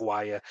like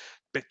Maguire,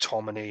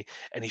 McTominay,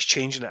 and he's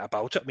changing it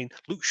about it. I mean,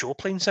 Luke Shaw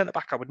playing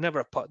centre-back, I would never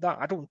have put that.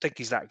 I don't think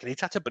he's that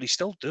great at it, but he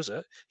still does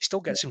it. He still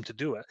gets him to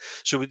do it.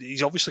 So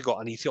he's obviously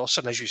got an ethos.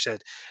 And as you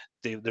said,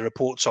 the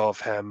reports of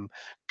him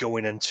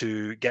going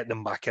into getting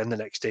them back in the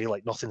next day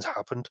like nothing's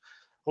happened.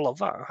 I love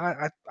that.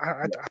 I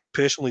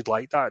personally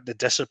like that. The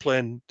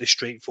discipline, the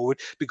straightforward,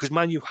 because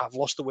Man U have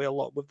lost the way a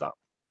lot with that.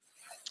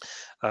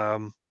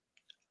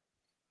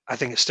 I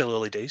think it's still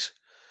early days.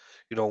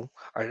 You know,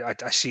 I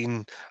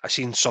seen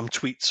some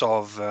tweets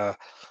of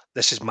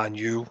this is Man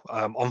U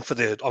on for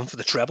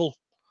the treble.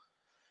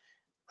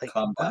 Like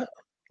what?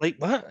 Like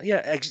what? Yeah,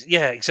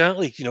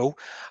 exactly. You know,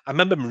 I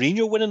remember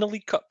Mourinho winning the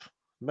League Cup. I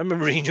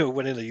remember Mourinho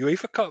winning the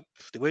UEFA Cup.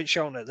 They weren't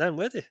shouting it then,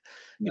 were they?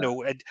 No. You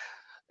know,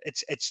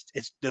 it's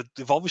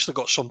they've obviously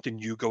got something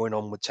new going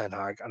on with Ten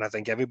Hag, and I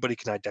think everybody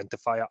can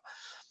identify it.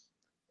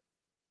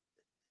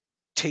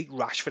 Take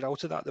Rashford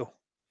out of that though.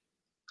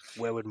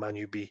 Where would Man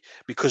U be?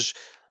 Because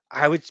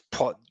I would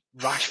put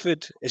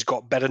Rashford has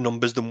got better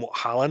numbers than what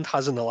Haaland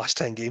has in the last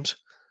 10 games.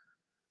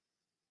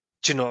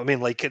 Do you know what I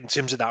mean? Like, in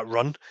terms of that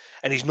run.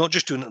 And he's not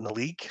just doing it in the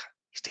league.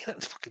 He's doing it in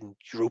the fucking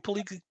Europa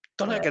League. He's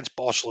done it against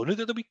Barcelona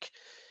the other week.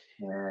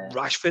 Yeah.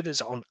 Rashford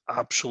is on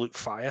absolute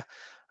fire.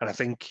 And I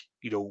think,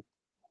 you know,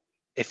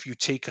 if you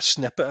take a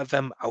snippet of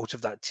them out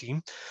of that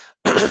team,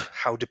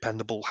 how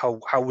dependable,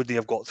 how would they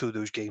have got through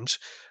those games?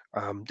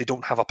 They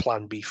don't have a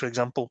plan B, for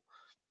example.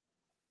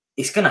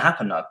 It's going to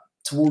happen though.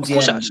 Towards the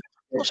end,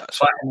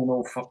 fighting on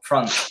all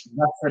fronts.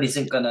 Rashford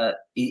isn't going to.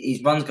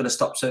 His run's going to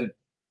stop soon.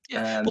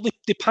 Yeah, well,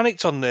 they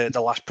panicked on the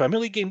last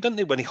Premier League game, didn't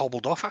they? When he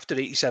hobbled off after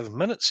 87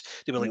 minutes,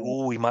 they were like,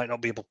 "Oh, he might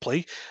not be able to play,"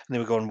 and they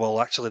were going, "Well,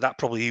 actually, that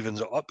probably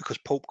evens it up because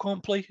Pope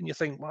can't play." And you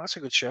think, "Well, that's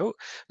a good shout."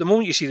 The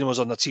moment you see them was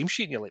on the team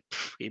sheet, and you're like,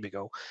 "Here we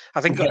go."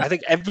 I think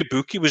every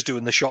bookie was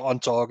doing the shot on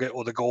target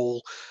or the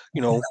goal,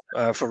 you know,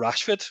 for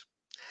Rashford.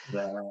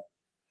 Yeah.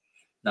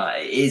 No,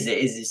 it is.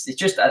 It's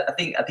just I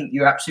think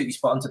you're absolutely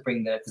spot on to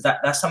bring there because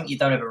that's something you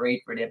don't ever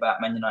read really about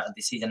Man United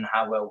this season and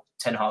how well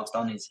Ten Hag's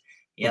done is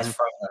he has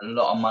thrown a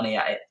lot of money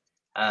at it,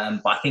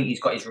 but I think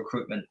he's got his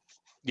recruitment.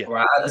 Yeah,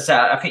 right. So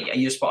I think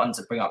you're spot on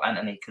to bring up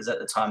Anthony because at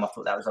the time I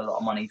thought that was a lot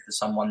of money for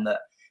someone that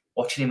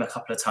watching him a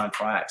couple of times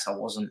for Ajax I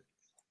wasn't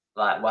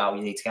like wow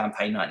you need to go and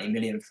pay 90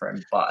 million for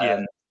him, but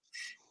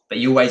but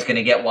you're always going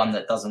to get one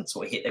that doesn't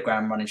sort of hit the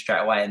ground running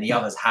straight away, and the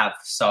others have.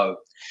 So,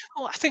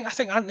 well, I think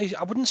Anthony,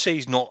 I wouldn't say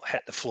he's not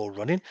hit the floor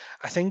running.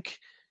 I think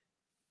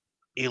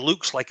he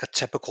looks like a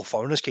typical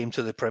foreigners came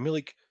to the Premier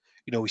League.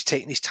 You know, he's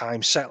taking his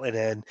time settling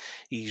in.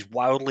 He's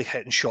wildly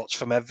hitting shots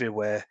from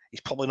everywhere.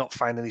 He's probably not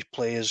finding his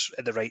players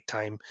at the right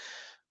time.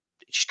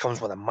 It just comes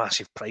with a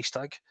massive price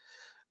tag.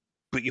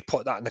 But you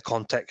put that in the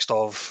context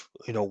of,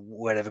 you know,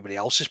 where everybody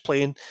else is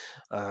playing,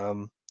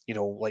 you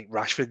know, like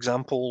Rash, for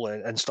example,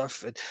 and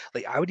stuff.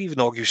 Like, I would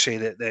even argue, say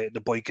that the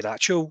boy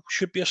Garnacho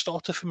should be a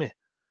starter for me.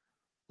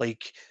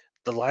 Like,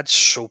 the lad's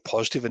so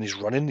positive in his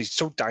running. He's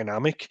so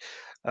dynamic.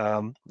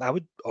 I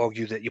would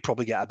argue that you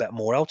probably get a bit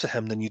more out of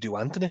him than you do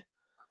Anthony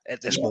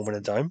at this moment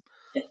in time.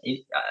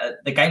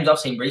 The games I've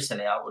seen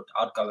recently,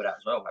 I'd go with that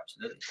as well.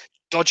 Absolutely.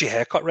 Dodgy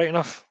haircut, right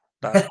enough.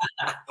 I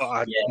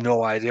had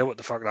no idea what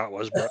the fuck that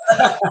was, but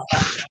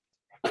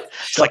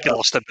it's like he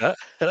lost a bit.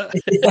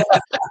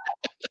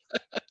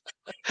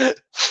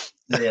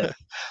 Yeah.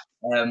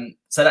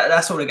 So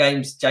that's all the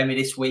games, Jamie.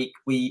 This week,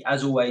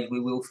 as always,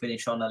 we will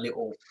finish on a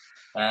little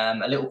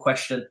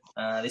question.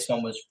 This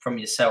one was from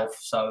yourself.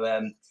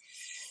 So,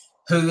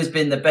 who has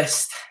been the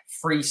best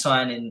free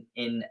signing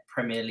in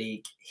Premier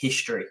League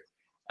history?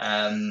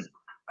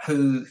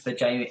 Who for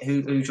Jamie?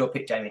 Who's your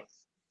pick, Jamie?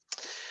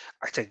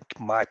 I think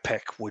my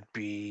pick would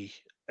be,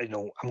 you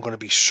know, I'm going to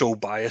be so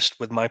biased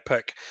with my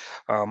pick.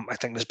 I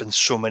think there's been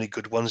so many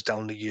good ones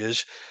down the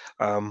years,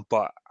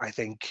 but I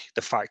think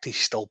the fact he's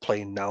still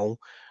playing now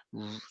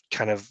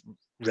kind of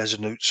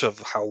resonates of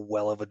how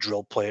well of a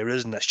drill player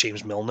is, and that's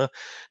James Milner.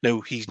 Now,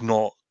 he's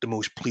not the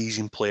most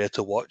pleasing player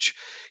to watch.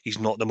 He's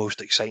not the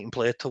most exciting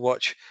player to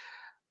watch,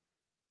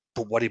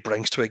 but what he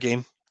brings to a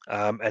game,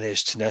 and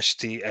his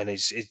tenacity and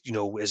his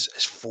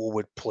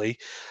forward play.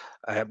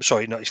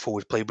 Sorry, not his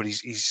forward play, but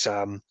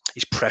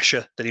his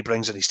pressure that he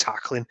brings and his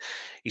tackling.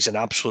 He's an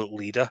absolute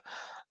leader.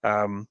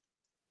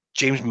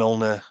 James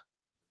Milner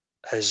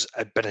has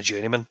been a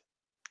journeyman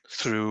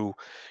through,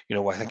 you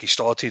know, I think he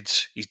started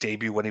his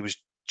debut when he was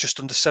just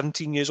under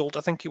 17 years old,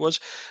 I think he was,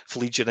 for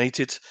Leeds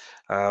United.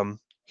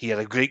 He had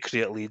a great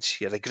career at Leeds.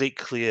 He had a great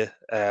career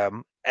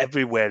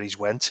everywhere he's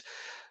went.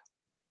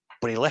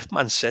 But he left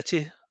Man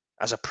City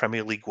as a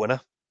Premier League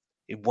winner.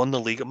 He won the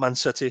league at Man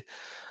City.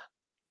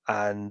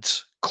 And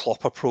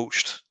Klopp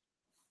approached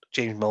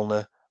James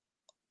Milner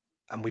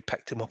and we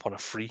picked him up on a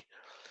free.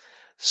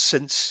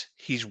 Since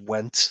he's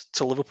went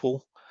to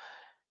Liverpool,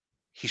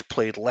 he's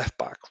played left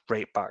back,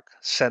 right back,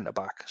 centre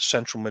back,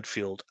 central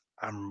midfield,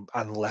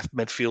 and left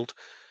midfield.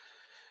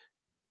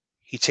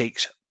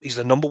 He's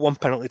the number one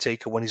penalty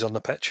taker when he's on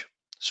the pitch.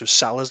 So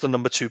Salah's the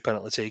number two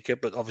penalty taker,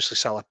 but obviously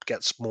Salah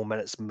gets more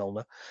minutes than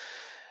Milner.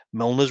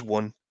 Milner's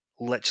won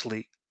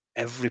literally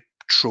every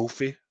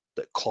trophy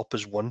that Klopp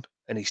has won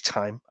in his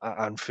time at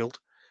Anfield.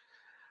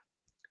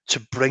 To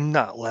bring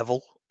that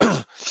level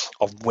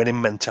of winning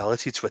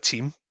mentality to a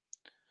team,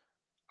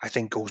 I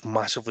think goes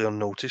massively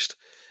unnoticed,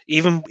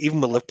 even with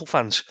Liverpool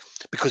fans,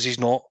 because he's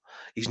not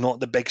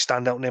the big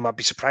standout name. I'd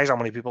be surprised how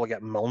many people are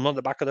getting Milner at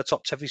the back of the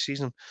tops every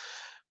season,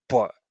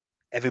 but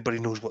everybody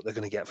knows what they're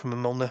going to get from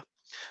Milner.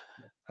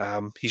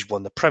 He's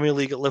won the Premier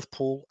League at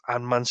Liverpool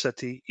and Man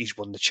City. He's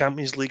won the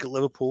Champions League at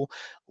Liverpool,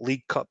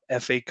 League Cup,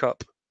 FA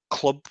Cup,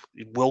 club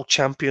world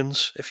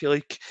champions, if you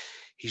like.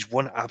 He's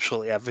won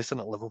absolutely everything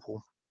at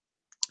Liverpool,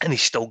 and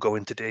he's still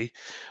going today.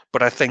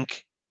 But I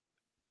think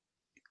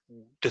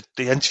the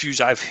interviews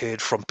I've heard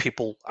from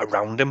people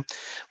around him,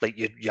 like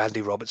your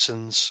Andy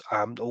Robertsons,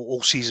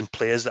 all season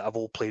players that have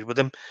all played with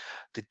him,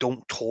 they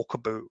don't talk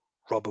about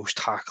Robbo's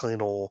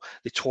tackling, or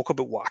they talk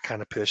about what a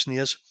kind of person he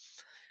is.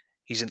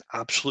 He's an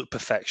absolute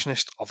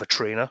perfectionist of a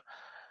trainer.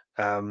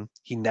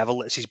 He never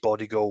lets his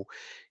body go.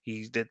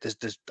 I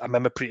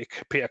remember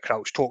Peter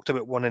Crouch talked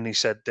about one, and he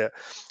said that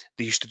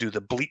they used to do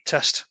the bleep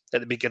test at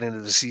the beginning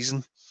of the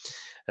season,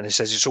 and he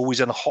says it's always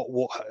in a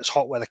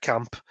hot weather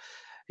camp.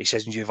 He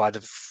says you've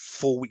had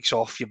 4 weeks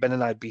off, you've been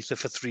in Ibiza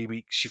for 3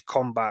 weeks, you've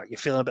come back, you're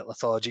feeling a bit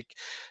lethargic.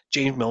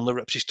 James Milner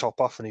rips his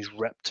top off and he's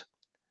ripped,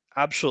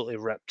 absolutely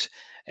ripped,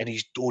 and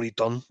he's already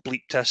done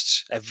bleep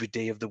tests every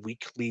day of the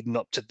week leading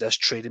up to this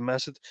training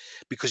method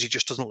because he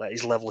just doesn't let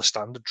his level of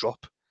standard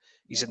drop.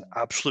 He's an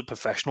absolute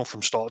professional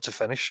from start to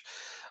finish.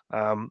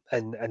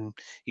 And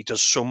he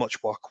does so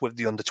much work with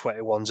the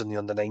under-21s and the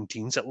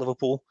under-19s at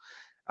Liverpool.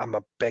 I'm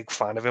a big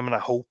fan of him, and I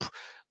hope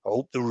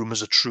the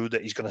rumours are true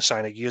that he's going to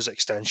sign a year's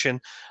extension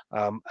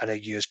and a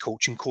year's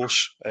coaching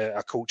course,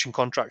 a coaching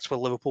contract with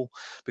Liverpool,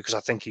 because I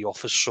think he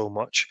offers so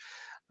much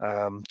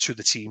to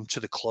the team, to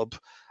the club.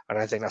 And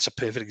I think that's a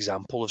perfect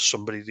example of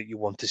somebody that you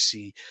want to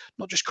see,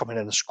 not just coming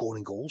in and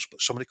scoring goals, but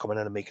somebody coming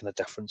in and making a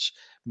difference,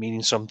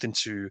 meaning something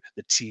to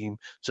the team,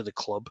 to the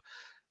club.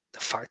 The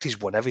fact he's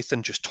won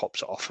everything just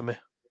tops it off for me.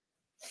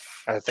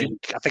 And I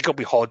think it'll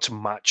be hard to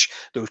match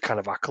those kind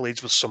of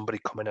accolades with somebody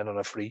coming in on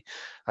a free.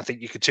 I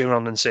think you could turn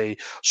around and say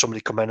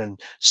somebody come in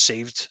and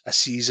saved a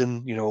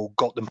season, you know,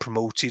 got them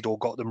promoted or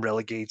got them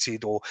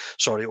relegated or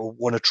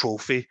won a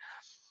trophy.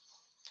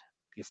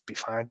 It'd be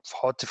hard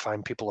to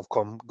find people have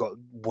got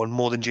one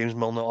more than James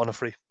Milner on a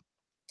free.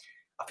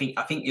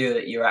 I think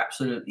you're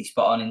absolutely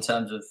spot on in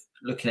terms of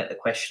looking at the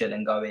question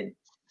and going,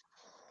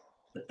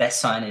 the best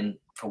signing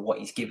for what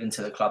he's given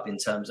to the club in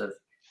terms of,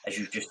 as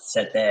you just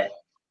said there,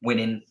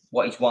 winning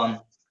what he's won,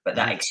 but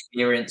that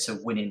experience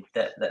of winning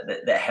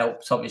that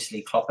helped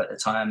obviously Klopp at the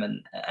time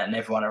and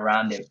everyone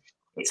around him.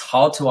 It's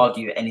hard to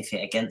argue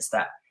anything against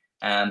that.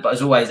 But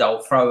as always,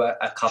 I'll throw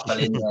a couple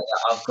in there that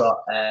I've got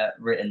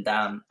written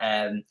down.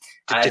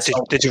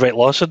 Did you write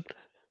Lawson?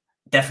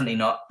 Definitely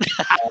not.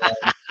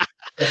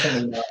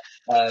 Definitely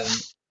not.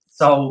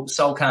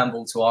 Sol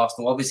Campbell to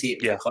Arsenal. Obviously,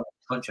 it was a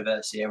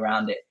controversy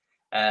around it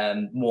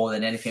more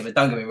than anything. But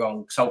don't get me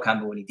wrong, Sol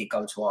Campbell, when he did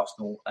go to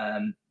Arsenal,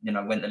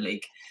 went the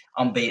league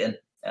unbeaten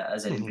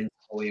as an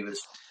invincible. He was,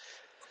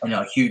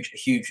 a huge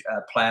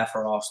player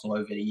for Arsenal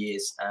over the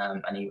years,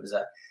 and he was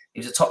a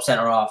top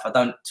centre half. I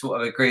don't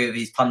sort of agree with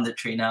his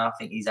punditry now. I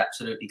think he's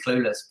absolutely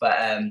clueless, but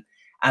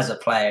as a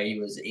player, he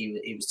was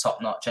top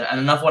notch. And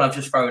another one I've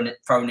just thrown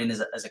in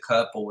as a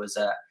curveball was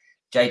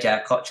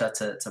JJ Okocha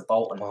to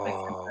Bolton.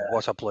 Oh,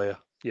 what a player!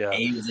 Yeah,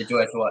 he was a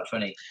joy to watch,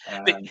 wasn't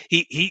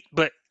he?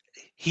 But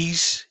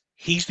he's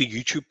the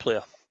YouTube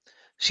player.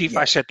 See, if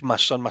I said to my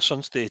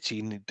son's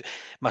 13,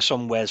 my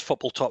son wears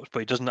football tops,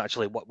 but he doesn't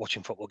actually like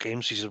watching football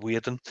games. He's a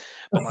weirdo.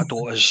 But my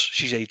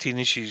she's 18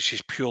 and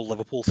she's pure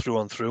Liverpool through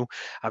and through.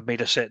 I've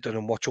made her sit down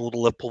and watch all the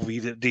Liverpool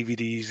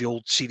DVDs, the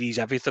old CDs,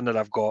 everything that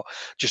I've got,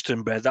 just to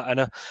embed that in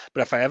her.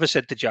 But if I ever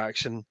said to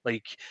Jackson,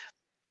 like,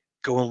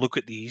 go and look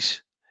at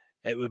these,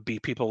 it would be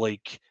people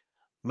like,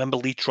 remember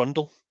Lee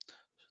Trundle?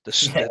 The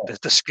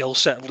skill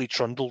set of Lee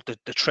Trundle,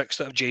 the tricks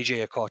that of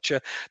JJ Okocha,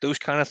 those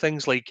kind of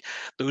things, like,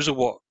 those are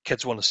what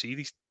kids want to see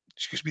these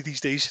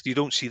days. You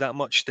don't see that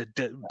much. The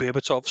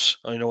Berbatovs,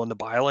 on the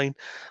byline.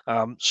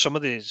 Some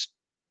of those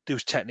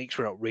techniques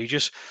were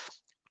outrageous.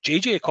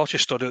 JJ Okocha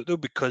stood out though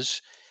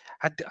because,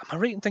 am I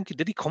right in thinking,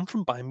 did he come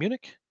from Bayern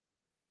Munich?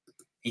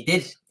 He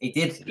did.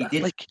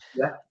 Like,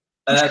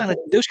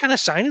 those kind of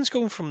signings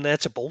going from there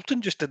to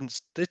Bolton just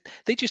didn't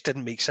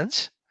make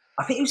sense.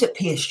 I think he was at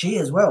PSG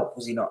as well,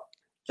 was he not?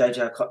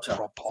 JJ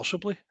Okocha.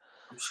 Possibly.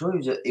 I'm sure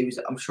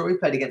I'm sure he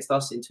played against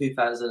us in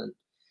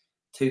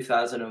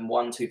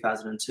 2001,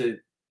 2002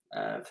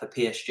 for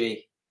PSG.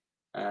 They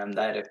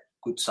had a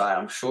good side.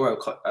 I'm sure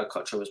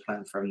Okocha was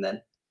playing for him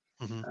then.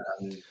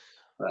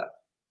 But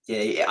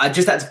yeah, I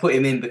just had to put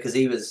him in because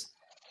he was,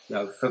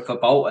 for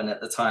Bolton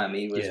at the time,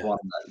 he was one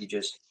that you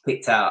just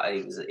picked out.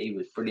 He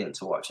was brilliant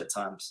to watch at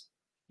times.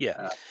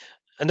 Yeah,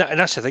 and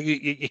that's the thing.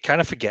 You kind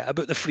of forget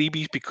about the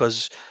freebies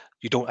because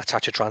you don't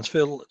attach a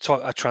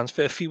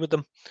transfer fee with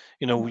them.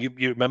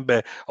 You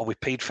remember, we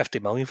paid 50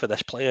 million for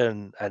this player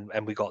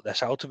and we got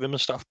this out of him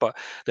and stuff. But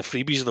the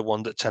freebies are the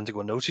one that tend to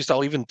go unnoticed.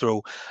 I'll even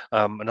throw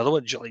another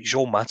one, like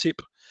Joe Matip,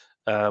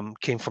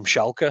 came from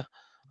Schalke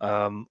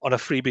on a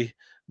freebie,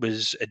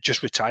 had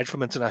just retired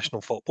from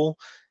international football.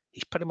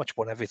 He's pretty much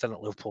won everything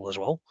at Liverpool as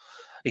well.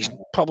 He's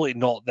probably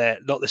not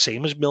the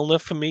same as Milner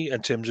for me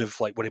in terms of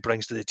like what he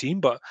brings to the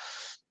team, but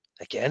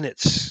again,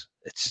 it's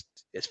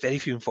very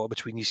few and far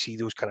between you see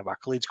those kind of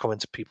accolades coming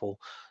to people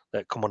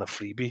that come on a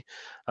freebie.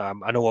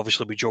 I know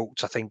obviously we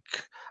joked, I think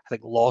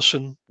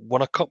Lawson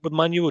won a cup with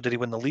Man U, or did he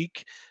win the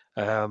league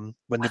when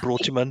they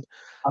brought him in?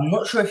 I'm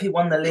not sure if he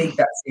won the league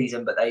that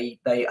season, but I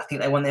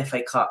think they won the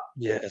FA Cup.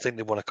 Yeah, I think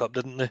they won a cup,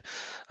 didn't they?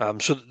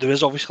 So there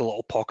is obviously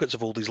little pockets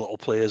of all these little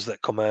players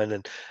that come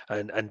in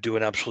and do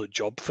an absolute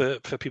job for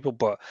people,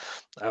 but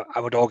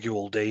I would argue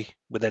all day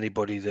with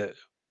anybody that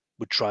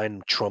would try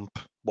and trump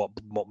what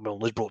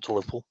Milner's brought to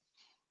Liverpool.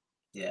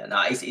 Yeah,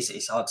 no,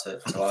 it's hard to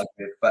argue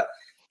with, but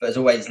as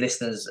always,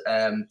 listeners,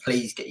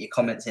 please get your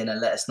comments in and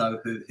let us know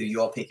who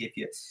your pick. If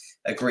you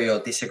agree or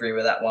disagree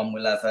with that one,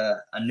 we'll have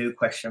a new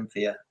question for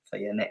you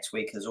next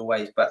week, as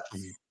always. But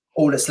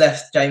all that's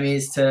left, Jamie,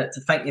 is to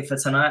thank you for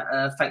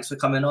tonight. Thanks for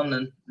coming on,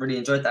 and really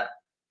enjoyed that.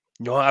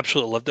 No, I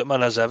absolutely loved it,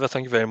 man, as ever.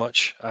 Thank you very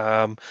much.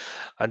 I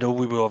know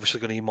we were obviously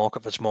going to e-mark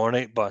it for tomorrow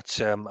night, but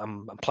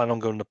I'm planning on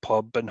going to the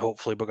pub, and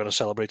hopefully we're going to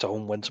celebrate a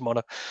home win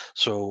tomorrow.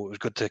 So it was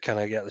good to kind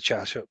of get the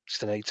chat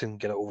tonight and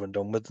get it over and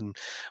done with, and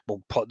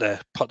we'll put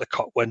the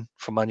cup win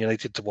for Man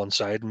United to one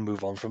side and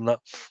move on from that.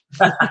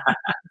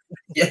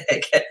 Yeah,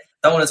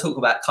 don't want to talk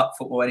about cup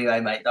football anyway,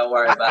 mate. Don't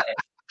worry about it.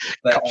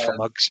 But, cups for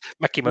mugs,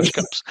 Mickey Mouse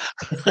cups.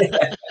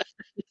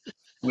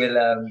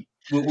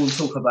 We'll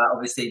talk about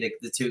obviously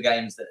the two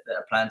games that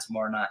are planned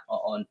tomorrow night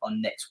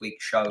on next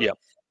week's show. Yep.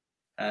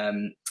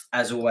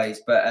 As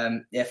always. But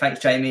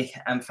thanks, Jamie,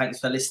 and thanks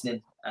for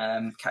listening.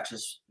 Catch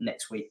us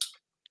next week.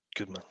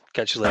 Good man.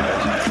 Catch you later,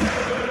 guys.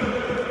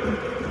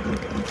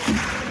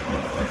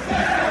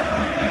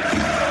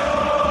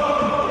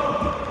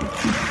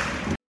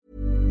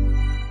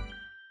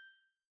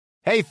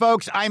 Hey,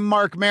 folks, I'm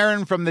Mark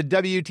Maron from the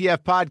WTF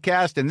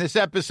Podcast, and this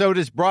episode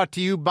is brought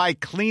to you by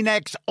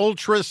Kleenex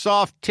Ultra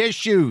Soft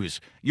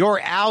Tissues, your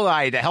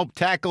ally to help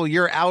tackle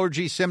your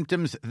allergy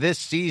symptoms this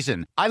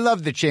season. I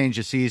love the change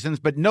of seasons,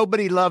 but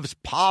nobody loves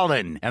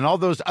pollen and all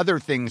those other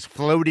things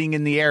floating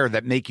in the air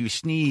that make you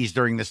sneeze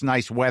during this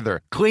nice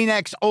weather.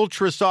 Kleenex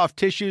Ultra Soft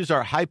Tissues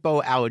are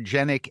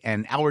hypoallergenic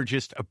and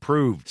allergist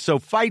approved. So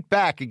fight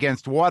back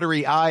against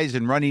watery eyes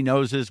and runny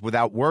noses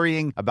without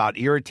worrying about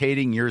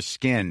irritating your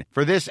skin.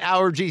 For this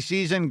allergy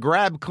season,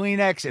 grab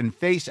Kleenex and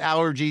face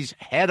allergies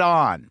head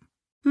on.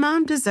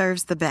 Mom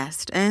deserves the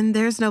best, and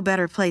there's no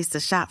better place to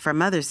shop for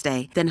Mother's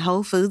Day than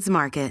Whole Foods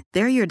Market.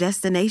 They're your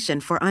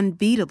destination for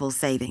unbeatable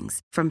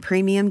savings, from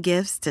premium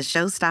gifts to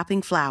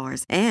show-stopping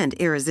flowers and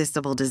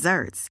irresistible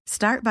desserts.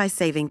 Start by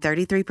saving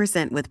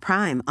 33% with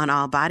Prime on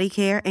all body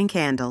care and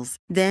candles.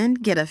 Then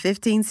get a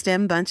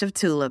 15-stem bunch of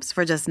tulips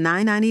for just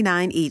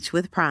 $9.99 each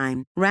with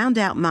Prime. Round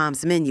out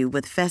Mom's menu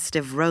with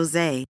festive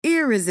rosé,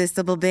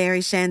 irresistible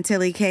berry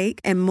chantilly cake,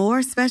 and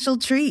more special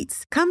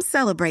treats. Come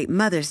celebrate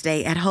Mother's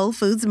Day at Whole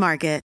Foods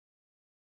Market.